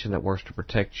organization that works to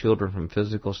protect children from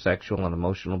physical, sexual, and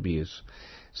emotional abuse,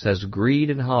 says greed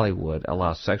in Hollywood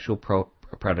allows sexual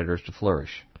predators to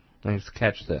flourish. Let's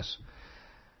catch this.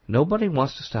 Nobody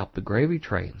wants to stop the gravy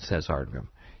train, says Arngrim.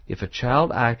 If a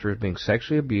child actor is being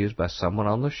sexually abused by someone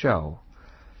on the show,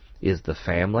 is the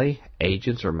family,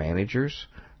 agents, or managers,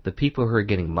 the people who are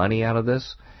getting money out of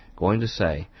this, going to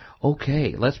say,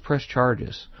 okay, let's press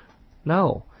charges?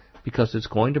 No, because it's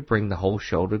going to bring the whole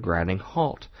show to a grinding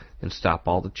halt and stop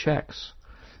all the checks.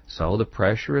 So the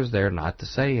pressure is there not to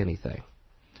say anything.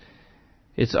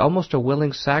 It's almost a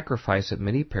willing sacrifice that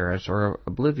many parents are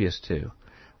oblivious to.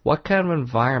 What kind of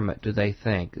environment do they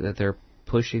think that they're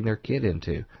pushing their kid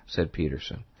into, said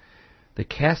Peterson. The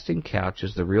casting couch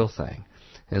is the real thing,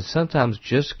 and sometimes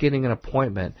just getting an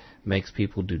appointment makes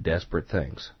people do desperate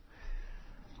things.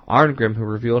 Arngrim, who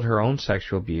revealed her own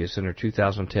sexual abuse in her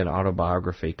 2010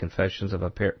 autobiography, Confessions of a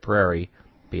Prairie,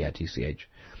 B-I-T-C-H,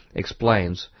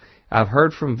 explains, I've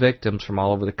heard from victims from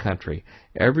all over the country.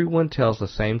 Everyone tells the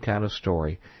same kind of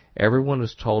story. Everyone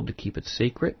is told to keep it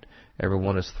secret.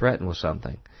 Everyone is threatened with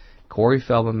something. Corey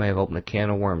Feldman may have opened a can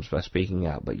of worms by speaking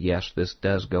out, but yes, this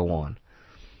does go on.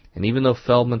 And even though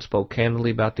Feldman spoke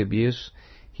candidly about the abuse,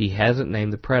 he hasn't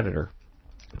named the predator.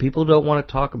 People don't want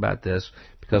to talk about this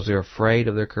because they're afraid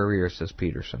of their careers, says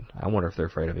Peterson. I wonder if they're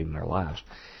afraid of even their lives.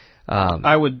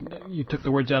 You took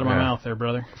the words out of my mouth there,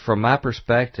 brother. From my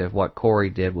perspective, what Corey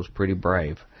did was pretty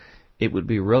brave. It would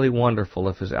be really wonderful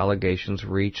if his allegations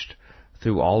reached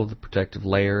through all of the protective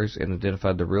layers and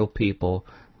identified the real people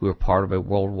who are part of a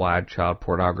worldwide child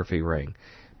pornography ring,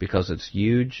 because it's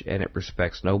huge and it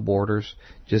respects no borders,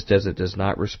 just as it does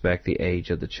not respect the age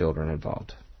of the children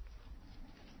involved.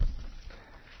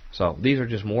 So these are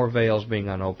just more veils being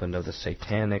unopened of the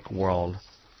satanic world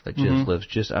that just lives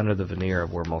just under the veneer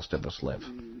of where most of us live,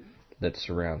 that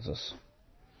surrounds us.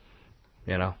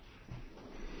 You know?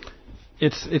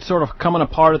 It's sort of coming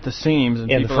apart at the seams. And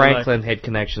the Franklin had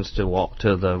connections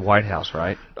to the White House,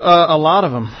 right? A lot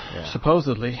of them,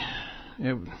 supposedly.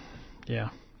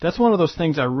 That's one of those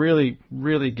things I really,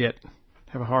 really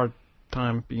have a hard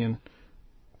time being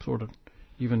sort of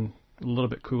even a little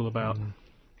bit cool about.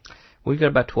 We've got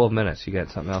about 12 minutes. You got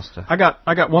something else to... I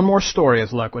got one more story,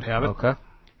 as luck would have it. Okay.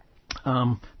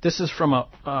 This is from a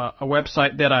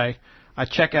website that I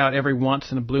check out every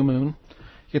once in a blue moon.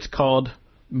 It's called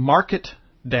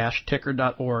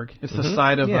market-ticker.org. It's the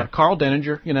site of Carl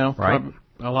Denninger, you know. Right.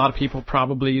 A lot of people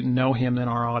probably know him in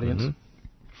our audience.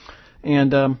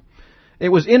 And it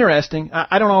was interesting.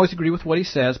 I don't always agree with what he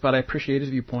says, but I appreciate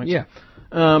his viewpoints. Yeah.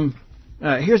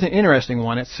 Here's an interesting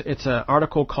one. It's an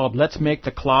article called "Let's Make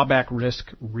the Clawback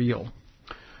Risk Real."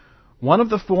 One of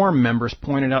the forum members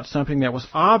pointed out something that was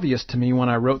obvious to me when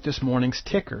I wrote this morning's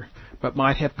ticker, but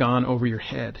might have gone over your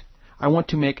head. I want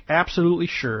to make absolutely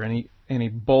sure, and he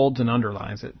bolds and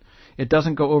underlines it. It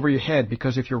doesn't go over your head,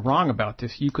 because if you're wrong about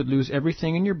this, you could lose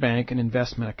everything in your bank and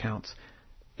investment accounts,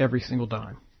 every single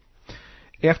dime.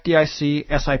 FDIC,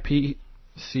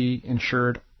 SIPC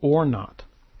insured or not.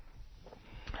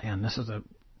 And this is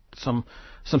some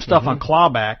stuff on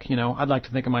Clawback. You know, I'd like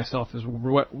to think of myself as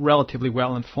relatively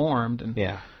well informed, and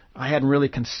I hadn't really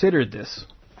considered this,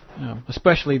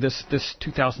 especially this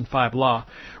 2005 law.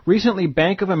 Recently,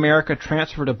 Bank of America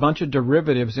transferred a bunch of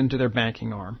derivatives into their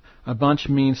banking arm. A bunch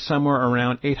means somewhere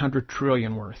around $800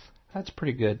 trillion worth. That's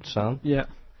pretty good, son. Yeah,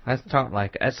 that's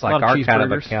like our kind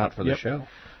of account for the show.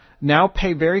 Now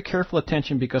pay very careful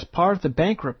attention, because part of the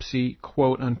bankruptcy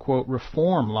quote-unquote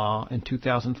reform law in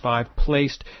 2005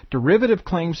 placed derivative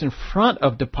claims in front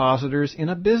of depositors in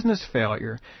a business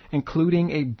failure,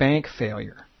 including a bank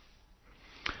failure.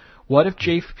 What if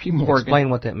J.P. Morgan...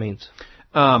 Explain what that means.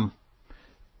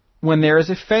 When there is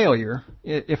a failure,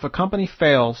 if a company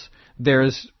fails,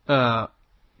 there's...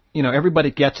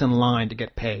 everybody gets in line to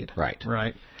get paid. Right.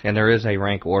 Right. And there is a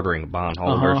rank ordering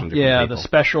bondholders and different people. The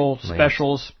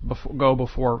specials go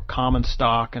before common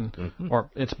stock, and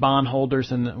or it's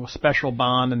bondholders and then special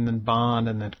bond and then bond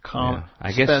and then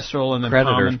I guess special and then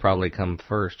creditors common. Probably come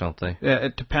first, don't they? Yeah,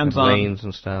 it depends on on liens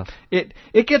and stuff. It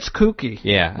gets kooky.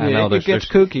 Yeah, I know. It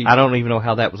gets kooky. I don't even know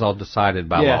how that was all decided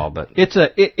by law, but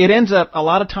it ends up a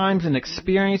lot of times in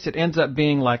experience. It ends up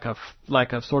being like a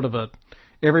sort of a.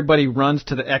 Everybody runs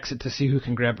to the exit to see who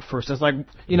can grab it first. It's like,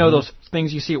 those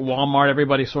things you see at Walmart.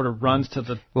 Everybody sort of runs to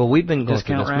the we've been going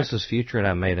through this. Rack. Mrs. Future and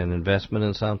I made an investment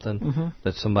in something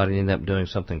that somebody ended up doing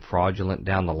something fraudulent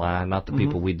down the line. Not the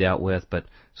people we dealt with, but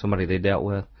somebody they dealt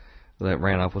with that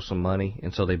ran off with some money.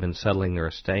 And so they've been settling their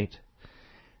estate.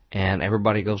 And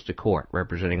everybody goes to court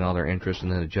representing all their interests,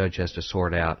 and then the judge has to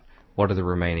sort out what are the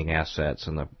remaining assets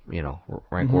and the,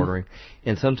 rank ordering.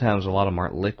 And sometimes a lot of them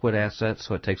aren't liquid assets,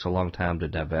 so it takes a long time to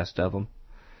divest of them.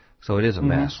 So it is a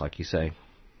mess, like you say.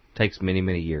 It takes many,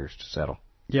 many years to settle.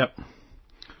 Yep.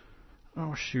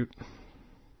 Oh, shoot.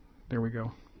 There we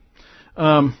go.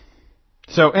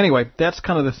 So anyway, that's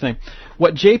kind of the thing.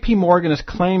 What J.P. Morgan is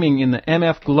claiming in the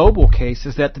MF Global case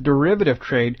is that the derivative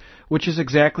trade, which is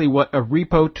exactly what a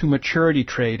repo to maturity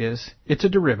trade is, it's a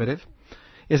derivative,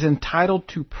 is entitled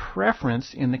to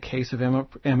preference in the case of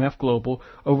MF Global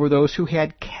over those who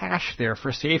had cash there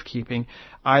for safekeeping,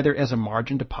 either as a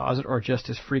margin deposit or just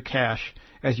as free cash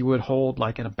as you would hold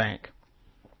like in a bank.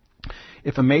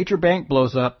 If a major bank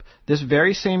blows up, this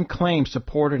very same claim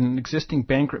supported an existing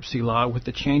bankruptcy law with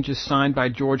the changes signed by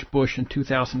George Bush in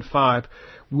 2005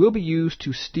 will be used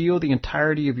to steal the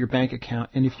entirety of your bank account,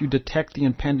 and if you detect the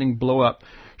impending blow-up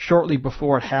shortly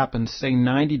before it happens, say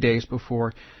 90 days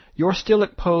before, you're still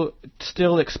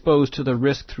exposed to the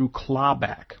risk through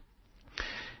clawback.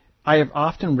 I have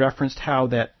often referenced how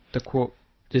that the, quote,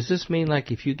 Does this mean,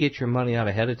 like, if you get your money out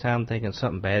ahead of time thinking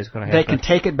something bad is going to happen? They can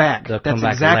take it back. That's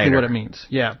exactly what it means.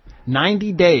 Yeah.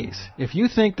 90 days. If you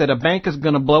think that a bank is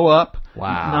going to blow up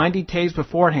 90 days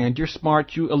beforehand, you're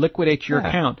smart, you liquidate your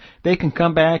account. They can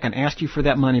come back and ask you for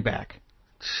that money back.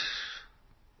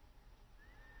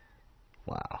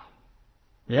 Wow.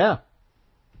 Yeah.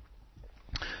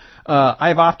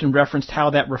 I've often referenced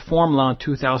how that reform law in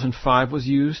 2005 was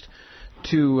used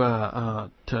to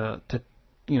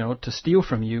steal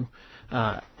from you,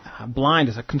 blind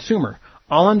as a consumer,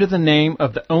 all under the name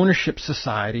of the ownership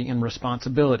society and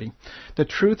responsibility. The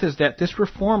truth is that this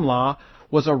reform law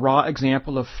was a raw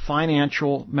example of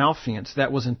financial malfeasance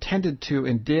that was intended to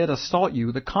and did assault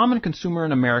you, the common consumer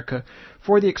in America,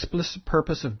 for the explicit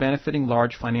purpose of benefiting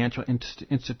large financial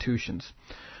institutions.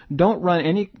 Don't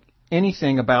run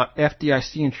anything about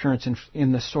FDIC insurance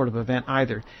in this sort of event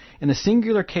either. In the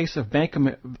singular case of Bank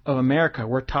of America,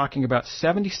 we're talking about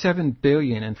 $77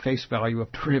 billion in face value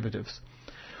of derivatives.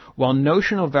 While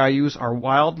notional values are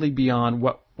wildly beyond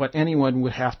what anyone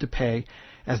would have to pay,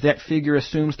 as that figure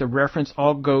assumes the reference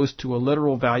all goes to a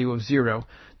literal value of zero,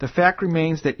 the fact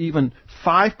remains that even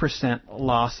 5%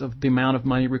 loss of the amount of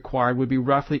money required would be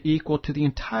roughly equal to the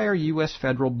entire U.S.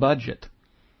 federal budget.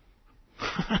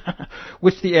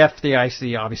 Which the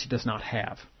FDIC obviously does not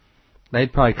have.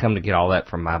 They'd probably come to get all that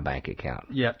from my bank account.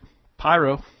 Yep.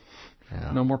 Pyro.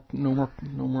 Yeah. No more.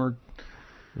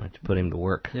 Have to put him to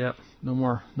work. Yep. No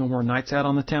more nights out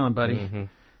on the town, buddy. Mm-hmm.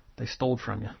 They stole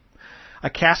from you. A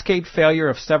cascade failure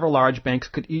of several large banks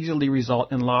could easily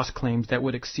result in loss claims that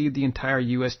would exceed the entire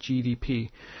U.S. GDP.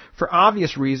 For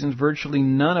obvious reasons, virtually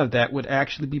none of that would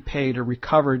actually be paid or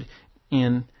recovered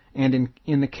in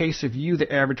the case of you,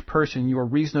 the average person, your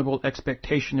reasonable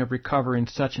expectation of recovery in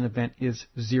such an event is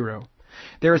zero.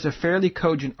 There is a fairly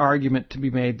cogent argument to be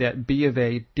made that B of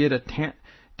A did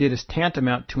is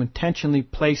tantamount to intentionally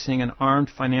placing an armed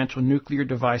financial nuclear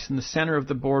device in the center of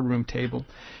the boardroom table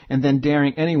and then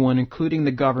daring anyone, including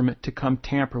the government, to come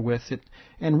tamper with it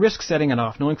and risk setting it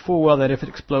off, knowing full well that if it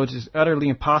explodes, it is utterly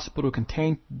impossible to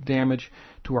contain damage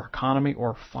to our economy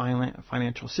or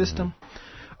financial system.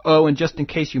 Oh, and just in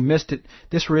case you missed it,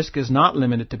 this risk is not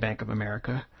limited to Bank of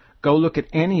America. Go look at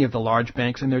any of the large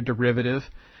banks and their derivative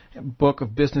book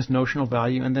of business notional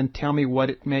value, and then tell me what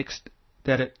it makes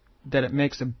that it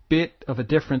makes a bit of a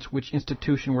difference which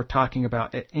institution we're talking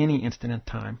about at any instant in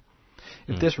time.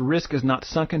 If this risk is not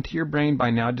sunk into your brain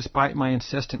by now, despite my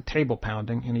insistent table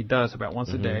pounding, and he does about once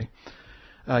a day,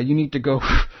 you need to go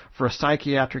for a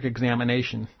psychiatric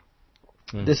examination.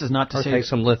 This is not to say... take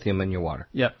some lithium in your water.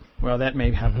 Yep. Well, that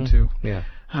may happen too. Yeah.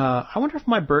 I wonder if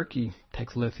my Berkey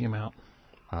takes lithium out.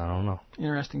 I don't know.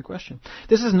 Interesting question.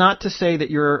 This is not to say that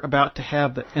you're about to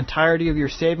have the entirety of your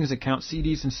savings account,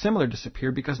 CDs, and similar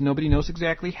disappear, because nobody knows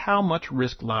exactly how much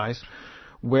risk lies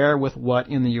where with what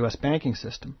in the U.S. banking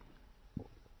system.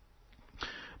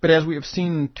 But as we have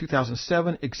seen in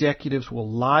 2007, executives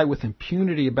will lie with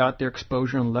impunity about their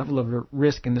exposure and level of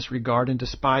risk in this regard, and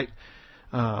despite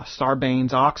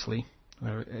Sarbanes-Oxley,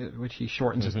 which he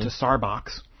shortens it to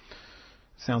Sarbox.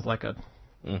 Sounds like a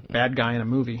bad guy in a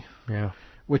movie. Yeah.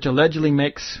 Which allegedly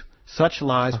makes such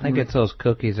lies... I think it's those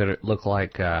cookies that look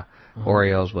like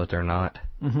Oreos, but they're not.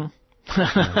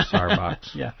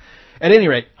 Starbucks. Yeah. At any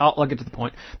rate, I'll get to the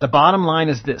point. The bottom line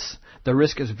is this. The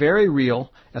risk is very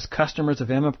real, as customers of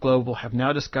MF Global have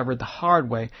now discovered the hard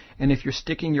way, and if you're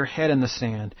sticking your head in the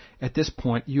sand, at this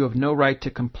point, you have no right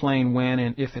to complain when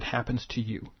and if it happens to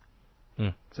you.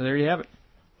 So there you have it.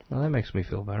 Well, that makes me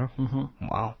feel better.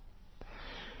 Wow.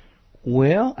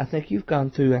 Well, I think you've gone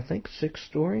through, 6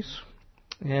 stories.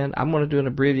 And I'm going to do an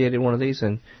abbreviated one of these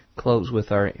and close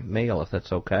with our mail, if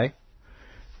that's okay.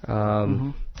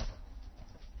 I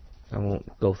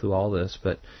won't go through all this,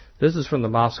 but this is from the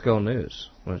Moscow News,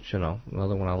 which,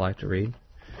 another one I like to read.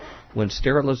 When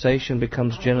sterilization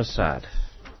becomes genocide.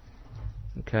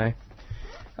 Okay?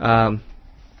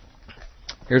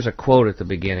 Here's a quote at the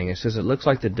beginning. It says, "It looks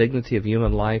like the dignity of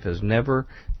human life has never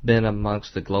been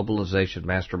amongst the globalization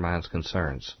mastermind's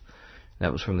concerns."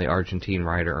 That was from the Argentine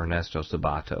writer Ernesto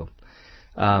Sabato.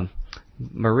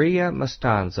 Maria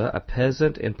Mastanza, a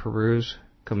peasant in Peru's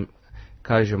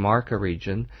Cajamarca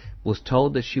region, was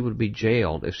told that she would be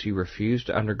jailed if she refused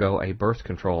to undergo a birth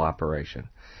control operation.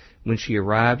 When she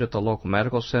arrived at the local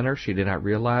medical center, she did not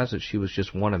realize that she was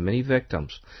just one of many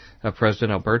victims of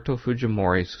President Alberto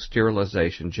Fujimori's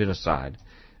sterilization genocide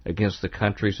against the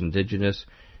country's indigenous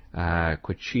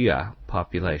Quechua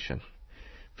population.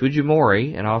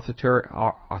 Fujimori, an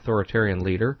authoritarian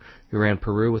leader who ran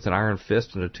Peru with an iron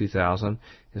fist into 2000,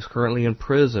 is currently in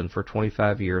prison for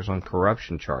 25 years on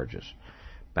corruption charges.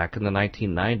 back in the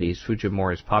 1990s,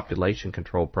 Fujimori's population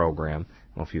control program, I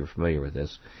don't know if you're familiar with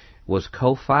this, was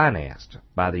co-financed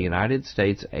by the United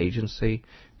States Agency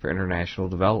for International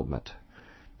Development,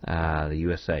 the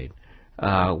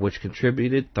USAID, which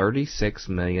contributed $36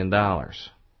 million,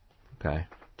 okay,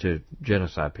 to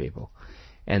genocide people,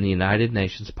 and the United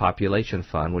Nations Population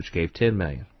Fund, which gave $10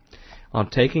 million. On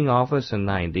taking office in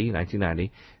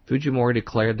 1990, Fujimori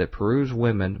declared that Peru's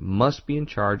women must be in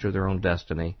charge of their own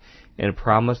destiny and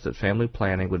promised that family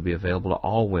planning would be available to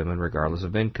all women regardless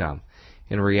of income.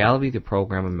 In reality, the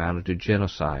program amounted to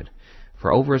genocide.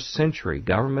 For over a century,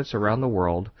 governments around the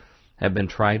world have been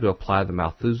trying to apply the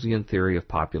Malthusian theory of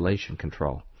population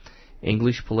control.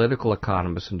 English political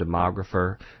economist and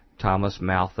demographer Thomas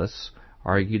Malthus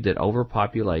argued that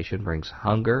overpopulation brings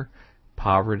hunger,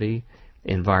 poverty,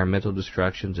 environmental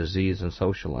destruction, disease, and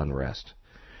social unrest.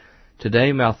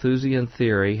 Today, Malthusian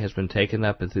theory has been taken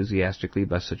up enthusiastically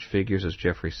by such figures as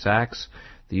Jeffrey Sachs,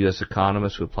 the U.S.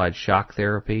 economist who applied shock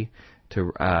therapy to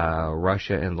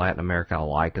Russia and Latin America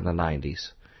alike in the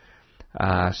 90s.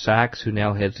 Sachs, who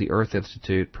now heads the Earth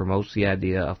Institute, promotes the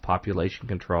idea of population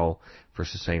control for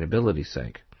sustainability's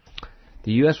sake.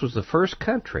 The U.S. was the first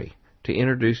country to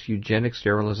introduce eugenic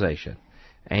sterilization,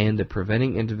 and that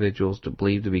preventing individuals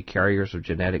believed to be carriers of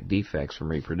genetic defects from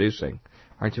reproducing.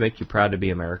 Aren't to make you proud to be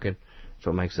American? That's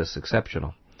what makes us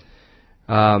exceptional.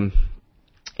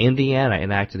 Indiana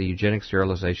enacted a eugenic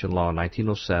sterilization law in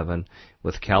 1907,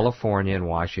 with California and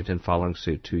Washington following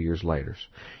suit 2 years later.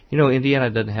 You know, Indiana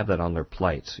doesn't have that on their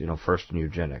plates, first in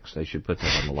eugenics. They should put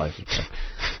that on the license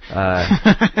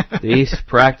plate. These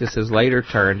practices later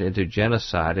turned into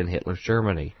genocide in Hitler's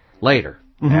Germany, later,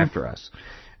 after us,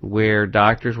 where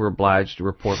doctors were obliged to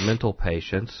report mental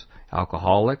patients,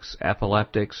 alcoholics,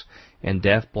 epileptics, and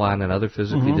deaf, blind, and other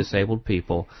physically disabled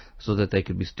people so that they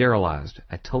could be sterilized.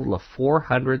 A total of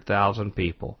 400,000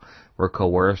 people were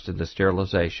coerced into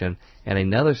sterilization, and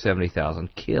another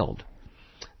 70,000 killed.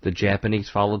 The Japanese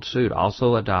followed suit,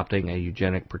 also adopting a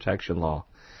eugenic protection law.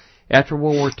 After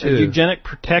World War II... A eugenic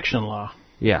protection law?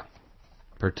 Yeah.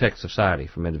 Protect society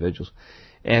from individuals.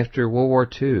 After World War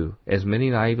II, as many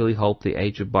naively hoped the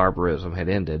age of barbarism had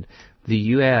ended, the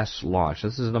U.S. launched,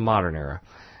 this is in the modern era,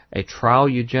 a trial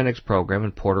eugenics program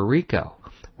in Puerto Rico,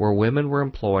 where women were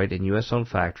employed in U.S.-owned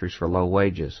factories for low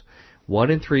wages. 1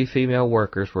 in 3 female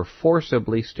workers were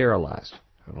forcibly sterilized.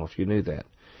 I don't know if you knew that.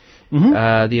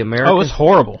 The Americans, it's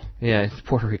horrible. Yeah, it's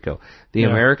Puerto Rico. The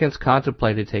Americans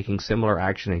contemplated taking similar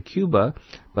action in Cuba,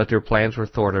 but their plans were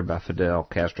thwarted by Fidel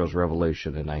Castro's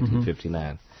revolution in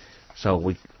 1959.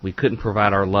 So we couldn't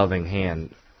provide our loving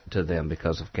hand to them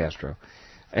because of Castro.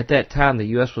 At that time, the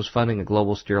U.S. was funding a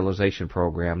global sterilization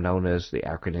program known as the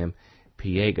acronym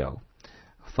PIEGO,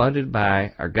 guided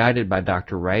by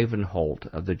Dr. Ravenholt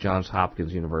of the Johns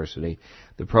Hopkins University.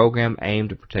 The program aimed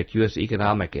to protect U.S.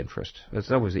 economic interest. That's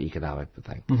always the economic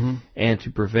thing. And to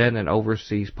prevent an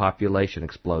overseas population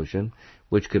explosion,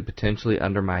 which could potentially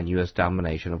undermine U.S.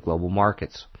 domination of global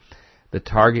markets. The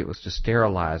target was to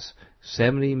sterilize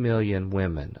 70 million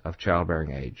women of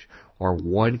childbearing age, or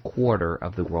 1/4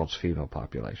 of the world's female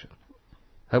population.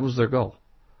 That was their goal.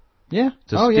 Yeah.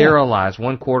 To sterilize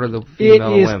 1/4 of the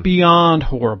female women. It is beyond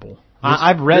horrible.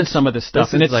 I've read some of this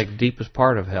stuff. This is like deepest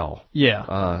part of hell.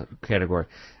 Yeah. Category.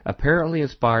 Apparently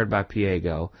inspired by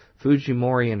Piego,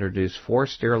 Fujimori introduced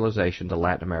forced sterilization to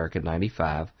Latin America in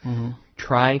 1995,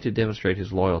 trying to demonstrate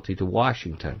his loyalty to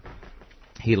Washington.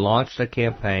 He launched a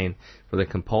campaign for the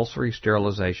compulsory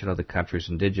sterilization of the country's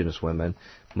indigenous women,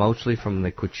 mostly from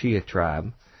the Quichua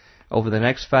tribe. Over the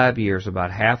next 5 years, about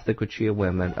half the Quichua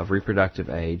women of reproductive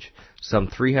age, some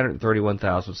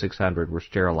 331,600, were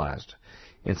sterilized,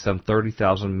 and some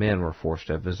 30,000 men were forced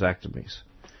to have vasectomies.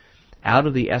 Out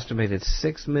of the estimated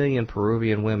 6 million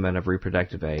Peruvian women of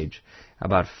reproductive age,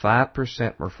 about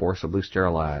 5% were forcibly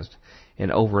sterilized,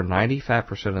 and over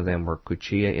 95% of them were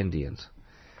Quichua Indians.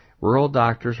 Rural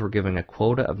doctors were given a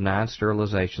quota of 9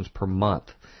 sterilizations per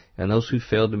month, and those who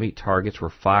failed to meet targets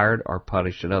were fired or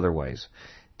punished in other ways.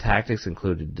 Tactics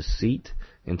included deceit,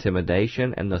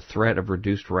 intimidation, and the threat of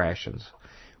reduced rations.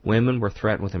 Women were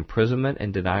threatened with imprisonment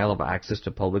and denial of access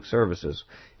to public services,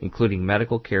 including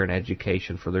medical care and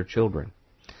education for their children.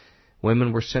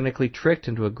 Women were cynically tricked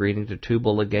into agreeing to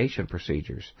tubal ligation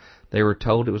procedures. They were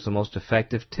told it was the most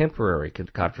effective temporary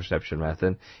contraception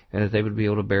method and that they would be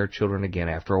able to bear children again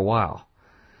after a while.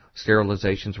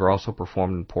 Sterilizations were also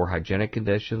performed in poor hygienic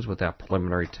conditions without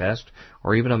preliminary test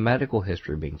or even a medical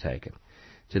history being taken.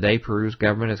 Today, Peru's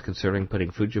government is considering putting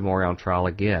Fujimori on trial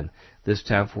again, this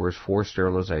time for his forced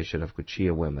sterilization of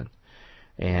Quichua women.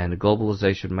 And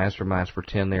globalization masterminds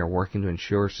pretend they are working to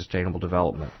ensure sustainable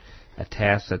development. a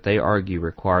task that they argue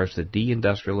requires the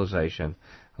deindustrialization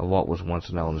of what was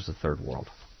once known as the Third World.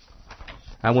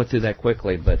 I went through that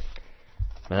quickly, but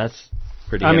that's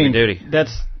pretty heavy duty.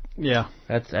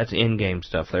 That's in-game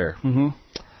stuff there. Mm-hmm.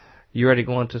 You ready to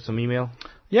go on to some email?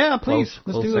 Yeah, please.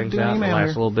 Let's do an email here.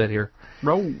 Last a little bit here.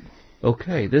 Roll.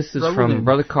 Okay, this is from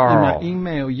Brother Carl. In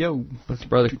my email, yo. That's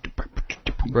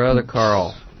Brother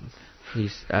Carl.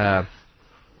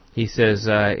 He says,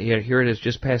 here it is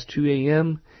just past 2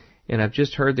 a.m., and I've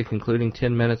just heard the concluding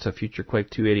 10 minutes of Future Quake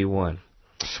 281.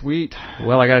 Sweet.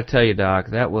 Well, I got to tell you,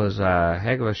 Doc, that was a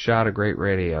heck of a shot of great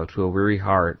radio to a weary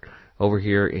heart over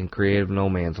here in creative no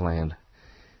man's land.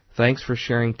 Thanks for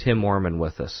sharing Tim Mormon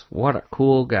with us. What a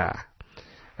cool guy.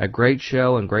 A great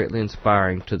show and greatly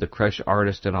inspiring to the crush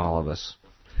artist in all of us.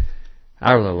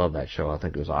 I really love that show. I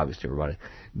think it was obvious to everybody.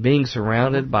 Being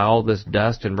surrounded by all this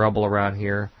dust and rubble around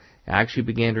here, I actually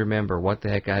began to remember what the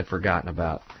heck I had forgotten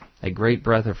about. A great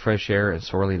breath of fresh air and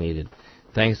sorely needed.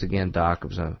 Thanks again, Doc. It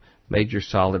was a major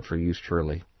solid for you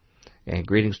truly. And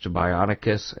greetings to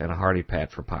Bionicus and a hearty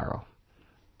pat for Pyro.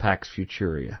 Pax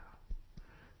Futuria.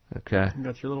 Okay. You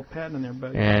got your little pat in there,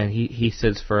 buddy. And he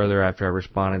says further after I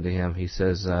responded to him, he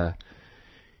says, Doc,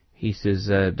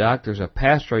 there's a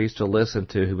pastor I used to listen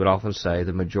to who would often say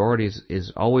the majority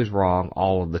is always wrong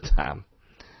all of the time.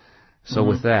 So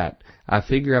with that, I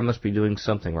figure I must be doing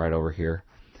something right over here.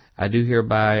 I do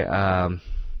hereby,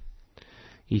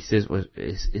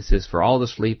 it says, for all the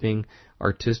sleeping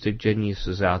artistic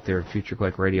geniuses out there in Future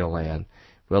Quake Radio Land,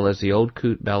 well, as the old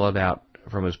coot bellowed out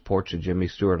from his porch to Jimmy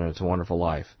Stewart and It's a Wonderful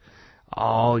Life,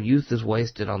 all youth is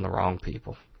wasted on the wrong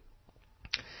people.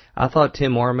 I thought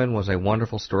Tim Mormon was a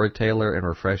wonderful storyteller and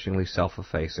refreshingly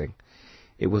self-effacing.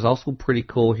 It was also pretty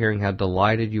cool hearing how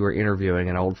delighted you were interviewing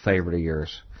an old favorite of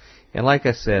yours. And like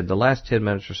I said, the last 10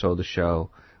 minutes or so of the show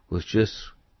was just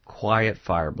quiet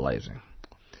fire blazing.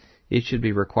 It should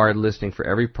be required listening for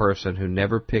every person who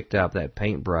never picked up that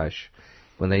paintbrush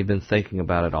when they'd been thinking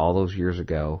about it all those years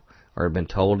ago, or had been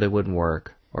told it wouldn't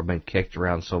work, or been kicked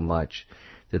around so much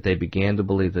that they began to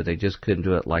believe that they just couldn't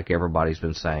do it like everybody's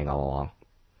been saying all along.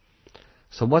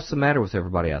 So what's the matter with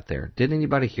everybody out there? Didn't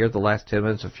anybody hear the last 10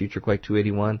 minutes of Future Quake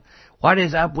 281? What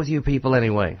is up with you people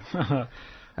anyway?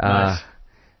 Nice.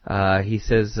 He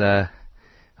says, I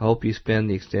hope you spend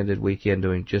the extended weekend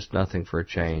doing just nothing for a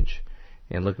change,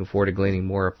 and looking forward to gleaning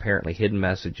more apparently hidden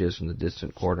messages in the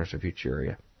distant corners of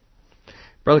Futuria.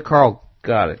 Brother Carl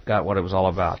got what it was all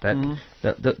about.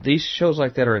 These shows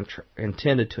like that are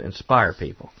intended to inspire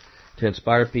people, to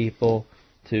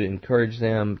encourage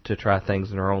them to try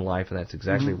things in their own life, and that's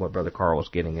exactly what Brother Carl was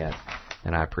getting at,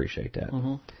 and I appreciate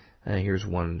that. Here's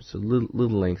one. It's a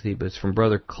little lengthy, but it's from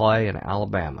Brother Clay in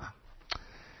Alabama.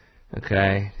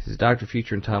 Okay, this is Dr.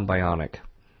 Future and Tom Bionic.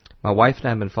 My wife and I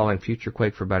have been following Future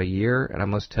Quake for about a year, and I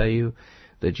must tell you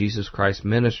that Jesus Christ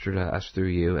ministered to us through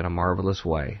you in a marvelous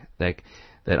way that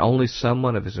only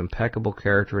someone of his impeccable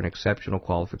character and exceptional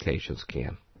qualifications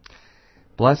can.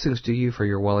 Blessings to you for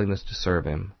your willingness to serve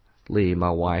him. Lee,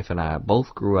 my wife, and I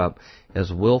both grew up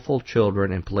as willful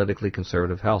children in politically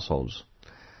conservative households.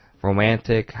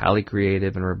 Romantic, highly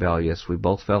creative, and rebellious, we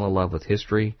both fell in love with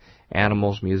history,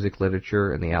 animals, music,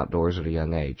 literature, and the outdoors at a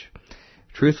young age.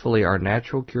 Truthfully, our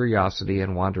natural curiosity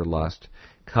and wanderlust,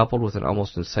 coupled with an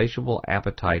almost insatiable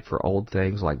appetite for old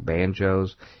things like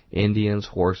banjos, Indians,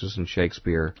 horses, and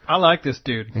Shakespeare. I like this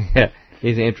dude.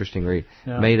 He's an interesting read.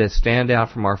 Yeah. Made us stand out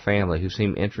from our family, who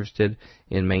seemed interested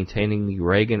in maintaining the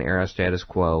Reagan-era status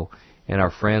quo, and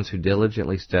our friends who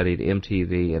diligently studied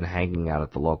MTV and hanging out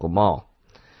at the local mall.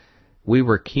 We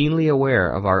were keenly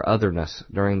aware of our otherness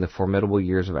during the formidable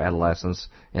years of adolescence,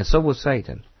 and so was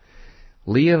Satan.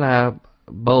 Lee and I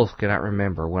both cannot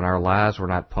remember when our lives were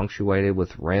not punctuated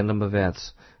with random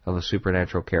events of a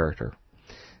supernatural character.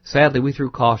 Sadly, we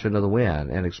threw caution to the wind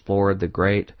and explored the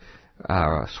great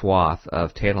swath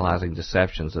of tantalizing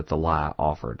deceptions that the lie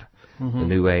offered. The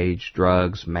New Age,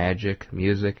 drugs, magic,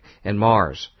 music, and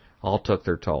Mars all took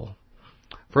their toll.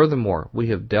 Furthermore, we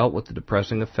have dealt with the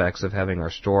depressing effects of having our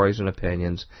stories and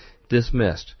opinions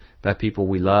dismissed by people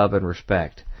we love and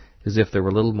respect, as if they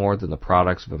were little more than the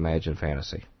products of imagined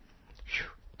fantasy.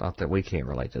 Not that we can't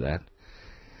relate to that.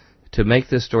 To make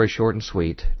this story short and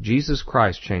sweet, Jesus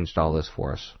Christ changed all this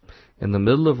for us. In the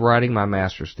middle of writing my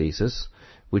master's thesis,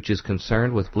 which is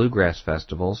concerned with bluegrass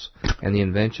festivals and the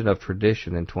invention of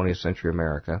tradition in 20th century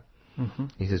America,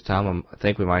 he says, Tom, I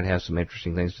think we might have some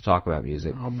interesting things to talk about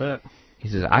music. I'll bet. He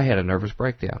says, I had a nervous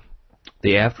breakdown.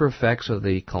 The after effects of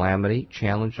the calamity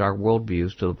challenged our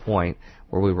worldviews to the point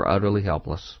where we were utterly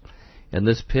helpless. In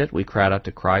this pit, we cried out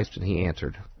to Christ, and he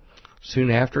answered.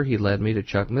 Soon after, he led me to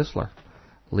Chuck Missler.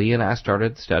 Lee and I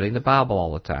started studying the Bible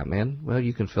all the time, and, well,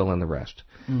 you can fill in the rest.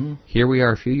 Mm-hmm. Here we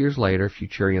are a few years later,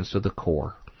 Futurians to the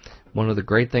core. One of the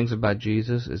great things about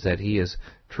Jesus is that he is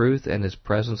truth, and his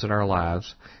presence in our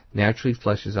lives naturally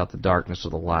fleshes out the darkness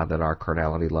of the lie that our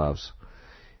carnality loves.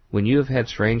 When you have had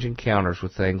strange encounters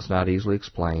with things not easily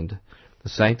explained, the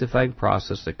sanctifying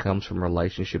process that comes from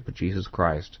relationship with Jesus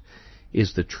Christ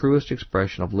is the truest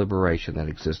expression of liberation that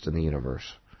exists in the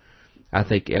universe. I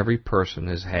think every person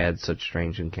has had such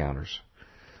strange encounters.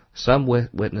 Some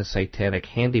witness satanic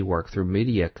handiwork through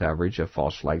media coverage of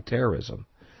false flag terrorism.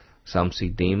 Some see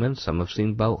demons, some have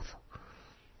seen both.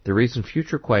 The reason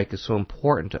Future Quake is so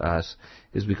important to us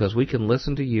is because we can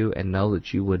listen to you and know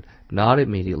that you would not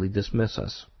immediately dismiss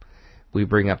us. We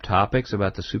bring up topics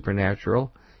about the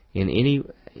supernatural in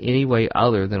any way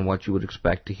other than what you would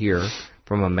expect to hear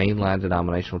from a mainline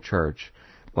denominational church.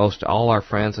 Most all our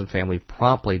friends and family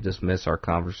promptly dismiss our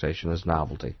conversation as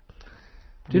novelty.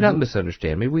 Do not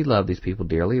misunderstand me. We love these people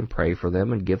dearly and pray for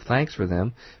them and give thanks for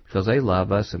them because they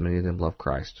love us and many of them love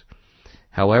Christ.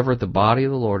 However, the body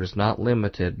of the Lord is not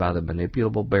limited by the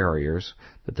manipulable barriers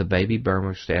that the baby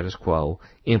boomer status quo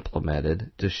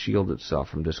implemented to shield itself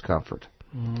from discomfort.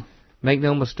 Mm-hmm. Make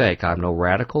no mistake, I am no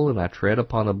radical, and I tread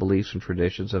upon the beliefs and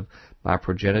traditions of my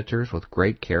progenitors with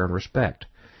great care and respect.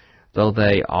 Though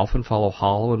they often follow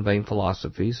hollow and vain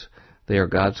philosophies, they are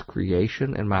God's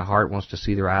creation, and my heart wants to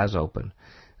see their eyes open,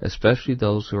 especially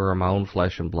those who are my own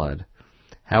flesh and blood.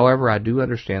 However, I do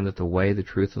understand that the way, the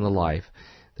truth, and the life,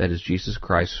 that is Jesus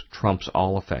Christ, trumps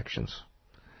all affections.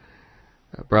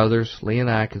 Brothers, Lee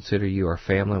and I consider you our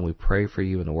family, and we pray for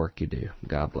you and the work you do.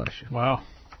 God bless you. Wow.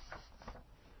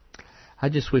 I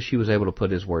just wish he was able to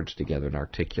put his words together and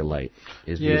articulate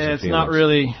his views and it's feelings. not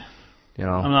really, you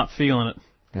know, I'm not feeling it.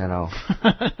 You know.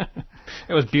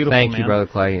 It was beautiful, Thank man. you, Brother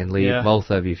Clay and Lee, both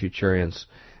of you, Futurians.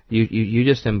 You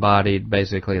just embodied,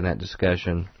 basically, in that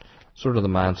discussion, sort of the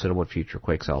mindset of what Future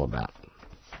Quake's all about.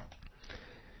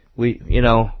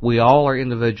 We all are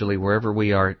individually, wherever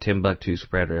we are, Timbuktu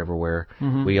spread everywhere.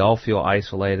 Mm-hmm. We all feel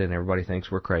isolated and everybody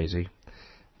thinks we're crazy.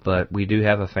 But we do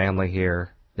have a family here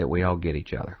that we all get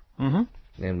each other.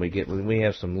 Mm-hmm. And we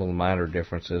have some little minor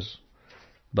differences,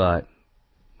 but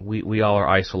we all are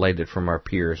isolated from our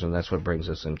peers, and that's what brings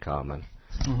us in common.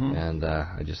 Mm-hmm. And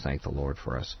I just thank the Lord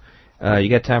for us.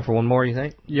 You got time for one more, you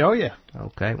think? Oh, yeah.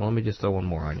 Okay, well, let me just throw one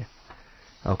more on you.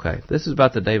 Okay, this is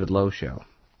about the David Lowe show.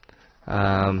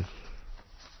 Let's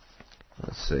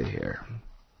see here.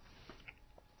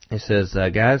 It says,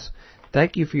 guys,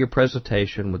 thank you for your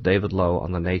presentation with David Lowe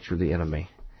on the nature of the enemy.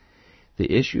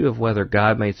 The issue of whether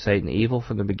God made Satan evil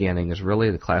from the beginning is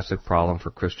really the classic problem for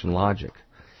Christian logic.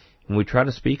 When we try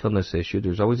to speak on this issue,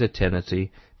 there's always a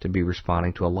tendency to be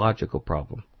responding to a logical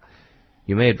problem.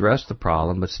 You may address the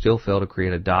problem, but still fail to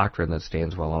create a doctrine that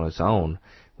stands well on its own,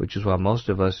 which is why most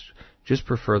of us just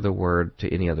prefer the word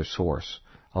to any other source,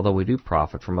 although we do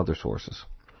profit from other sources.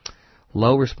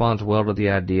 Lowe responds well to the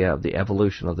idea of the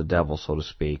evolution of the devil, so to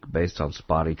speak, based on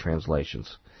spotty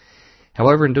translations.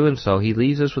 However, in doing so, he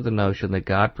leaves us with the notion that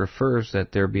God prefers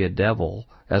that there be a devil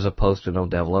as opposed to no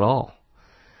devil at all.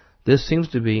 This seems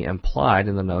to be implied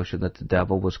in the notion that the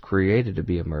devil was created to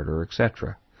be a murderer,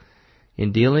 etc.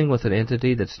 In dealing with an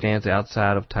entity that stands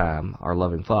outside of time, our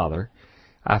loving Father,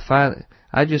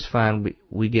 I just find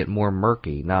we get more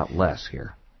murky, not less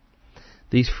here.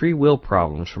 These free will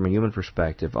problems, from a human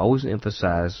perspective, always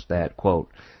emphasize that, quote,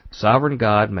 sovereign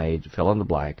God made, fill in the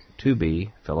blank, to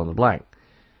be, fill in the blank.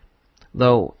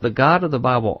 Though the God of the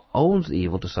Bible owns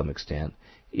evil to some extent,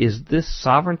 is this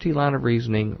sovereignty line of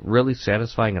reasoning really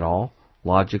satisfying at all,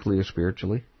 logically or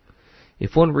spiritually?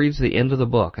 If one reads the end of the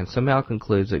book and somehow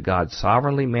concludes that God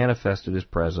sovereignly manifested his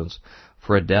presence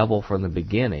for a devil from the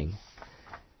beginning,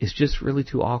 it's just really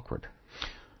too awkward.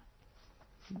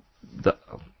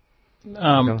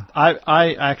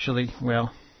 I actually,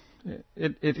 well,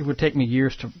 it would take me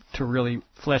years to really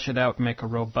flesh it out and make a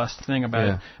robust thing about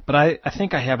it. But I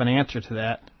think I have an answer to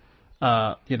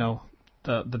that.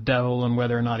 The devil and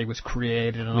whether or not he was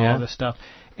created and all this stuff.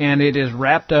 And it is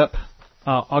wrapped up,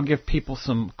 I'll give people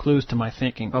some clues to my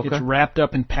thinking. Okay. It's wrapped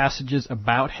up in passages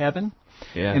about heaven.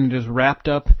 Yeah. And it is wrapped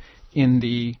up in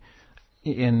the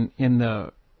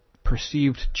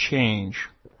perceived change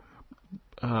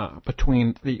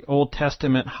between the Old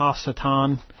Testament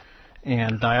Hasatan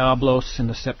and Diablos in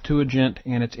the Septuagint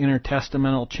and its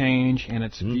intertestamental change and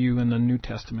its view in the New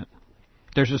Testament.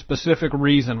 There's a specific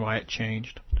reason why it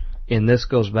changed. And this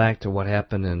goes back to what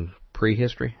happened in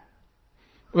prehistory?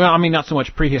 Well, I mean, not so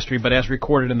much prehistory, but as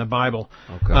recorded in the Bible.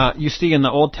 Okay. You see in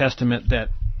the Old Testament that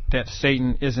that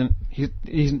Satan isn't.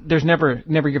 There's never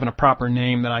given a proper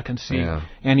name that I can see, Yeah.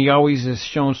 and he always is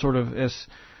shown sort of as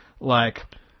like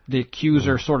the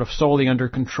accuser, sort of solely under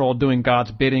control, doing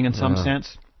God's bidding in some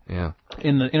sense. Yeah.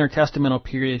 In the intertestamental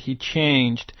period, he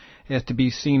changed as to be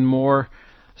seen more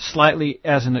slightly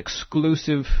as an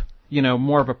exclusive,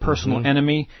 more of a personal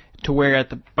enemy, to where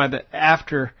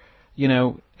after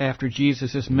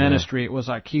Jesus' ministry, it was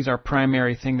like he's our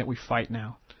primary thing that we fight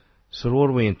now. So what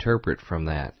do we interpret from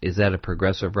that? Is that a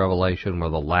progressive revelation where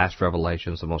the last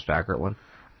revelation is the most accurate one?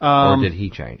 Or did he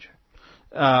change?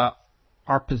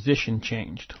 Our position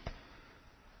changed.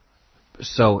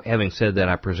 So, having said that,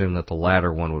 I presume that the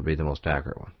latter one would be the most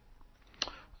accurate one.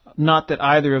 Not that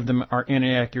either of them are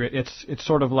inaccurate. It's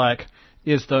sort of like,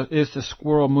 is the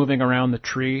squirrel moving around the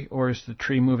tree, or is the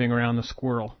tree moving around the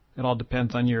squirrel? It all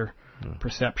depends on your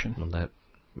perception. Well, that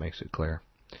makes it clear.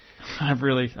 I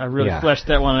really fleshed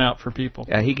that one out for people.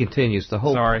 Yeah, he continues. The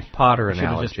whole Potter analogy. Should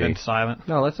have just been silent.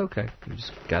 No, that's okay. You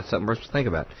just got something for us to think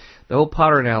about. The whole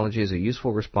Potter analogy is a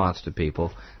useful response to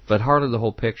people, but hardly the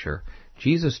whole picture.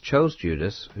 Jesus chose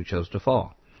Judas, who chose to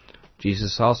fall.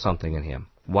 Jesus saw something in him.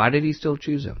 Why did he still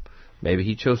choose him? Maybe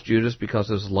he chose Judas because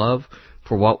his love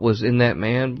for what was in that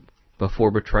man before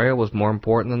betrayal was more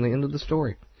important than the end of the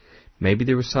story. Maybe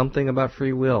there was something about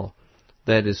free will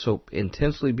that is so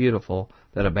intensely beautiful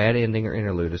that a bad ending or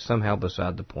interlude is somehow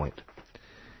beside the point.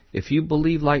 If you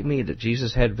believe like me that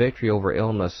Jesus had victory over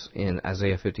illness in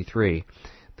Isaiah 53,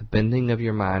 the bending of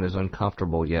your mind is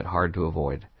uncomfortable yet hard to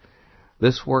avoid.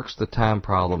 This works the time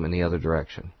problem in the other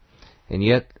direction. And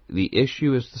yet, the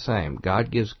issue is the same.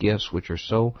 God gives gifts which are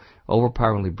so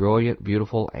overpoweringly brilliant,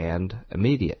 beautiful, and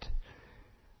immediate.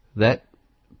 That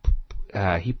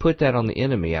he put that on the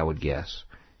enemy, I would guess,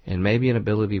 and maybe an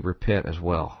ability to repent as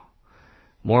well.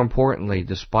 More importantly,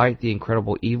 despite the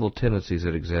incredible evil tendencies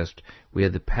that exist, we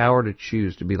have the power to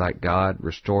choose to be like God,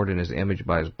 restored in His image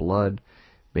by His blood,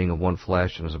 being of one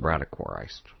flesh and as a bride of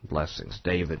Christ. Blessings,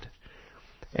 David.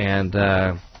 And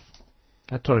I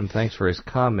told him thanks for his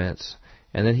comments,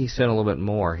 and then he said a little bit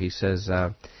more. He says,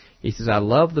 I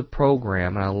love the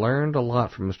program, and I learned a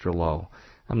lot from Mr. Lowe.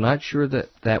 I'm not sure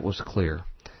that was clear.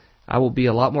 I will be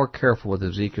a lot more careful with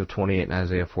Ezekiel 28 and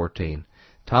Isaiah 14.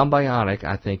 Tom Bionic,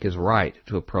 I think, is right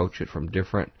to approach it from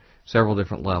several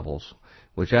different levels,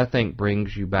 which I think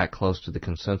brings you back close to the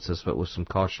consensus, but with some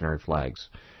cautionary flags.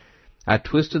 I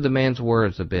twisted the man's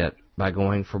words a bit by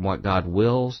going from what God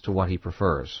wills to what He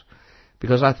prefers,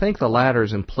 because I think the latter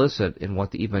is implicit in what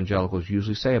the evangelicals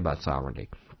usually say about sovereignty.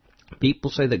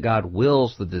 People say that God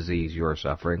wills the disease you are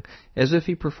suffering as if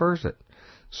He prefers it.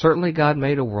 Certainly God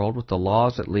made a world with the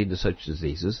laws that lead to such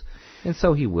diseases, and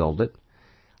so He willed it.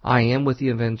 I am with the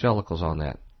evangelicals on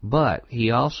that. But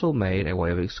He also made a way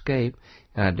of escape,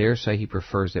 and I dare say He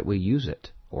prefers that we use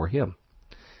it, or Him.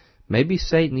 Maybe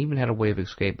Satan even had a way of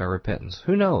escape by repentance.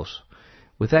 Who knows?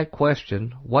 With that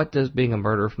question, what does being a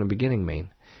murderer from the beginning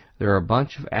mean? There are a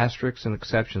bunch of asterisks and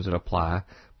exceptions that apply,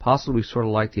 possibly sort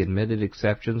of like the admitted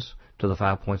exceptions to the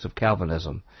 5 points of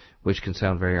Calvinism, which can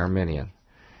sound very Arminian.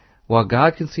 While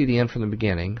God can see the end from the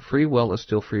beginning, free will is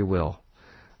still free will.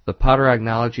 The Potter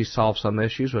analogy solves some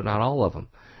issues, but not all of them.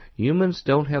 Humans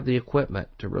don't have the equipment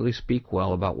to really speak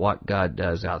well about what God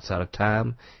does outside of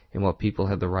time and what people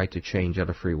have the right to change out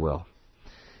of free will.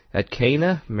 At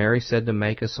Cana, Mary said to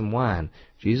make us some wine.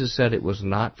 Jesus said it was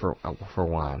not for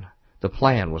wine. The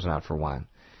plan was not for wine.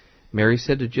 Mary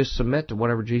said to just submit to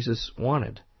whatever Jesus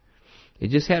wanted. It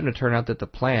just happened to turn out that the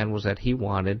plan was that He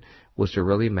wanted was to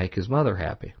really make His mother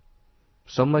happy.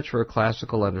 So much for a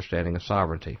classical understanding of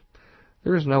sovereignty.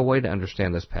 There is no way to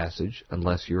understand this passage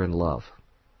unless you're in love.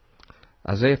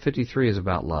 Isaiah 53 is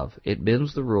about love. It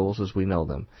bends the rules as we know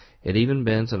them. It even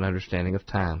bends an understanding of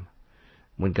time.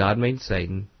 When God made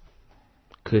Satan,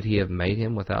 could He have made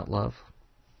him without love?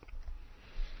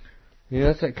 Yeah,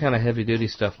 that's that kind of heavy-duty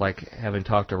stuff, like having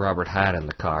talked to Robert Hyde in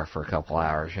the car for a couple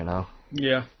hours, you know?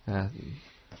 Yeah.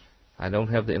 I don't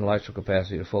have the intellectual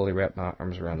capacity to fully wrap my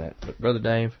arms around that. But, Brother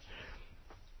Dave,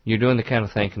 you're doing the kind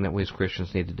of thinking that we as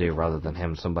Christians need to do rather than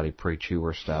having somebody preach you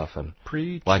or stuff, and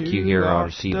like you hear on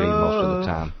TV most of the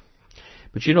time.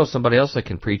 But you know somebody else that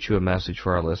can preach you a message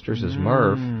for our listeners is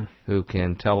Merv, who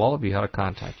can tell all of you how to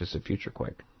contact us at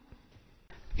FutureQuake.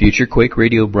 FutureQuake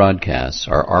radio broadcasts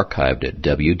are archived at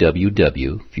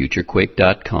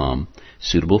www.futurequake.com,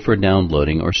 suitable for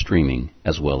downloading or streaming,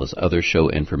 as well as other show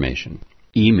information.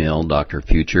 Email Dr.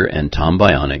 Future and Tom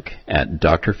Bionic at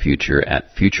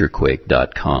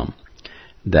drfuture@futurequake.com.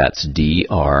 That's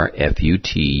DRFUTURE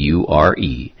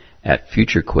at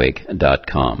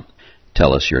futurequake.com.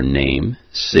 Tell us your name,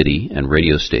 city, and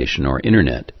radio station or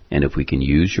internet, and if we can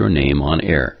use your name on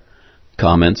air.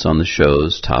 Comments on the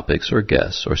show's topics or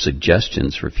guests, or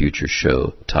suggestions for future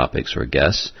show topics or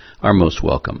guests are most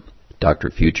welcome.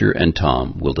 Dr. Future and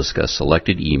Tom will discuss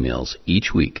selected emails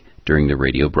each week during the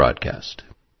radio broadcast.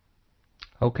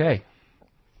 Okay.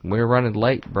 We're running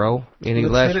late, bro. Any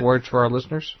last words for our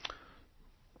listeners?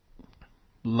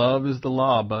 Love is the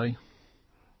law, buddy.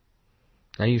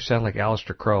 Now you sound like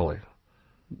Aleister Crowley.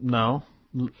 No,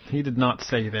 he did not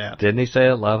say that. Didn't he say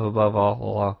it? Love above all the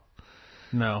law?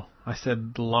 No, I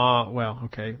said the law. Well,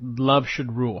 okay. Love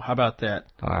should rule. How about that?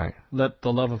 All right. Let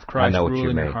the love of Christ rule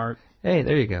in your heart. Hey,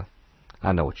 there you go.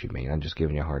 I know what you mean. I'm just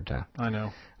giving you a hard time. I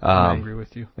know. I agree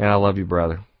with you. And I love you,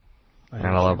 brother. And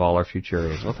I love all our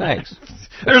Futurians. Well, thanks.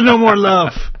 There's no more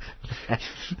love.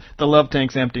 The love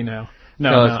tank's empty now.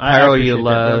 No, Pyro you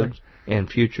loved and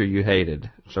Future you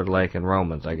hated. Sort of like in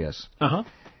Romans, I guess. Uh-huh.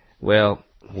 Well,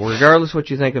 regardless what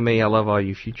you think of me, I love all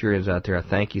you Futurians out there. I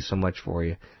thank you so much for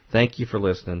you. Thank you for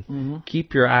listening. Mm-hmm.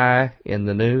 Keep your eye in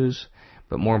the news,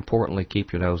 but more importantly,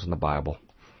 keep your nose in the Bible.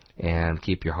 And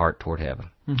keep your heart toward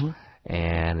heaven. Mm-hmm.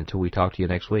 And until we talk to you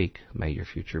next week, may your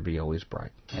future be always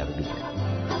bright. Have a good day.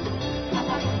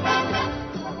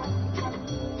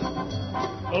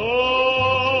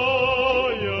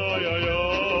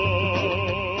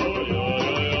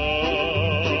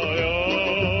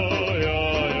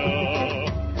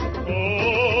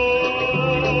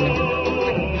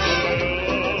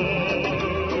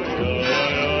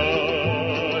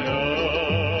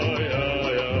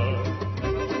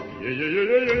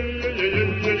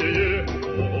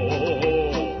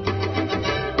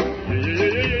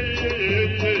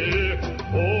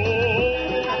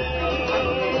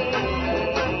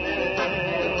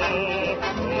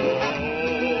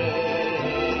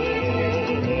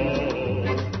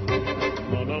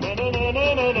 La la la la la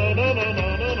la la la la la la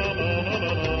la la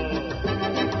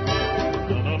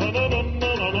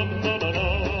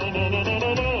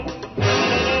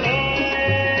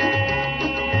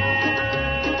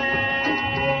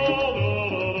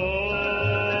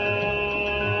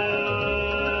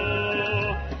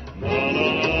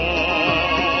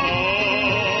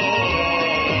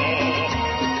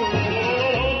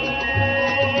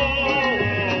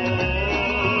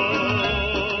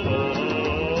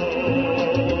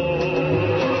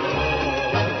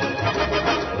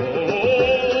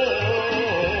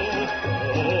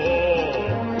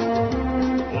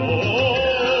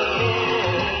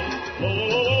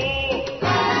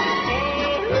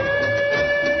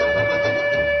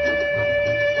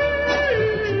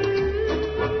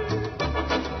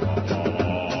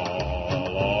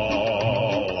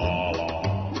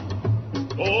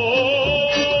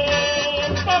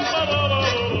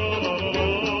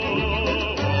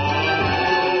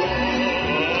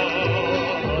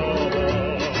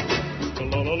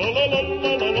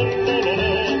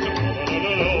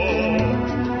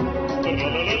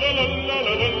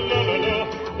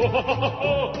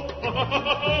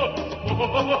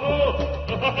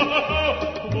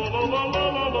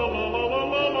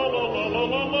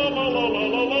la la la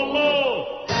la